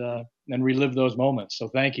and relive those moments. So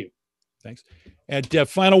thank you. Thanks. And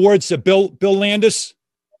final words to Bill Landis.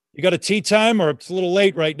 You got a tea time, or it's a little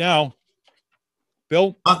late right now?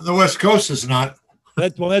 Bill? On the West Coast is not.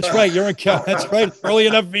 That's right. You're in Cal. That's right. Early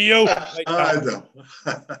enough for you. I know.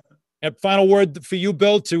 And final word for you,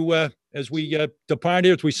 Bill, to as we depart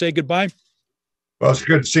here, as we say goodbye. Well, it's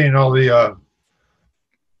good seeing all the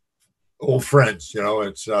old friends.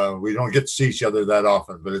 It's we don't get to see each other that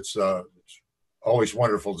often, but it's always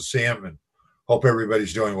wonderful to see them, and hope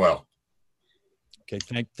everybody's doing well. Okay,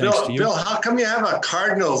 thanks to you. Bill, how come you have a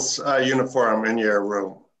Cardinals uniform in your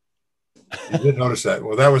room? You didn't notice that.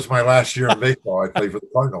 Well, that was my last year in baseball. I played for the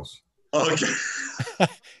Cardinals. Okay.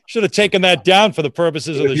 Should have taken that down for the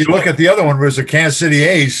purposes of the show. If you look at the other one, was the Kansas City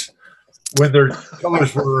A's, when their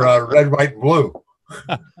colors were red, white, and blue.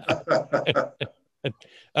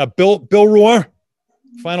 Bill Rohr,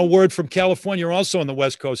 final word from California. You're also on the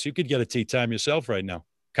West Coast. You could get a tea time yourself right now,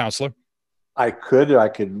 Counselor. I could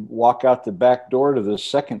walk out the back door to the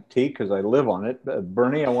second tee because I live on it.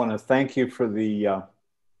 Bernie, I want to thank you for the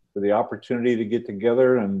opportunity to get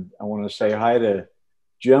together, and I want to say hi to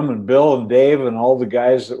Jim and Bill and Dave and all the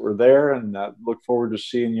guys that were there, and look forward to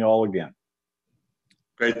seeing you all again.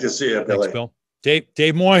 Great to see you, Billy. Thanks, Bill.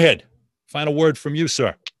 Dave Moorhead, final word from you,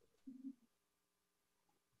 sir.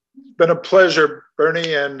 It's been a pleasure,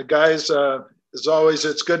 Bernie, and guys, as always,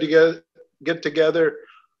 it's good to get together.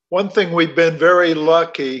 One thing we've been very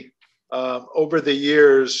lucky over the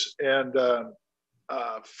years, and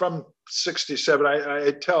from 67,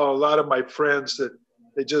 I tell a lot of my friends that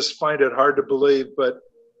they just find it hard to believe, but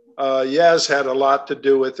Yaz had a lot to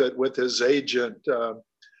do with it, with his agent,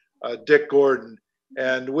 Dick Gordon.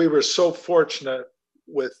 And we were so fortunate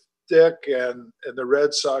with Dick and the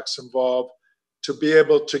Red Sox involved to be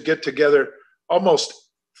able to get together almost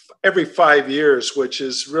every 5 years, which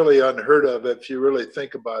is really unheard of if you really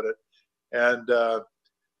think about it. And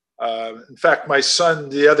in fact, my son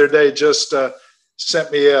the other day just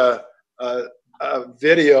sent me a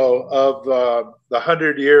video of the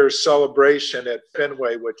 100-year celebration at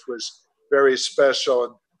Fenway, which was very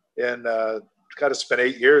special. And it's been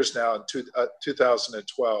 8 years now in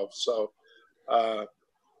 2012. So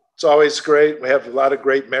it's always great. We have a lot of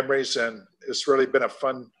great memories, and it's really been a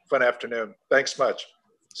fun afternoon. Thanks much.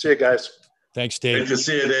 See you guys. Thanks, Dave. Good to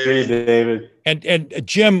see you, Dave. Hey, David. And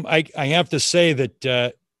Jim, I have to say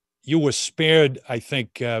that you were spared, I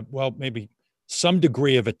think, maybe some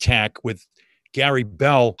degree of attack with Gary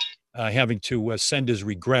Bell having to send his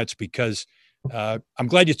regrets, because I'm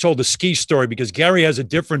glad you told the ski story, because Gary has a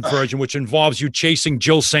different version, which involves you chasing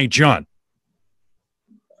Jill St. John.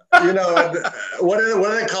 What do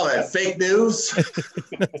they call that? Fake news?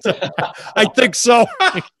 I think so.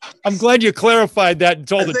 I'm glad you clarified that and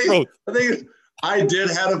told the truth. I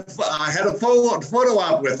had a photo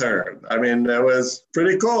op with her. I mean, it was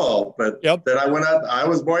pretty cool. But then I went up. I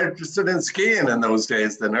was more interested in skiing in those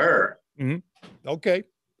days than her. Mm-hmm. Okay,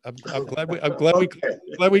 I'm glad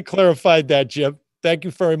we clarified that, Jim. Thank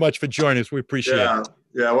you very much for joining us. We appreciate it.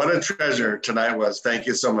 Yeah, what a treasure tonight was. Thank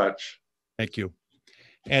you so much. Thank you.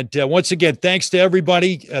 And once again, thanks to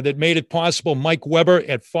everybody that made it possible. Mike Weber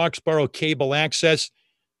at Foxborough Cable Access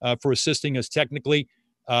for assisting us technically.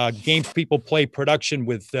 Games People Play production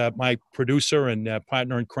with my producer and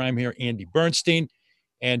partner in crime here, Andy Bernstein.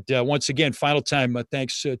 And once again, final time,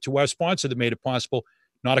 thanks to our sponsor that made it possible,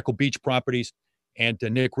 Nautical Beach Properties, and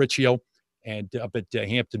Nick Riccio, and up at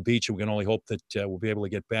Hampton Beach. And we can only hope that we'll be able to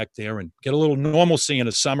get back there and get a little normalcy in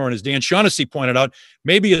the summer. And as Dan Shaughnessy pointed out,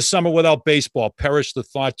 maybe a summer without baseball. Perish the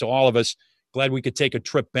thought to all of us. Glad we could take a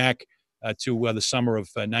trip back to the summer of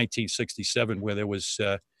 1967, where there was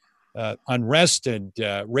unrest and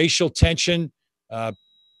racial tension.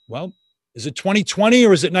 Well, is it 2020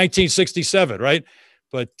 or is it 1967, right?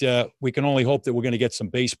 But we can only hope that we're going to get some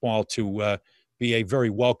baseball to be a very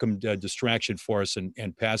welcomed distraction for us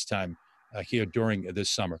and pastime here during this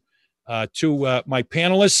summer. To my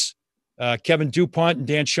panelists, Kevin Dupont and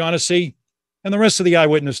Dan Shaughnessy, and the rest of the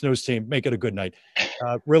Eyewitness News team, make it a good night.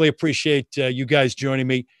 Really appreciate you guys joining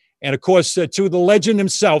me. And, of course, to the legend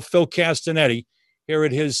himself, Phil Castinetti, here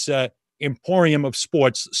at his emporium of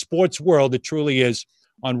sports world, it truly is,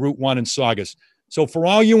 on Route 1 in Saugus. So for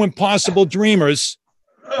all you impossible dreamers,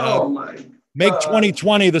 make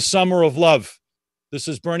 2020 the summer of love. This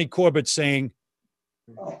is Bernie Corbett saying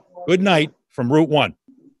good night from Route 1.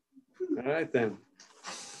 All right, then.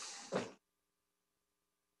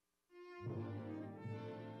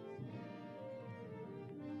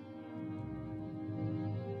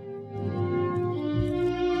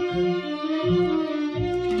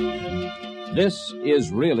 This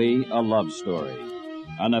is really a love story,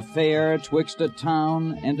 an affair twixt a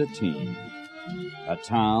town and a team. A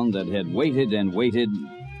town that had waited and waited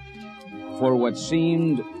for what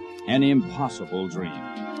seemed an impossible dream.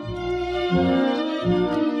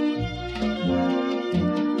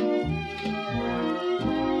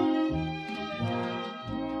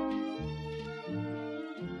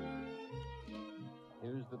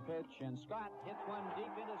 Here's the pitch, and Scott hits one deep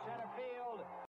into center field.